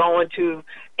Trump going to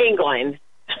England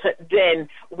than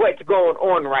what's going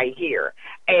on right here.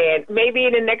 And maybe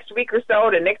in the next week or so,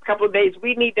 the next couple of days,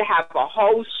 we need to have a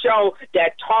whole show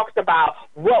that talks about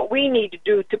what we need to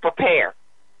do to prepare.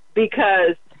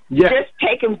 Because just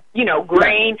taking,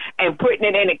 grain and putting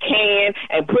it in a can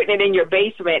and putting it in your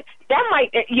basement, that might,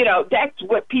 that's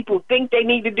what people think they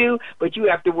need to do, but you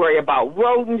have to worry about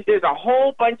rodents. There's a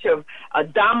whole bunch of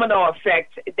domino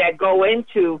effects that go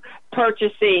into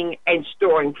purchasing and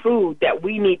storing food that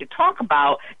we need to talk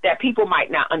about that people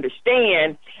might not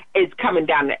understand is coming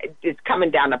down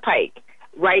the pike.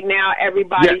 Right now,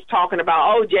 everybody's talking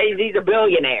about, Jay-Z's a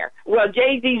billionaire. Well,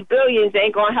 Jay-Z's billions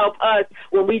ain't going to help us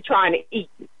when we trying to eat.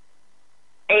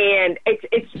 And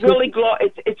it's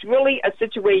really a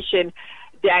situation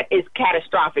that is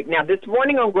catastrophic. Now, this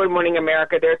morning on Good Morning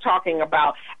America, they're talking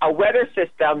about a weather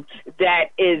system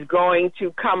that is going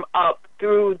to come up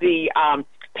through the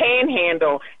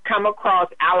Panhandle, come across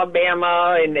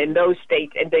Alabama and those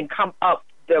states, and then come up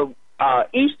the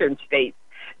eastern states.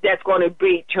 That's going to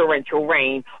be torrential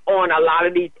rain on a lot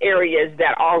of these areas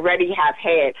that already have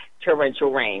had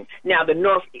torrential rain. Now,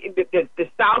 the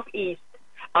southeast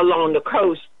along the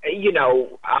coast,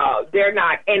 they're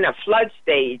not in a flood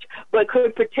stage, but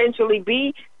could potentially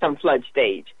be some flood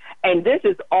stage. And this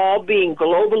is all being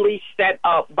globally set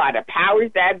up by the powers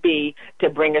that be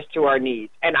to bring us to our knees.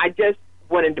 And I just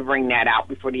wanted to bring that out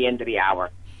before the end of the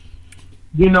hour.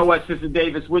 You know what, Sister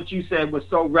Davis, what you said was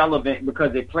so relevant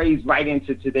because it plays right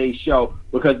into today's show,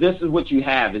 because this is what you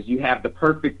have, is you have the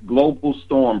perfect global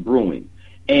storm brewing.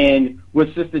 And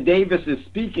what Sister Davis is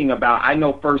speaking about, I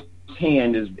know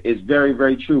firsthand is very,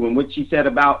 very true. And what she said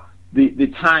about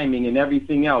the timing and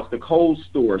everything else, the cold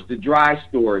storage, the dry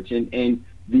storage, and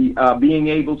the being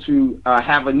able to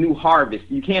have a new harvest.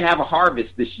 You can't have a harvest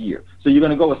this year, so you're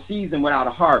going to go a season without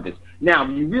a harvest. Now,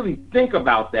 if you really think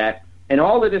about that, and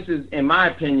all of this is, in my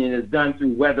opinion, is done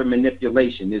through weather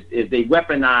manipulation, is they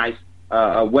weaponize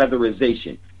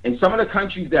weatherization. And some of the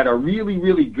countries that are really,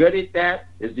 really good at that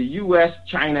is the U.S.,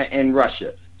 China, and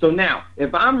Russia. So now,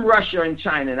 if I'm Russia and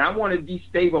China and I want to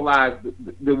destabilize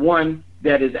the one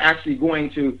that is actually going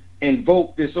to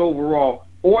invoke this overall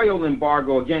oil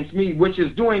embargo against me, which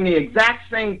is doing the exact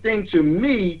same thing to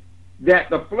me that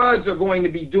the floods are going to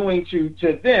be doing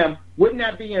to them, wouldn't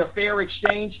that be a fair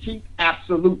exchange, Chief?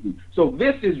 Absolutely. So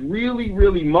this is really,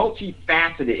 really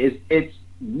multifaceted. It's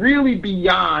really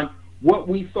beyond what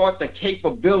we thought the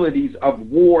capabilities of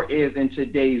war is in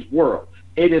today's world.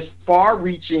 It is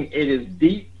far-reaching. It is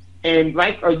deep. And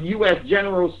like a U.S.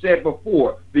 general said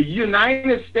before, the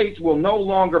United States will no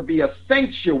longer be a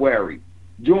sanctuary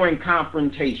during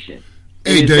confrontation.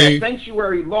 Hey, Dave. That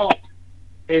sanctuary law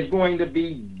is going to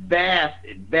be vast.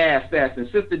 And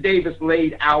Sister Davis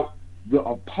laid out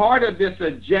a part of this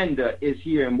agenda is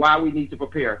here and why we need to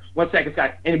prepare. One second,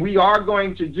 Scott. And we are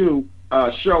going to do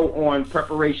a show on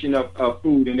preparation of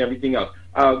food and everything else.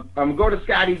 I'm going to go to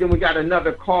Scotty, then we got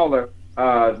another caller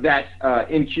that's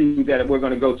in queue that we're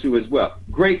going to go to as well.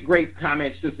 Great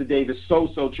comments, Sister Davis. So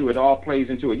true. It all plays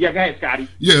into it. Yeah, go ahead, Scotty.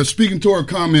 Yeah, speaking to her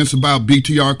comments about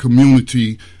BTR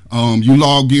community, you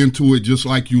log into it just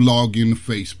like you log into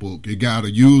Facebook. It got a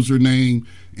username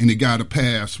and it got a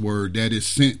password that is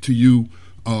sent to you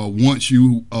once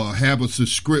you have a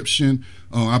subscription.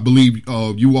 I believe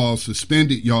you all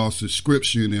suspended y'all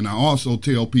subscription, and I also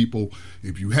tell people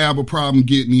if you have a problem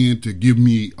getting in, to give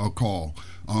me a call.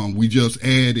 We just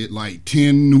added like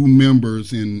 10 new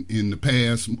members in the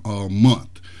past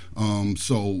month.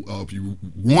 So if you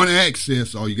want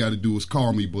access, all you got to do is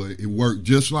call me, but it worked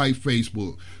just like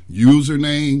Facebook.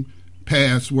 Username,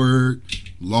 password,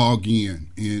 log in,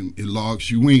 and it logs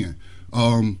you in.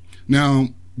 Now,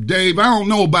 Dave, I don't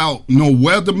know about no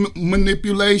weather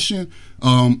manipulation.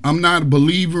 I'm not a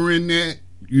believer in that.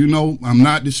 You know, I'm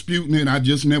not disputing it. I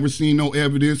just never seen no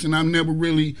evidence, and I've never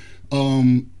really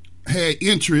had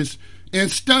interest in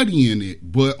studying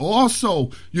it. But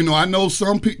also, you know, I know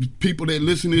some people that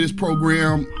listen to this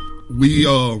program, we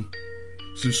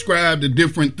subscribe to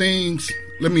different things.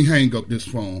 Let me hang up this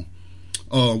phone.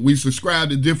 We subscribe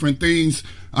to different things.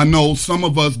 I know some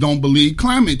of us don't believe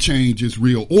climate change is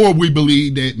real, or we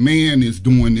believe that man is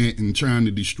doing that and trying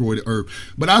to destroy the earth.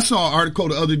 But I saw an article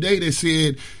the other day that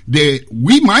said that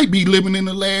we might be living in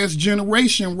the last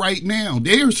generation right now.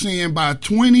 They're saying by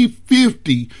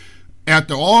 2050,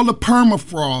 after all the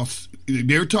permafrost,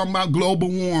 they're talking about global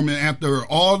warming, after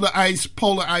all the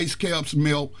polar ice caps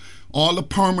melt, all the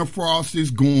permafrost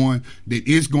is gone, that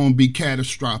it's going to be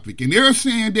catastrophic. And they're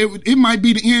saying that it might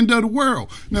be the end of the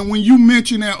world. Now, when you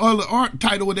mentioned that other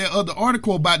title of that other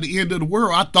article about the end of the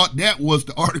world, I thought that was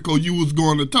the article you was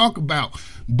going to talk about,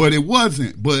 but it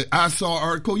wasn't. But I saw an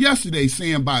article yesterday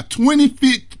saying by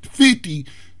 2050,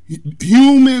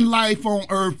 human life on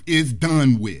Earth is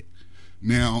done with.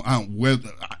 Now,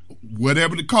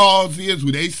 whatever the cause is,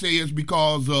 they say it's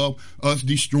because of us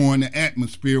destroying the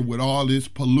atmosphere with all this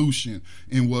pollution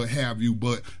and what have you.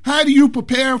 But how do you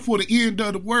prepare for the end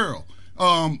of the world?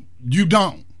 You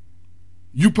don't.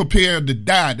 You prepare to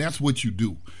die. That's what you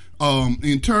do.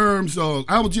 In terms of,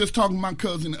 I was just talking to my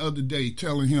cousin the other day,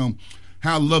 telling him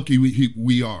how lucky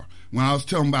we are. When I was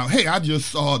telling him about, hey, I just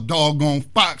saw a doggone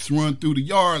fox run through the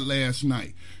yard last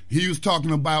night. He was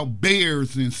talking about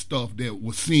bears and stuff that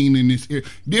was seen in this area.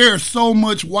 There's so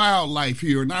much wildlife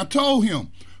here. And I told him,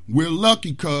 we're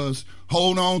lucky, cuz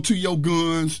hold on to your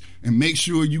guns and make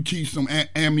sure you keep some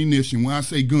ammunition. When I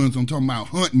say guns, I'm talking about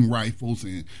hunting rifles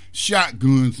and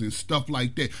shotguns and stuff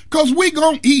like that. Because we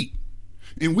gonna eat.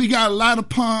 And we got a lot of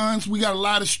ponds. We got a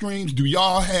lot of streams. Do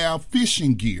y'all have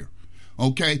fishing gear?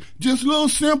 Okay? Just little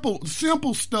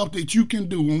simple stuff that you can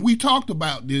do. And we talked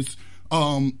about this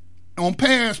on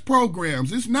past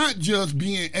programs. It's not just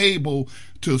being able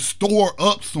to store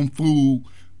up some food.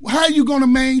 How are you going to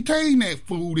maintain that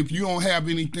food if you don't have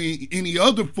any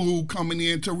other food coming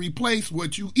in to replace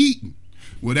what you eating?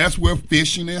 Well, that's where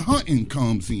fishing and hunting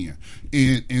comes in.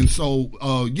 And so,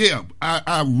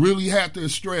 I really have to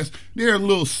stress there are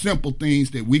little simple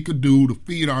things that we could do to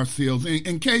feed ourselves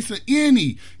in case of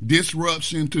any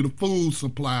disruption to the food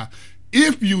supply.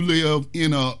 If you live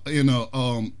in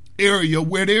a area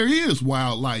where there is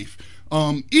wildlife,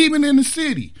 even in the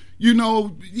city, you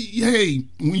know, hey,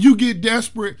 when you get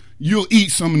desperate, you'll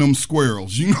eat some of them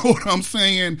squirrels. You know what I'm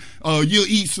saying? You'll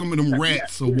eat some of them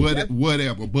rats or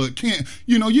whatever. But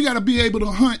you got to be able to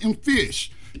hunt and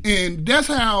fish, and that's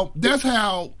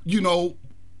how you know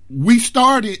we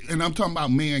started. And I'm talking about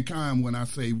mankind when I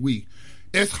say we.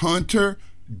 It's hunter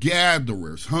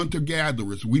gatherers.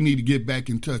 We need to get back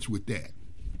in touch with that.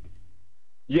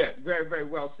 Yeah, very, very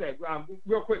well said.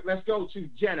 Real quick, let's go to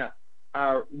Jenna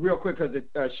real quick, because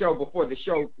the show before the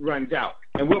show runs out.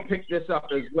 And we'll pick this up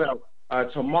as well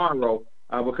tomorrow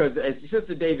because, as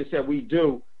Sister Davis said, we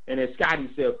do, and as Scotty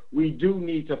said, we do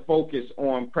need to focus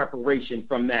on preparation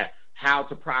from that, how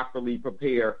to properly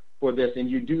prepare for this, and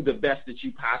you do the best that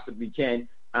you possibly can.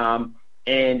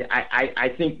 And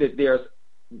I think that there's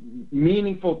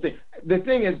meaningful things. The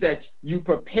thing is that you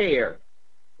prepare,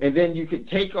 and then you can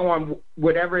take on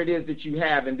whatever it is that you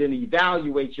have and then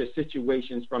evaluate your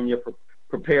situations from your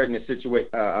preparedness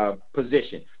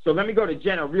position. So let me go to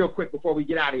Jenna real quick before we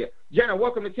get out of here. Jenna,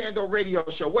 welcome to Thando Radio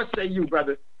Show. What say you,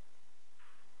 brother?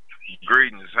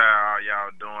 Greetings. How are y'all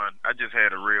doing? I just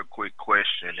had a real quick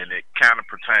question, and it kind of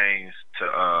pertains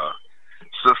to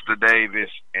Sister Davis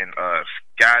and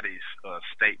Scotty's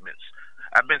statements.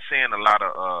 I've been seeing a lot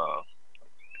of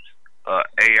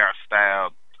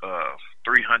AR-style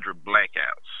 300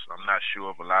 blackouts. I'm not sure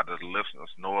if a lot of the listeners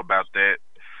know about that,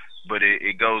 but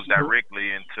it goes directly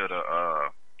into the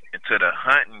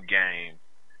hunting game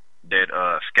that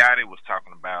Scotty was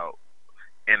talking about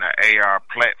in an AR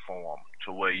platform,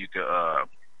 to where you could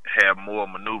have more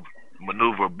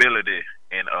maneuverability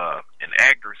and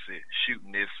accuracy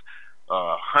shooting this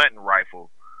hunting rifle.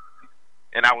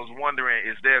 And I was wondering,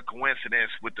 is there a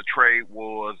coincidence with the trade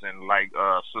wars and, like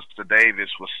Sister Davis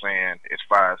was saying, as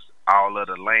far as all of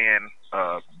the land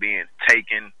being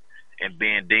taken and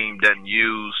being deemed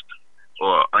unused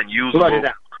or unusable? Flooded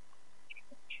out.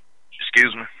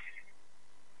 Excuse me?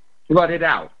 Flooded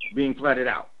out. Being flooded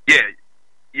out.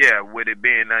 Yeah, with it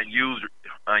being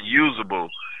unusable,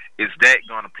 is that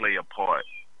going to play a part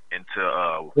into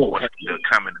the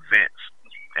coming events?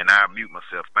 And I'll mute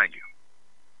myself. Thank you.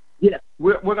 Yeah,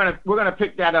 we're gonna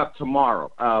pick that up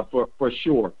tomorrow for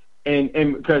sure. And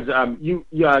because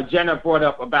Jenna brought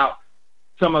up about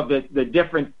some of the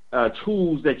different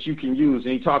tools that you can use,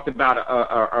 and he talked about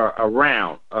a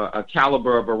round, a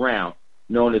caliber of a round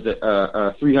known as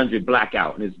a 300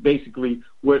 blackout, and it's basically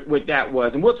what that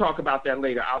was. And we'll talk about that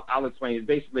later. I'll explain. It's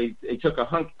basically they took a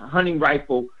hunting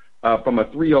rifle from a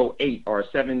 308 or a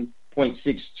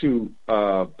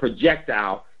 7.62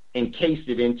 projectile, encased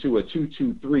it into a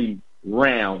 223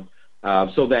 round,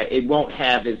 so that it won't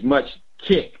have as much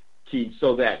kick, Keith,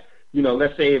 so that,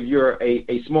 let's say if you're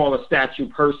a smaller stature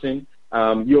person,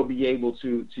 you'll be able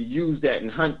to use that and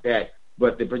hunt that,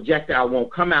 but the projectile won't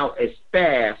come out as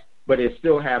fast, but it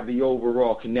still have the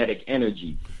overall kinetic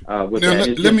energy. With now,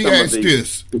 that. let me ask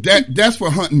this. That's for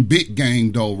hunting big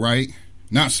game, though, right?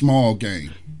 Not small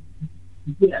game.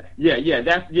 Yeah.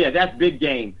 That's big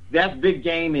game. That's big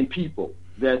game and people.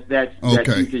 That's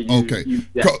okay. Because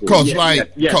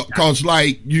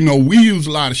we use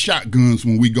a lot of shotguns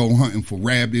when we go hunting for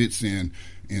rabbits and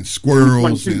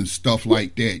squirrels and stuff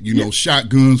like that.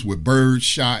 Shotguns with bird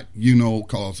shot.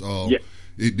 Because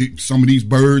some of these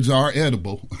birds are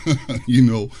edible.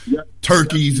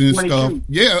 Turkeys and stuff.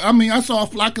 Yeah, I mean, I saw a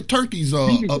flock of turkeys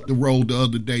up the road the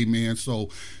other day, man. So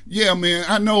yeah, man,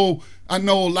 I know a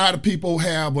lot of people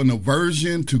have an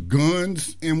aversion to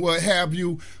guns and what have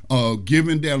you,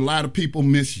 given that a lot of people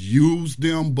misuse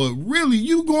them. But really,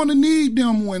 you're going to need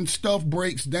them when stuff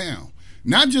breaks down.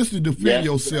 Not just to defend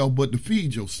yourself, but to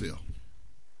feed yourself.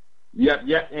 Yeah.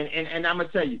 And I'm going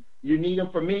to tell you, you need them.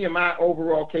 For me, in my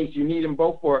overall case, you need them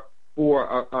both for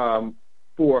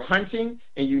hunting,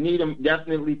 and you need them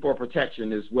definitely for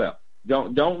protection as well.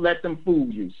 Don't let them fool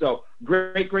you. So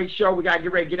great show. We got to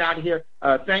get ready to get out of here.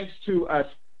 Thanks to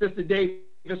Sister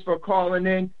Davis for calling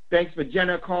in. Thanks for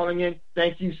Jenna calling in.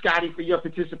 Thank you, Scotty, for your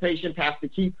participation. Pastor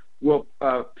Keith will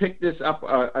pick this up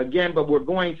again, but we're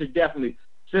going to definitely.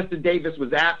 Sister Davis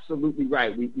was absolutely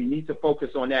right. We need to focus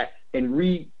on that and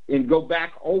read and go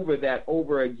back over that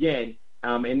over again.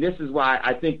 And this is why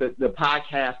I think that the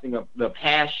podcasting of the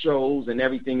past shows and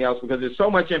everything else, because there's so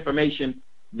much information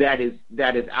that is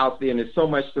out there, and there's so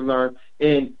much to learn.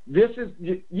 And this is,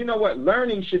 what,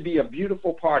 learning should be a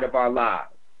beautiful part of our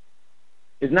lives.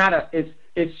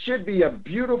 It should be a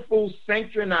beautiful,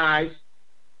 synchronized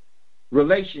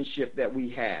relationship that we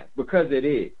have, because it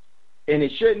is. And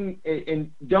it shouldn't,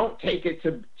 and don't take it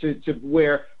to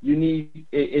where you need,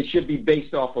 it should be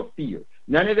based off of fear.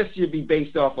 None of this should be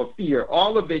based off of fear.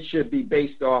 All of it should be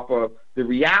based off of the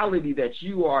reality that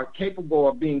you are capable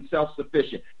of being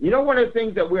self-sufficient. One of the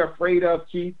things that we're afraid of,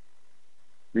 Keith?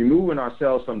 Removing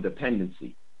ourselves from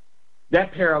dependency.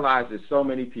 That paralyzes so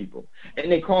many people.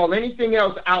 And they call anything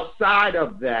else outside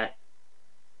of that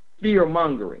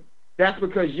fear-mongering. That's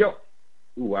because your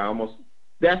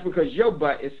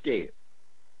butt is scared.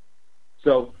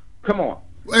 So, come on.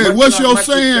 Hey, what's your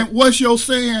saying? What's your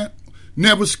saying?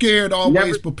 Never scared,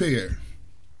 always prepared.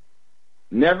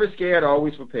 Never scared,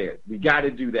 always prepared. We got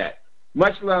to do that.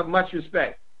 Much love, much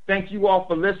respect. Thank you all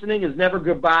for listening. It's never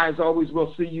goodbye. As always,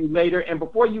 we'll see you later. And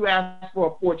before you ask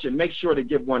for a fortune, make sure to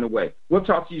give one away. We'll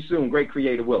talk to you soon. Great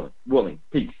Creator willing.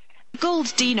 Peace.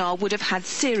 Gold dinar would have had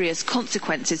serious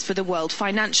consequences for the world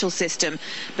financial system,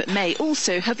 but may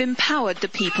also have empowered the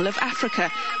people of Africa,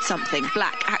 something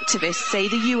black activists say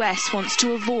the US wants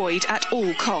to avoid at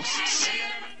all costs.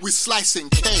 We're slicing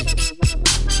cake.